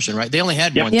conversion. Right? They only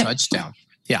had 1 touchdown.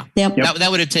 That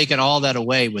would have taken all that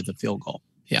away with the field goal.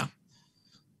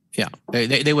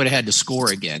 They would have had to score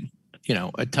again.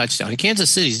 A touchdown. And Kansas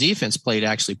City's defense played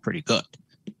actually pretty good.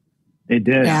 They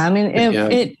did. Yeah, I mean,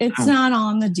 it's not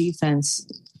on the defense.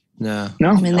 No.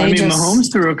 I mean,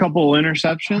 Mahomes threw a couple of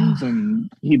interceptions,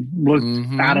 and he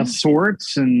looked out of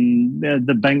sorts, and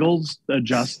the Bengals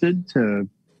adjusted to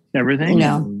everything.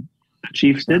 Yeah. And the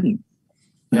Chiefs didn't.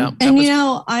 Yeah. And,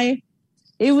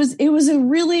 it was a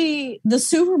really, the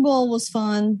Super Bowl was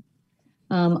fun.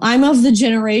 I'm of the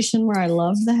generation where I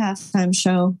loved the halftime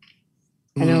show.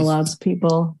 I know lots of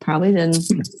people probably didn't.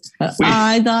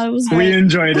 I thought it was great. We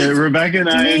enjoyed it. Rebecca and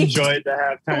I enjoyed the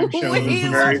halftime show. It was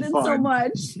very loved it fun. so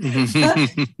much.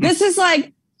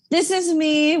 This is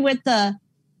me with the,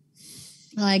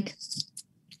 like,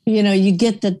 you know, you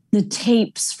get the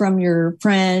tapes from your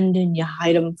friend and you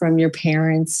hide them from your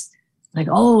parents. Like,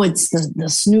 oh, it's the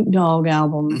Snoop Dogg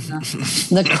album,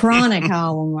 the Chronic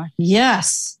album. Like,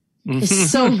 yes,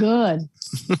 it's so good.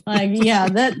 Like, yeah,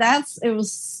 it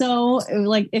was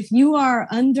like, if you are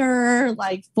under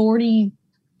like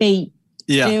 48,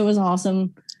 it was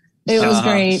awesome. It was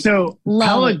great. So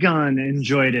Pelican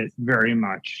enjoyed it very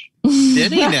much.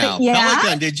 Did he now? Yeah.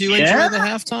 Pelican, did you enjoy the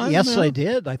halftime? Yes, I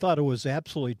did. I thought it was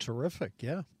absolutely terrific.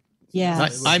 Yeah. Yeah.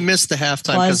 I missed the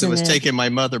halftime because it was taking my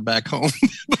mother back home.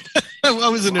 I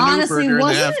was in an Honestly, Uber during the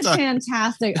wasn't halftime. it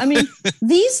fantastic? I mean,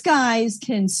 these guys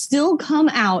can still come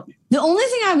out. The only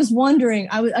thing I was wondering,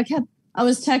 I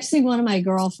was texting one of my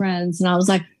girlfriends and I was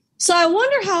like, so I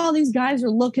wonder how these guys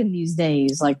are looking these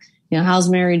days. Like, you know, how's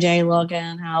Mary J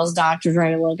looking? How's Dr.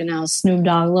 Dre looking? How's Snoop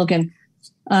Dogg looking?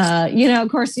 You know, of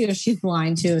course, you know, she's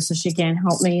blind too, so she can't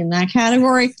help me in that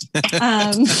category.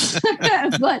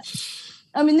 But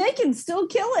I mean, they can still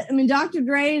kill it. I mean, Dr.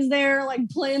 Dre is there, like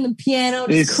playing the piano,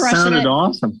 just crushing it. It sounded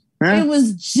awesome. It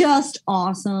was just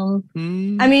awesome.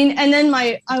 I mean, and then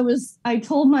I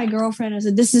told my girlfriend, I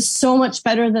said, this is so much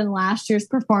better than last year's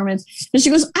performance. And she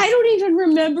goes, I don't even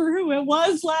remember who it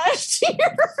was last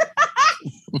year.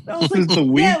 I was like, it was the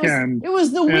Weeknd. It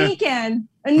was the Weeknd.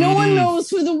 And no one knows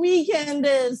who the Weeknd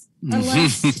is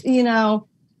unless, you know,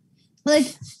 like,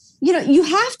 you know, you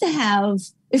have to have,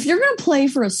 if you're going to play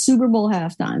for a Super Bowl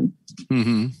halftime,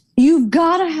 you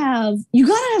gotta have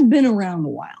been around a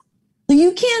while.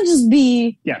 You can't just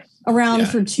be around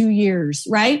for 2 years,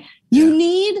 right? You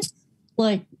need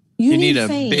you need a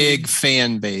big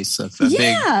fan base of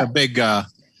a big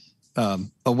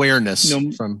awareness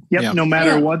from no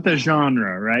matter what the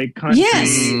genre, right? Country,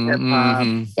 hip hop.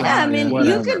 I mean,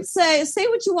 you could say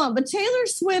what you want, but Taylor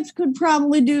Swift could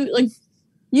probably do, like,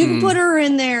 you can put her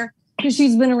in there because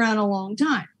she's been around a long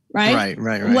time, right?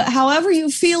 Right. However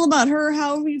you feel about her,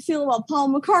 however you feel about Paul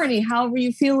McCartney, however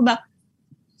you feel about,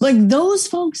 like, those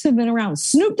folks have been around.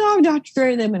 Snoop Dogg, Dr.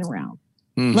 Dre, they've been around.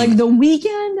 Like The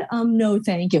Weeknd, no,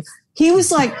 thank you. He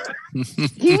was like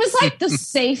the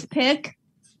safe pick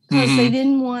because they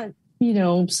didn't want, you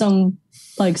know, some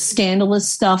like scandalous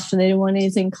stuff. They didn't want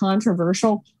anything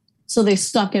controversial, so they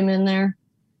stuck him in there.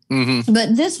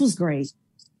 But this was great.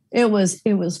 It was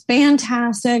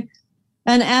fantastic.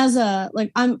 And as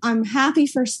I'm happy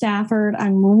for Stafford.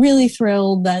 I'm really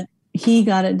thrilled that he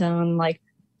got it done. Like,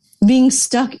 being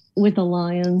stuck with the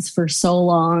Lions for so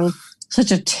long,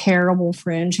 such a terrible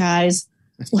franchise,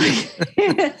 like,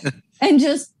 and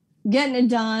just getting it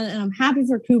done. And I'm happy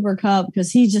for Cooper Kupp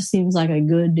because he just seems like a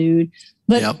good dude.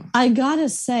 But I gotta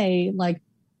say, like,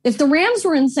 if the Rams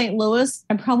were in St. Louis,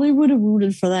 I probably would have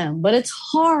rooted for them. But it's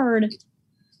hard.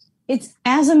 It's,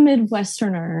 as a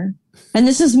Midwesterner, and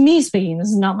this is me speaking, this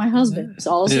is not my husband, who's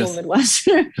also a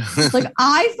Midwesterner. Like,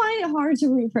 I find it hard to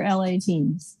root for LA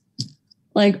teams.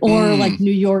 Like, or like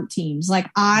New York teams. Like,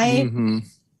 I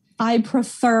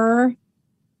prefer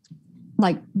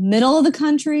like middle of the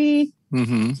country.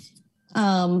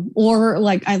 Or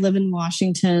like, I live in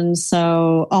Washington.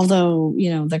 So although, you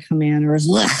know, the Commanders,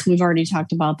 we've already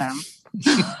talked about them.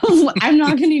 I'm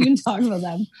not going to even talk about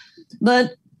them.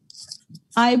 But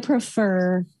I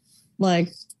prefer,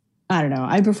 like, I don't know.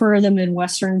 I prefer the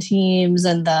Midwestern teams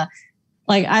and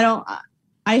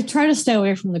I try to stay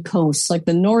away from the coast, like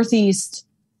the Northeast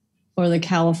or the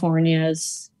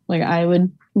Californias. Like, I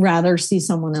would rather see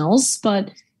someone else,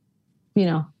 but you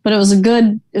know, but it was a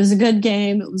good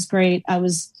game. It was great. I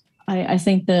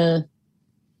think the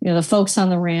folks on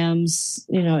the Rams,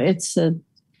 you know, it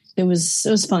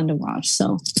was fun to watch.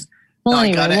 So, well,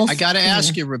 anyway, I got to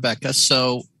ask you, Rebecca.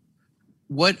 So,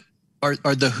 what are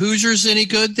the Hoosiers any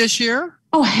good this year?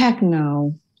 Oh, heck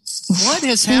no. What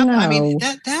has happened? No. I mean,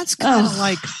 that's kind of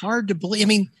like hard to believe. I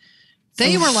mean,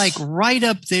 they were like right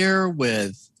up there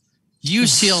with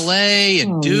UCLA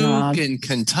and Duke and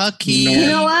Kentucky. You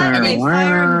know what? They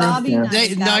fired Bobby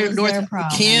Knight.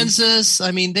 Kansas.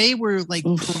 I mean, they were like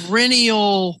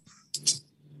perennial,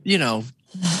 you know,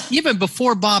 even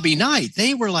before Bobby Knight,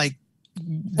 they were like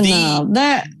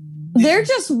they're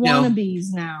just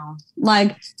wannabes now.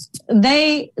 Like,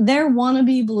 they're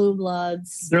wannabe blue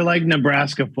bloods. They're like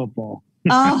Nebraska football.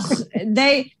 Oh,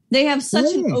 they have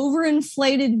such an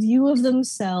overinflated view of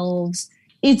themselves.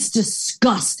 it's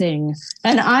disgusting.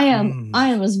 And I am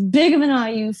as big of an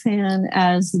IU fan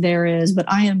as there is, but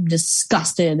I am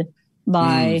disgusted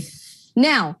by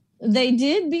now. They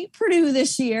did beat Purdue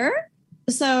this year.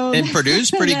 So and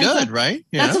Purdue's pretty good, right?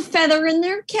 Yeah. That's a feather in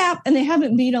their cap, and they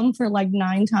haven't beat them for like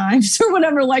 9 times or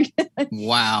whatever. Like,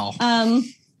 wow.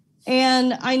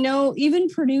 And I know even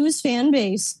Purdue's fan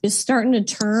base is starting to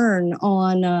turn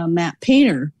on Matt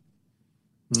Painter,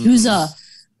 who's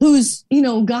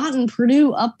gotten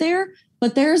Purdue up there,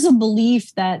 but there's a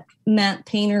belief that Matt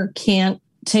Painter can't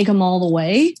take them all the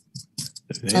way.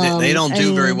 They don't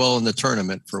do very well in the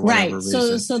tournament for whatever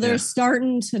reason. So they're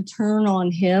starting to turn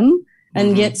on him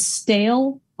and get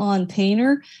stale on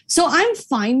Painter. So I'm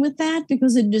fine with that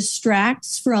because it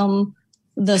distracts from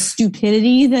the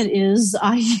stupidity that is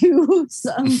IU's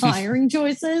hiring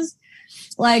choices.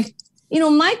 Like,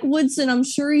 Mike Woodson, I'm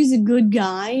sure he's a good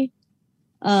guy.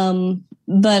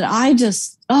 But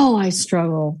I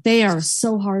struggle. They are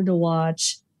so hard to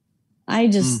watch. I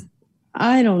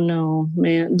don't know,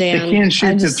 man. Dan, they can't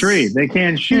shoot the three. They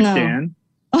can't shoot, Dan.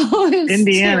 Oh,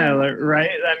 Indiana, terrible. right?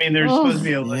 I mean, they're supposed to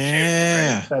be able to shoot.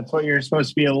 Right? That's what you're supposed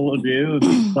to be able to do if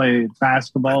you play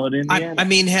basketball at Indiana. I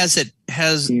mean,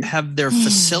 have their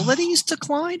facilities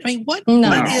declined? I mean, what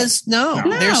No. is no?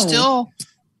 They're still.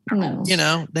 No.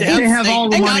 They have all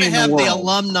the money in the world. They gotta have the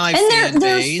alumni fan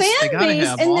base. They gotta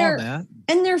have all that.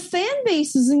 And their fan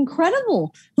base is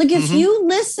incredible. Like if you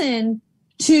listen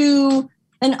to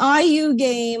an IU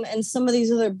game and some of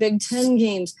these other Big Ten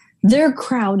games, their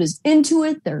crowd is into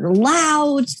it. They're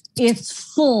loud.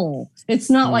 It's full. It's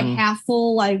not like half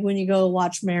full, like when you go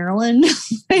watch Maryland.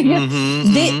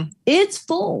 It's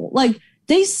full. Like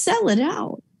they sell it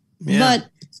out. Yeah. But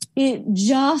it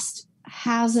just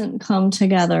hasn't come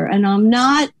together. And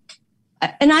I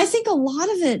think a lot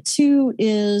of it too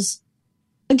is,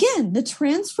 again, the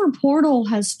transfer portal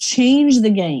has changed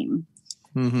the game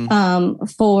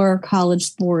for college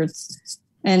sports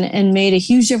and made a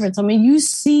huge difference. I mean, you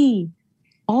see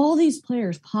all these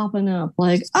players popping up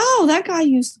like, oh, that guy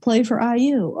used to play for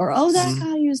IU, or oh, that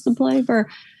guy used to play for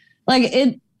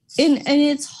and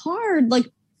it's hard. Like,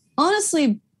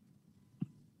 honestly,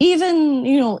 even,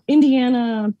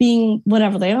 Indiana being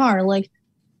whatever they are, like,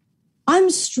 I'm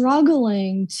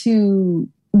struggling to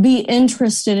be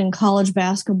interested in college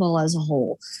basketball as a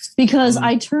whole because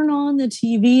I turn on the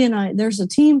TV and there's a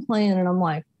team playing and I'm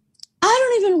like,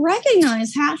 I don't even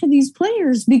recognize half of these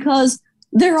players because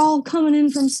they're all coming in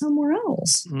from somewhere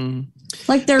else.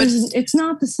 Like it's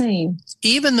not the same.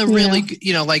 Even the really,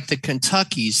 like the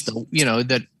Kentuckys,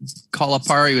 that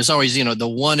Calipari was always, the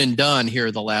one and done here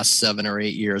the last 7 or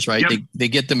 8 years, right? Yep. They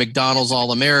get the McDonald's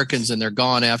All-Americans and they're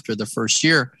gone after the first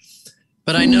year.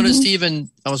 But I noticed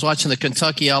I was watching the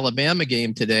Kentucky-Alabama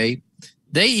game today.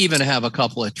 They even have a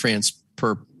couple of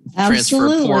transfer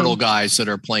portal guys that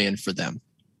are playing for them.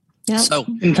 Yep. So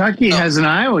Kentucky has an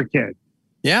Iowa kid.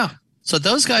 Yeah. So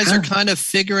those guys are kind of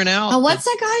figuring out. What's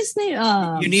that guy's name?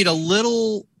 You need a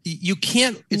little. You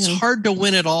can't. It's hard to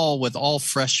win it all with all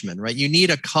freshmen, right? You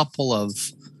need a couple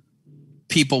of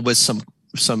people with some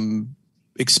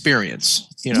experience.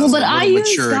 But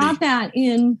IU's got that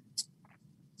in.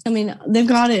 I mean, they've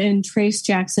got it in Trace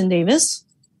Jackson Davis,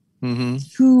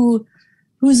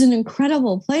 who's an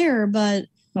incredible player, but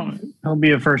he'll be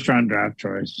a first-round draft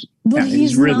choice. But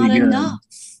he's really not good. Enough.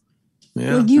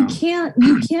 Yeah, like you can't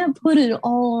put it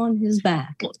all on his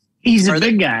back. He's a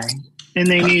big guy, and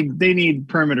they need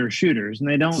perimeter shooters, and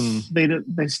they don't.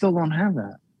 They still don't have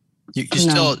that. You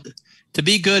still to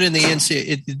be good in the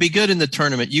NCAA, to be good in the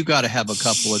tournament. You got to have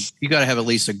You got to have at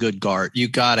least a good guard. You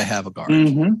got to have a guard.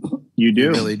 You do,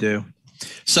 you really do.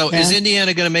 So, is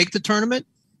Indiana going to make the tournament?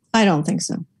 I don't think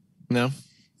so. No.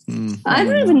 I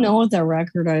don't even know what their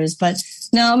record is, but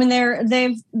no, I mean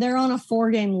they're on a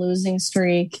 4-game losing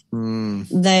streak.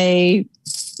 They're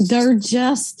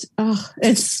just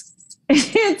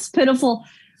it's pitiful,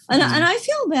 and I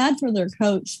feel bad for their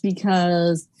coach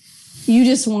because you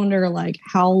just wonder like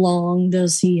how long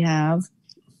does he have?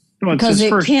 Well, it's his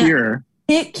first year.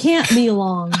 It can't be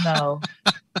long though.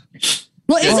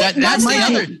 Well,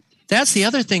 that's the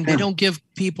other thing. They don't give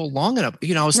people long enough.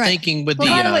 I was thinking with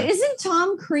by the way, isn't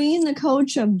Tom Crean the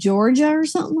coach of Georgia or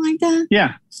something like that?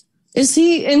 Yeah. Is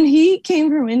he? And he came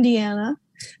from Indiana,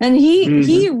 and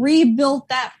he rebuilt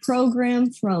that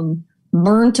program from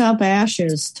burnt up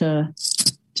ashes to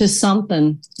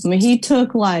something. I mean, he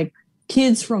took like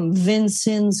kids from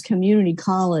Vincennes Community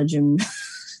College and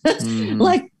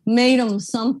like made them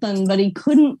something, but he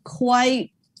couldn't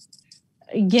quite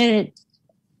get it.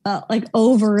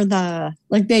 Over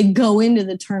they'd go into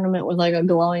the tournament with like a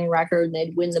glowing record and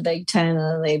they'd win the Big Ten and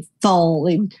then they'd fall.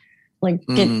 like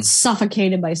get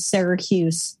suffocated by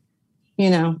Syracuse,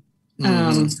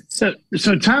 So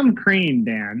Tom Crean,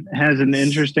 Dan, has an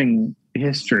interesting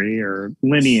history or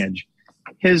lineage.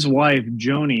 His wife,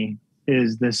 Joni,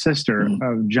 is the sister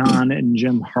of John and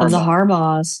Jim Harbaugh. Of the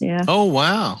Harbaughs, yeah. Oh,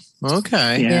 wow.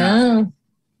 Okay. Yeah.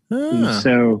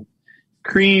 So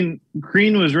Crean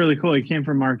was really cool. He came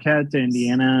from Marquette to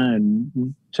Indiana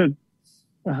and took,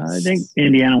 I think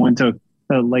Indiana went to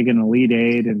like an Elite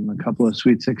Eight and a couple of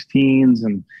Sweet 16s.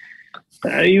 And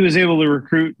he was able to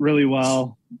recruit really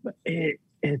well.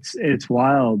 It's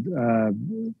wild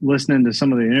listening to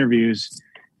some of the interviews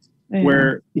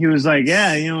where he was like,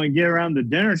 we get around the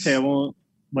dinner table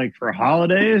like for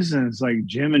holidays, and it's like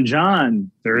Jim and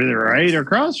John, they're right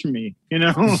across from me, like,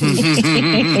 and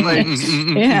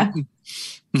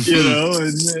he's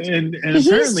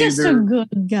apparently just a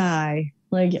good guy.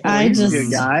 Like he's a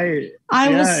good guy. I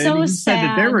was so sad said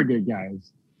that they were good guys.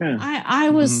 Yeah. I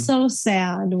was so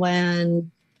sad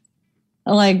when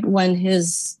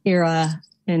his era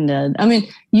ended. I mean,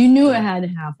 you knew it had to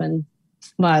happen,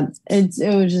 but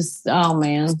it was just, oh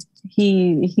man,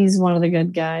 he's one of the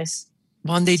good guys.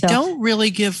 Well, and they don't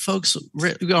really give folks.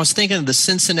 I was thinking of the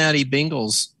Cincinnati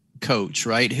Bengals coach,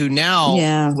 right? Who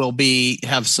now will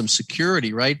have some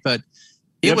security, right? But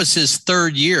it was his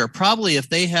third year. Probably if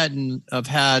they hadn't have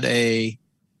had a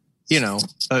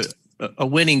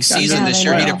winning season this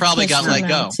year, he'd have probably got let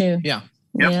go. Yeah.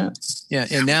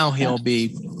 And now he'll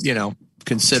be,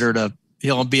 considered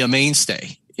he'll be a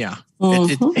mainstay. Yeah.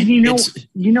 And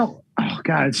oh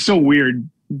God, it's so weird,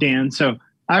 Dan. So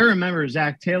I remember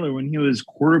Zach Taylor when he was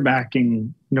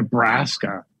quarterbacking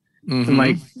Nebraska in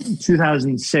like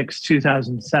 2006,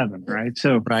 2007, right?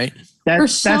 So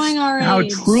that's how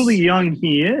truly young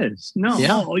he is. No,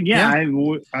 we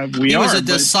was a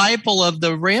disciple of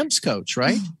the Rams coach,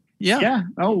 right? Yeah.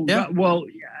 Well,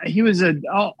 he was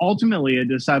ultimately a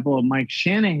disciple of Mike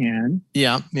Shanahan.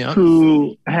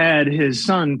 Who had his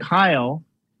son Kyle,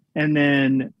 and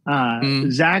then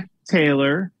Zach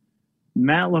Taylor,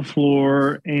 Matt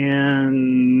LaFleur,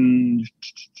 and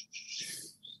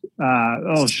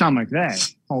Sean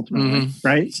McVay, ultimately,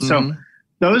 right? So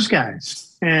those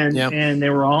guys, and they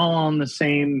were all on the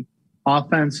same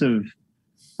offensive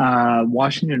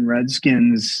Washington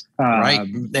Redskins. Right.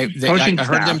 I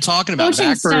heard them talking about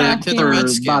back to the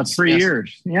Redskins. About 3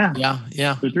 years.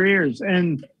 Yeah. For 3 years.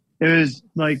 And it was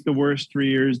like the worst 3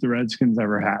 years the Redskins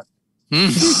ever had.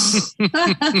 It's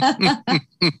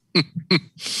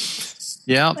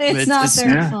not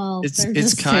their fault.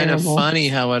 It's kind of funny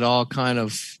how it all kind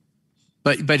of,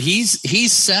 but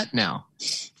he's set now.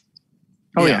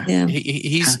 Oh yeah.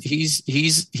 He's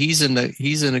in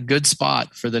a good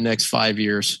spot for the next 5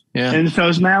 years. Yeah. And so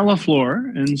is Matt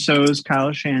LaFleur, and so is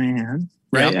Kyle Shanahan.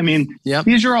 Right. I mean,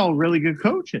 these are all really good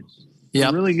coaches.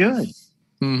 Yeah. Really good.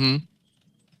 Mm-hmm.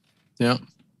 Yeah.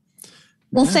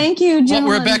 Well, thank you, gentlemen.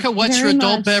 Well, Rebecca, what's your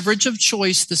adult beverage of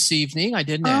choice this evening? I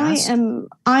didn't ask.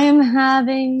 I am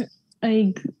having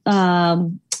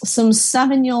some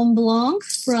Sauvignon Blanc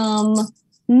from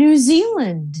New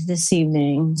Zealand this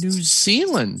evening. New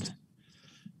Zealand.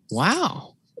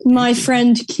 Wow. My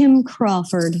friend Kim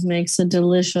Crawford makes a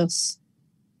delicious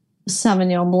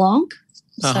Sauvignon Blanc.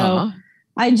 So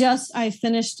I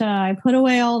finished, I put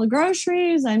away all the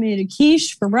groceries. I made a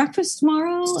quiche for breakfast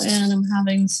tomorrow, and I'm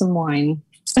having some wine.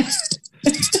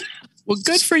 Well,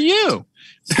 good for you.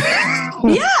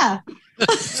 Yeah.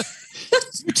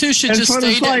 You two should just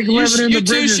stay. Like you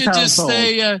two should just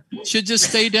stay. Should just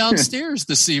stay downstairs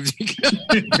this evening.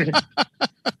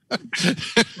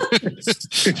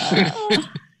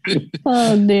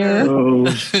 Oh dear.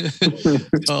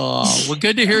 Oh, well,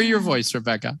 good to hear your voice,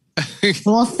 Rebecca.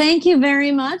 Well, thank you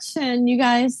very much, and you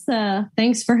guys,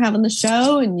 thanks for having the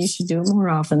show, and you should do it more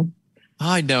often.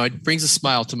 I know, it brings a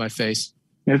smile to my face.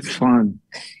 It's fun.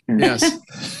 Yes.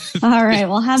 All right.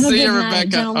 Well, have a good night, Rebecca.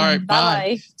 gentlemen. All right.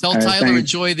 Bye. Tell Tyler thanks.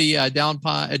 Enjoy the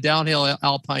downhill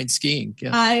alpine skiing.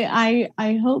 Yeah.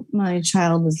 I hope my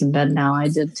child is in bed now. I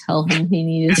did tell him he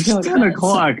needed to go to bed. 10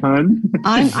 o'clock, hon.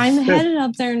 I'm headed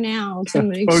up there now to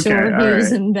make sure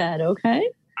he's in bed. Okay.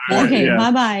 Okay.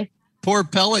 Yeah. Bye. Poor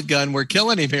pellet gun. We're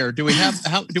killing him here. Do we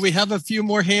have a few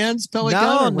more hands, pellet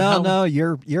gun? No.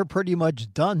 You're pretty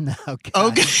much done now. Guys.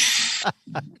 Okay.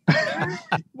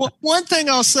 Well, one thing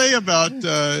I'll say about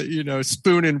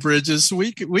Spoon and Bridges,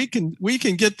 we can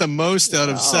get the most out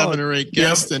of 7 or 8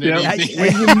 guests in an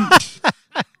evening.